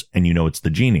features and you know it's the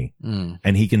genie.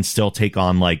 And he can still take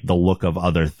on like the look of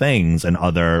other things and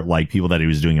other like people that he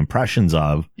was doing impressions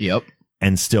of. Yep.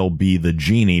 And still be the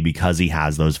genie because he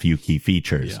has those few key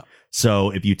features. Yeah. So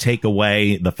if you take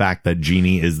away the fact that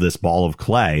Genie is this ball of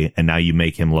clay and now you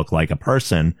make him look like a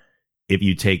person, if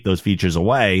you take those features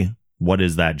away, what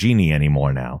is that Genie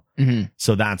anymore now?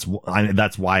 So that's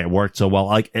why it worked so well.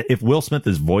 Like if Will Smith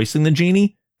is voicing the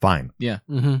Genie, fine. Yeah.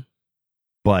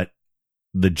 But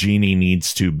the Genie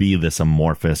needs to be this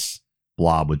amorphous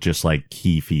blob with just like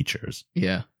key features.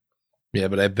 Yeah. Yeah,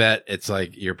 but I bet it's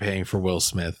like you're paying for Will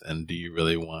Smith, and do you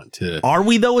really want to? Are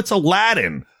we though? It's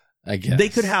Aladdin. I guess They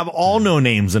could have all no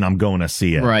names and I'm going to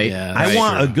see it. Right. Yeah, I that's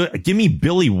want true. a good, give me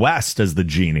Billy West as the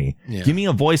genie. Yeah. Give me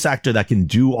a voice actor that can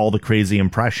do all the crazy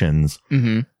impressions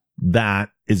Mm-hmm. that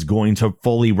is going to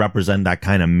fully represent that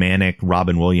kind of manic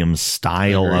Robin Williams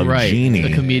style of Right. genie.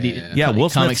 The comedian. Yeah, Will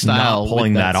comic Smith's not style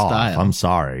pulling with that off. style. I'm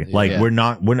sorry. Like Yeah. we're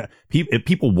not, if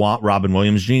people want Robin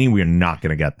Williams genie, we're not going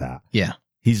to get that. Yeah.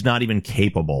 He's not even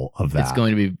capable of that. It's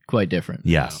going to be quite different.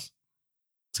 Yes.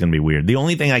 It's going to be weird. The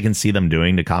only thing I can see them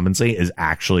doing to compensate is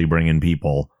actually bringing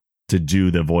people to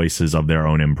do the voices of their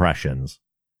own impressions.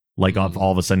 Like if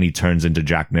all of a sudden he turns into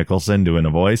Jack Nicholson doing a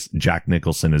voice, Jack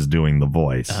Nicholson is doing the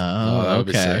voice. Oh, that would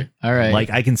be okay. sick. All right. Like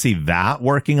I can see that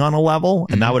working on a level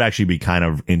and that would actually be kind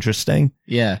of interesting,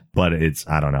 yeah. but it's,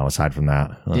 I don't know, aside from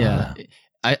that. Yeah.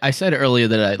 I said earlier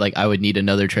that I would need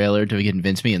another trailer to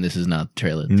convince me, and this is not the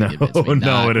trailer to No, convince me.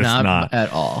 no, it is not.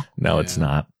 at all. No, it's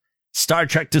not. Star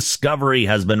Trek Discovery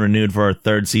has been renewed for a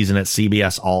third season at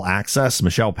CBS All Access.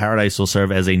 Michelle Paradise will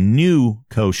serve as a new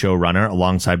co-showrunner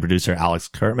alongside producer Alex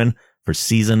Kurtzman for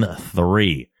season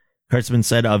 3. Kurtzman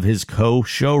said of his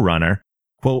co-showrunner,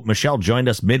 quote, Michelle joined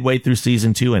us midway through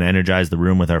season 2 and energized the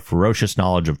room with her ferocious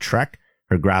knowledge of Trek,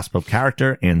 her grasp of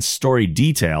character and story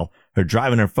detail. Her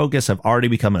drive and her focus have already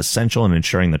become essential in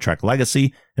ensuring the Trek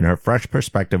legacy, and her fresh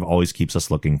perspective always keeps us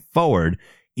looking forward,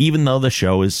 even though the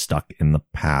show is stuck in the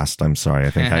past. I'm sorry.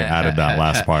 I think I added that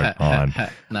last part on.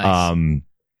 Nice.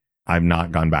 I've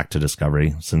not gone back to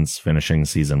Discovery since finishing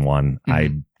season 1.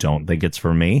 I don't think it's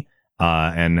for me.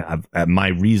 My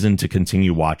reason to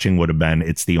continue watching would have been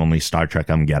it's the only Star Trek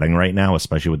I'm getting right now,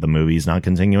 especially with the movies not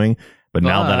continuing. But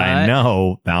now that I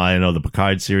know the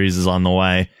Picard series is on the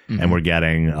way and we're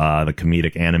getting the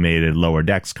comedic animated Lower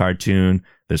Decks cartoon.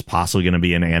 There's possibly going to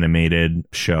be an animated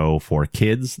show for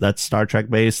kids that's Star Trek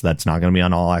based. That's not going to be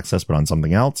on All Access, but on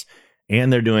something else.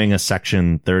 And they're doing a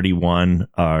Section 31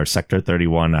 or Sector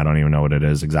 31. I don't even know what it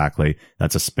is exactly.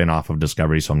 That's a spin-off of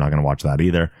Discovery, so I'm not going to watch that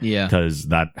either. Yeah. Because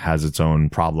that has its own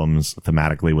problems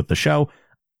thematically with the show.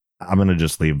 I'm going to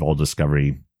just leave Old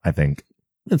Discovery. I think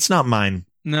it's not mine.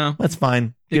 No. That's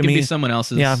fine. It can be someone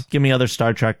else's. Yeah, give me other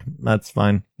Star Trek. That's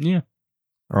fine. Yeah.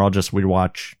 Or I'll just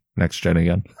rewatch Next Gen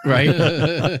again. Right?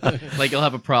 Like you'll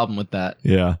have a problem with that.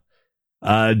 Yeah.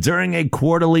 During a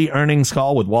quarterly earnings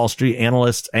call with Wall Street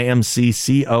analyst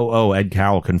AMC COO Ed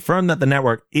Carroll confirmed that the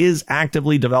network is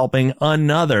actively developing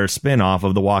another spin-off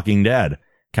of The Walking Dead.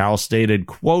 Carroll stated,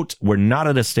 quote, we're not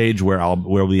at a stage where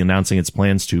we'll be announcing its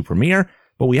plans to premiere,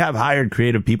 but we have hired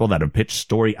creative people that have pitched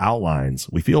story outlines.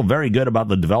 We feel very good about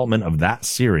the development of that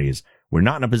series. We're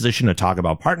not in a position to talk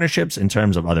about partnerships in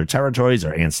terms of other territories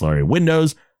or ancillary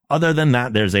windows. Other than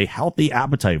that, there's a healthy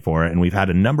appetite for it, and we've had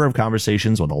a number of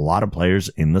conversations with a lot of players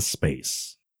in the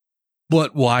space.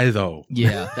 But why though?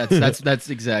 Yeah, that's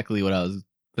exactly what I was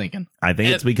thinking. I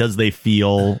think it's because they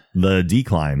feel the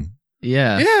decline.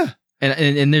 Yeah. Yeah.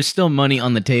 And there's still money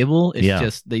on the table. It's Yeah.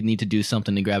 just they need to do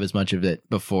something to grab as much of it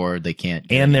before they can't.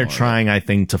 get And they're any more of it. trying, I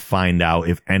think, to find out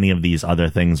if any of these other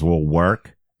things will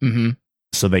work Mhm.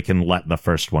 so they can let the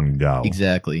first one go.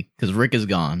 Exactly. Because Rick is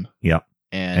gone. Yep.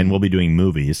 And we'll be doing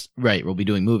movies, right, we'll be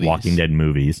doing movies. Walking Dead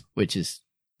movies. which is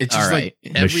It's all just right.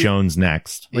 like Michonne's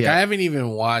next. Like Yeah. I haven't even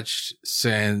watched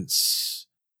since.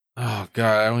 Oh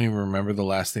god, I don't even remember the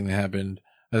last thing that happened.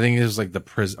 I think it was like the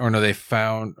prison. Or no, they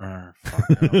found. Or, fuck,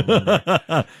 I don't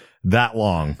remember. That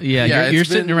long. yeah. Yeah, you're it's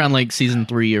sitting been- around like season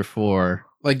 3 or 4.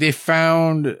 Like they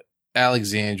found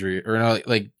Alexandria, or no,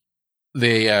 like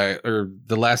they or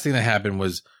the last thing that happened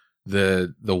was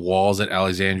the walls at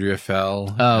Alexandria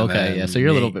fell. Oh, and okay. then Yeah. So you're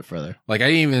a little Negan- bit further. Like I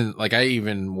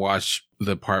even watched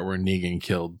the part where Negan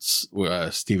killed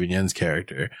Steven Yeun's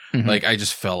character. Mhm. Like I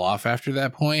just fell off after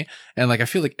that point, and like I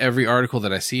feel like every article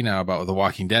that I see now about The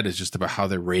Walking Dead is just about how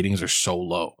their ratings are so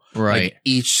low. Right. Like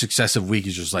each successive week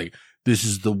is just like this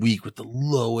is the week with the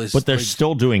lowest. But they're like,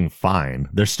 still doing fine.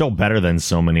 They're still better than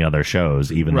so many other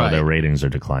shows, even Right. though their ratings are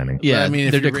declining. yeah. I mean,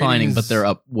 if they're your declining, ratings- but they're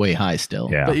up way high still.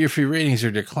 Yeah. But if your ratings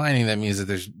are declining, that means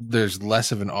that there's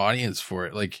less of an audience for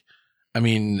it. Like, I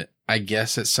mean, I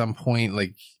guess at some point,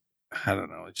 like, I don't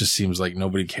know, it just seems like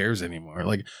nobody cares anymore.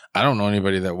 Like, I don't know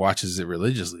anybody that watches it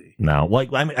religiously. No,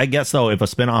 like I mean, I guess though, if a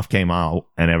spinoff came out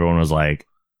and everyone was like,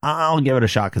 "I'll give it a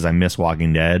shot because I miss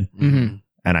Walking Dead Mhm.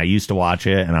 and I used to watch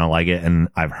it and I like it, and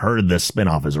I've heard this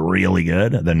spinoff is really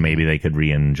good," then maybe they could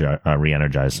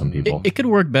re-energize some people. It could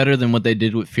work better than what they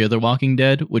did with Fear the Walking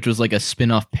Dead, which was like a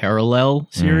spin-off parallel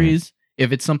series.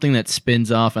 If it's something that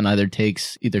spins off and either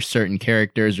takes either certain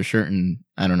characters or certain,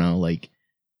 I don't know, like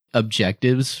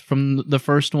objectives from the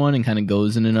first one and kind of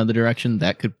goes in another direction,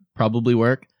 that could probably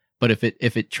work. But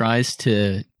if it tries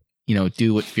to,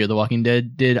 do what Fear the Walking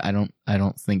Dead did, I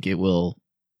don't think it will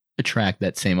attract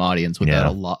that same audience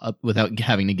without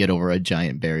having to get over a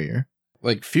giant barrier.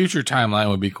 Like future timeline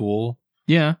would be cool.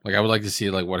 Yeah. Like I would like to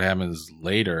see like what happens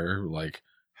later, like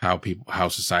how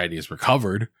society is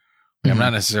recovered. Like, I'm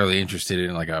not necessarily interested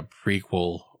in like a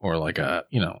prequel or like a,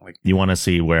 like. You want to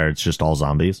see where it's just all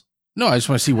zombies? No, I just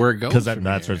want to see where it goes. Because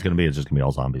that's where it's going to be. It's just going to be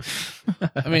all zombies.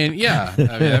 I mean, yeah.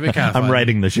 That'd be kind of fun. I'm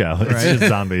writing the show. It's just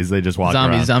zombies. They just walk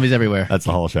around. Zombies everywhere. That's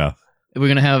the whole show. We're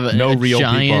going to have no a real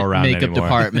giant people around makeup anymore.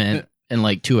 department and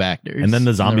like 2 actors. And then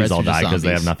the zombies rest all are just die because they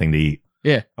have zombies. nothing to eat.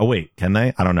 Yeah. Oh, wait. Can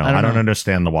they? I don't know. I don't know.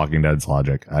 understand The Walking Dead's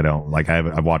logic. I don't. Like,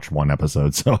 I've watched 1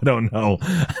 episode, so I don't know.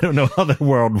 I don't know how the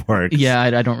world works. Yeah,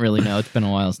 I don't really know. It's been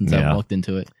a while since I've looked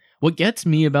into it. What gets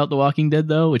me about The Walking Dead,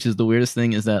 though, which is the weirdest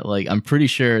thing, is that like I'm pretty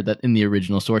sure that in the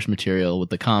original source material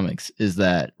with the comics is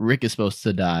that Rick is supposed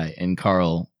to die and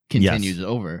Carl continues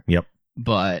over. Yep.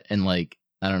 But I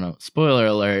don't know. Spoiler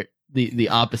alert: the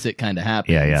opposite kind of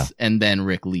happens. Yeah. And then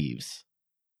Rick leaves.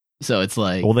 So it's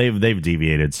like, well, they've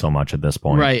deviated so much at this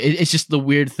point, right? It's just the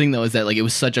weird thing though is that like it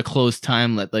was such a close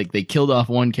time that like they killed off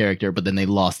one character, but then they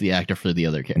lost the actor for the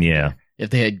other character. Yeah. If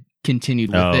they had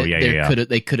continued with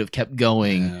they could have kept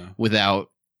going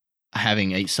without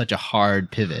having such a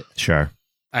hard pivot. Sure.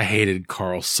 I hated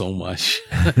Carl so much.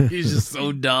 He's just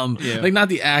so dumb. Yeah. Like not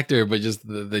the actor, but just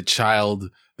the child,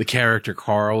 the character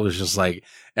Carl is just like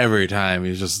every time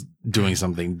he's just doing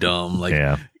something dumb,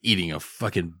 like eating a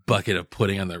fucking bucket of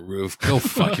pudding on the roof. Go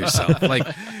fuck yourself. Like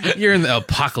you're in the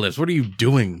apocalypse. What are you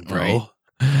doing, bro?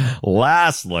 Right.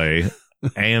 Lastly,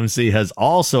 AMC has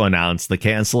also announced the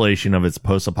cancellation of its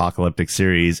post-apocalyptic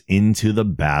series Into the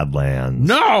Badlands.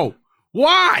 No!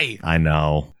 Why? I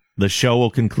know. The show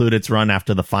will conclude its run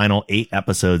after the final 8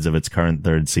 episodes of its current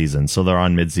 3rd season. So they're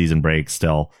on mid-season break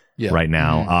still right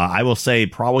now. I will say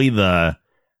probably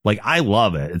I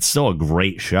love it. It's still a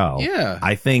great show. Yeah.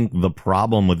 I think the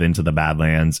problem with Into the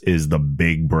Badlands is the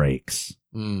big breaks.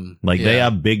 They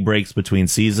have big breaks between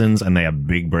seasons and they have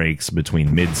big breaks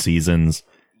between mid-seasons.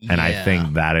 And I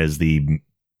think that is the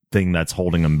thing that's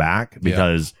holding them back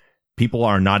because people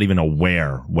are not even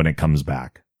aware when it comes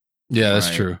back. Yeah, that's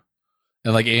true.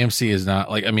 And like AMC is not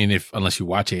like, I mean, unless you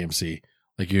watch AMC,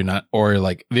 like you're not, or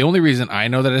like the only reason I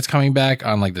know that it's coming back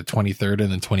on like the 23rd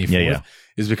and the 24th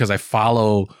is because I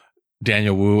follow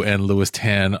Daniel Wu and Louis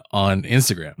Tan on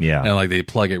Instagram. Yeah. And like they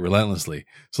plug it relentlessly.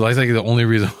 So that's like the only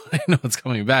reason I know it's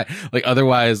coming back. Like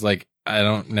otherwise, like I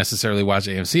don't necessarily watch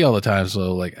AMC all the time.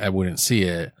 So like I wouldn't see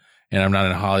it. And I'm not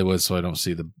in Hollywood, so I don't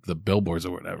see the billboards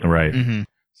or whatever. Right. Mm-hmm.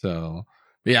 So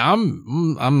yeah,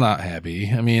 I'm not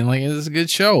happy. I mean, like it's a good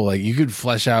show. Like you could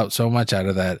flesh out so much out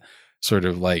of that sort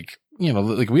of like,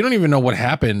 like we don't even know what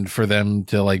happened for them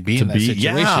to like be in that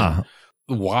situation. Yeah.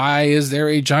 Why is there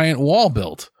a giant wall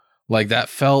built? Like that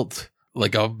felt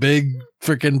like a big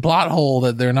freaking plot hole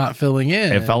that they're not filling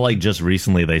in. It felt like just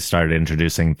recently they started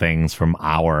introducing things from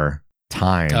our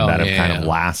time that have kind of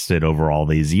lasted over all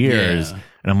these years. Yeah.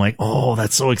 And I'm like, oh,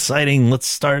 that's so exciting. Let's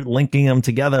start linking them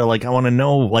together. Like, I want to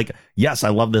know, like, yes, I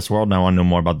love this world and I want to know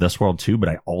more about this world too, but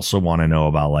I also want to know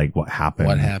about like what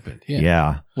happened.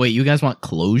 Yeah. Wait, you guys want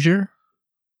closure?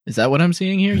 Is that what I'm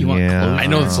seeing here? You want closure? I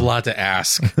know it's a lot to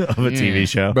ask of a TV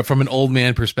show, but from an old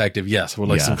man perspective, yes, we'd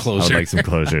like some closure. I would like some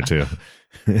closure too.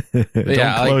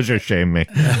 Don't closure shame me.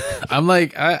 I'm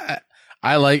like,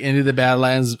 I like Into the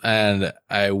Badlands and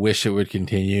I wish it would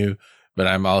continue. But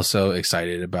I'm also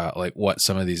excited about like what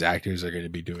some of these actors are going to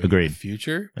be doing in the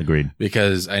future. Agreed.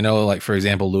 Because I know, like, for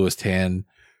example, Louis Tan,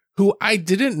 who I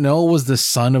didn't know was the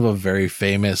son of a very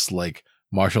famous like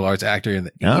martial arts actor in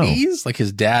the 80s. Like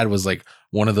his dad was like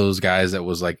one of those guys that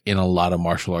was like in a lot of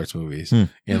martial arts movies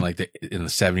in like in the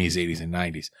 70s, 80s and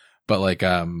 90s. But like,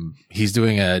 he's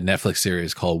doing a Netflix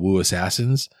series called Wu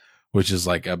Assassins, which is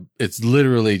like it's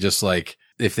literally just like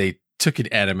if they took an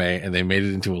anime and they made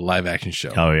it into a live action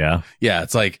show. Oh yeah. Yeah.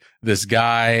 It's like this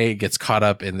guy gets caught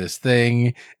up in this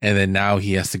thing and then now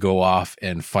he has to go off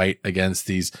and fight against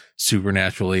these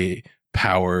supernaturally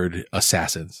powered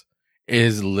assassins. It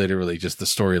is literally just the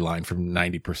storyline from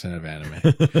 90% of anime.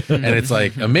 And it's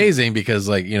like amazing because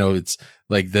like, it's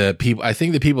like the people, I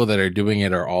think the people that are doing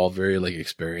it are all very like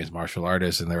experienced martial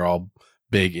artists and they're all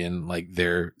big in like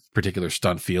their particular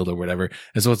stunt field or whatever.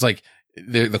 And so it's like,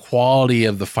 the quality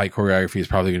of the fight choreography is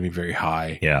probably going to be very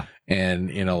high. Yeah. And,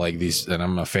 like and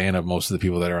I'm a fan of most of the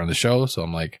people that are on the show. So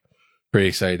I'm like pretty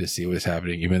excited to see what's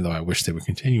happening, even though I wish they would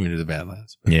continue Into the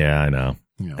Badlands. But, yeah, I know.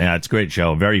 Yeah, it's a great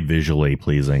show. Very visually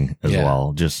pleasing as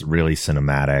well. Just really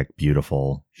cinematic,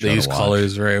 beautiful. They use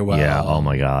colors very well. Yeah. Oh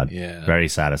my God. Yeah. Very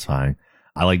satisfying.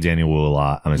 I like Daniel Wu a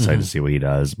lot. I'm excited to see what he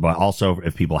does. But also,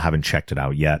 if people haven't checked it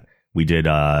out yet, we did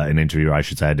an interview, I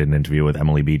did an interview with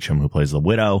Emily Beecham, who plays the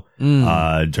Widow,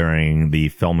 during the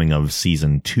filming of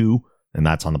season 2. And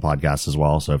that's on the podcast as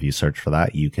well. So if you search for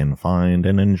that, you can find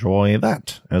and enjoy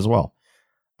that as well.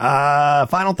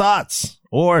 Final thoughts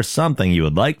or something you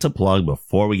would like to plug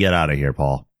before we get out of here,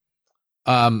 Paul?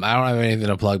 I don't have anything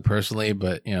to plug personally,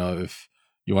 but if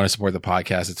you want to support the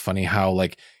podcast, it's funny how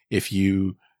if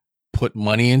you put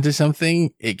money into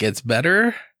something, it gets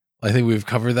better. I think we've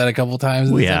covered that a couple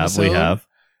times. We have.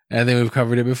 And I think we've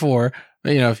covered it before.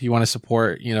 But, if you want to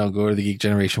support, go to the Geek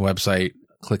Generation website,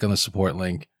 click on the support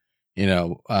link,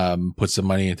 put some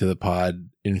money into the pod,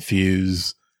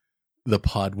 infuse the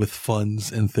pod with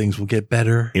funds, and things will get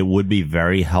better. It would be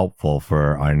very helpful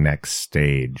for our next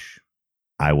stage.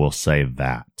 I will say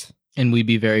that. And we'd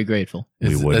be very grateful.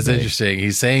 That's interesting.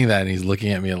 He's saying that and he's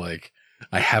looking at me like,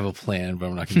 I have a plan, but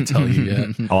I'm not going to tell you yet.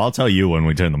 Oh, I'll tell you when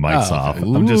we turn the mics off.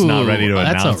 Ooh, I'm just not ready to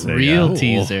announce it. That's a real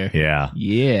teaser. Yeah.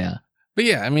 Yeah. But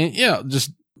yeah, I mean,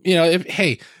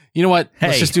 hey, you know what? Hey.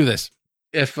 Let's just do this.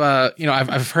 If,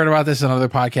 I've heard about this on other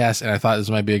podcasts and I thought this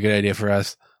might be a good idea for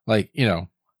us. If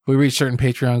we reach certain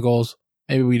Patreon goals,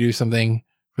 maybe we do something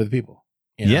for the people.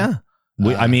 Yeah.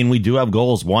 We do have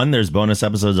goals. One, there's bonus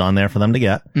episodes on there for them to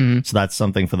get. Mm-hmm. So that's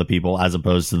something for the people as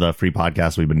opposed to the free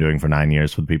podcast we've been doing for 9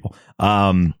 years for the people.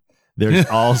 There's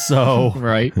also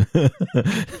right.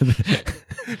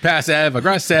 Passive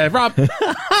aggressive Rob.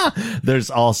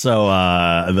 There's also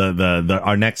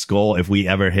our next goal. If we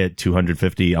ever hit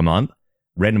 250 a month,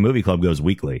 Random Movie Club goes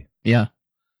weekly. Yeah.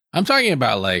 I'm talking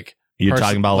about you're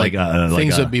talking about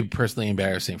things would be personally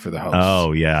embarrassing for the host.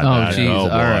 Oh yeah. Oh jeez. All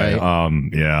right.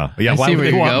 Yeah. Why would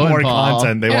they want more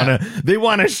content? They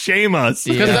want to shame us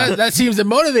because that seems to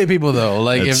motivate people though.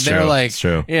 That's if they're true. It's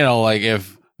true.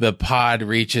 If the pod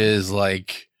reaches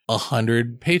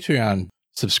 100 Patreon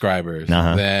subscribers,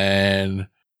 then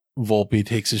Volpe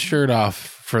takes his shirt off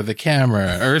for the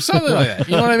camera or something like that.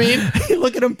 You know what I mean?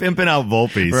 Look at him pimping out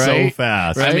Volpe so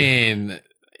fast. Right? I mean,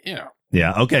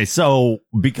 Yeah. Okay. So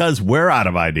because we're out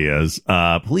of ideas,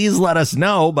 please let us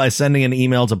know by sending an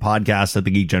email to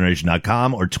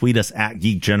podcast@thegeekgeneration.com or tweet us at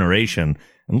Geek Generation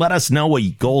and let us know what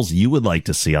goals you would like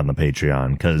to see on the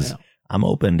Patreon. Cause I'm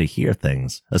open to hear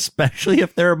things, especially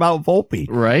if they're about Volpe.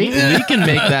 Right. We can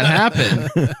make that happen.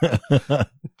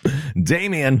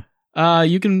 Damien.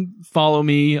 You can follow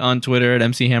me on Twitter at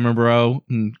MCHammerBro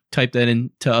and type that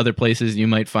into other places. You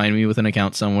might find me with an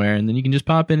account somewhere and then you can just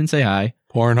pop in and say hi.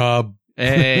 Pornhub.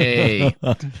 Hey.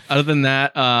 Other than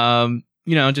that,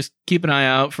 just keep an eye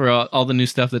out for all the new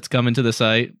stuff that's coming to the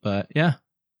site. But yeah,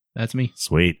 that's me.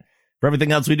 Sweet. For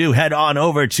everything else we do, head on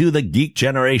over to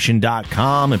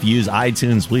thegeekgeneration.com. If you use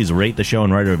iTunes, please rate the show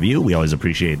and write a review. We always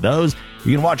appreciate those.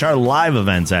 You can watch our live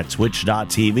events at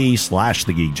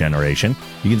twitch.tv/thegeekgeneration.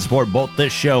 You can support both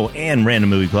this show and Random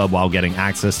Movie Club while getting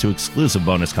access to exclusive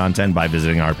bonus content by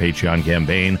visiting our Patreon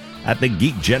campaign at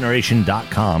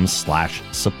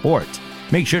thegeekgeneration.com/support.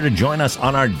 Make sure to join us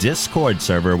on our Discord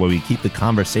server where we keep the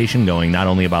conversation going not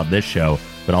only about this show,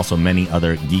 but also many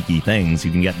other geeky things.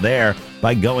 You can get there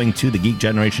by going to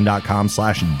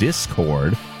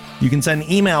thegeekgeneration.com/discord. You can send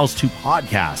emails to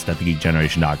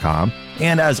podcast@thegeekgeneration.com.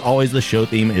 And as always, the show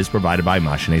theme is provided by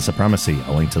Machine Supremacy.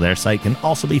 A link to their site can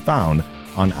also be found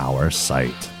on our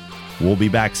site. We'll be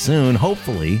back soon,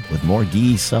 hopefully, with more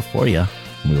geeky stuff for you.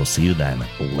 We will see you then.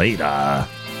 Later.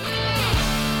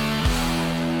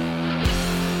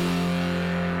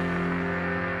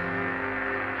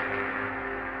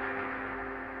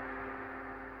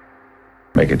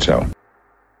 Make it so.